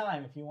the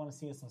meantime, if you want to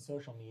see us on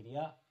social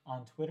media,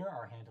 on Twitter,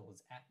 our handle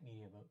is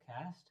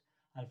 @MediaBoatCast.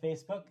 On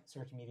Facebook,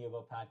 search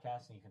MediaBoat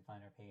Podcast, and you can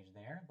find our page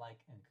there.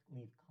 Like and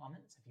leave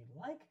comments if you'd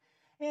like.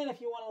 And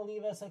if you want to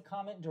leave us a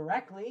comment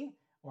directly,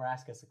 or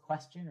ask us a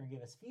question, or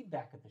give us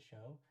feedback of the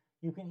show,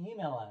 you can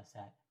email us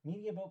at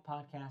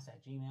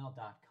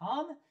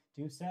mediaboatpodcast@gmail.com.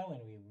 Do so,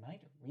 and we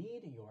might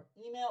read your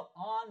email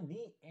on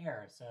the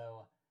air.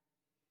 So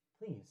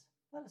please,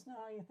 let us know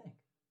how you think.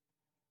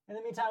 In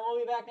the meantime, we'll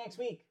be back next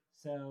week.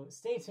 So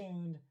stay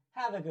tuned,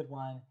 have a good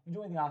one,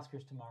 enjoy the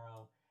Oscars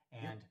tomorrow,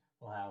 and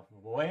we'll have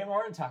way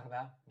more to talk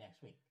about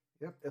next week.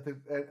 Yep. If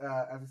there's,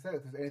 as I said,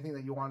 if there's anything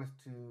that you want us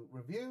to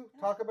review,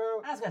 talk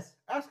about, ask us.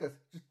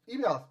 Just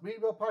email us,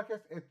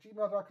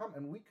 mediaboatpodcast@gmail.com,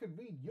 and we could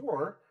read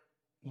your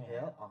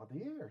email on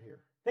the air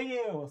here. Thank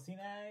you. We'll see you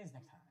guys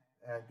next time.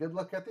 And good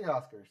luck at the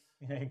Oscars.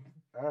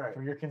 All right.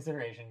 For your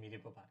consideration,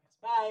 MediaBoat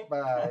Podcast. Bye.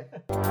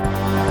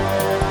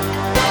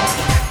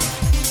 Bye.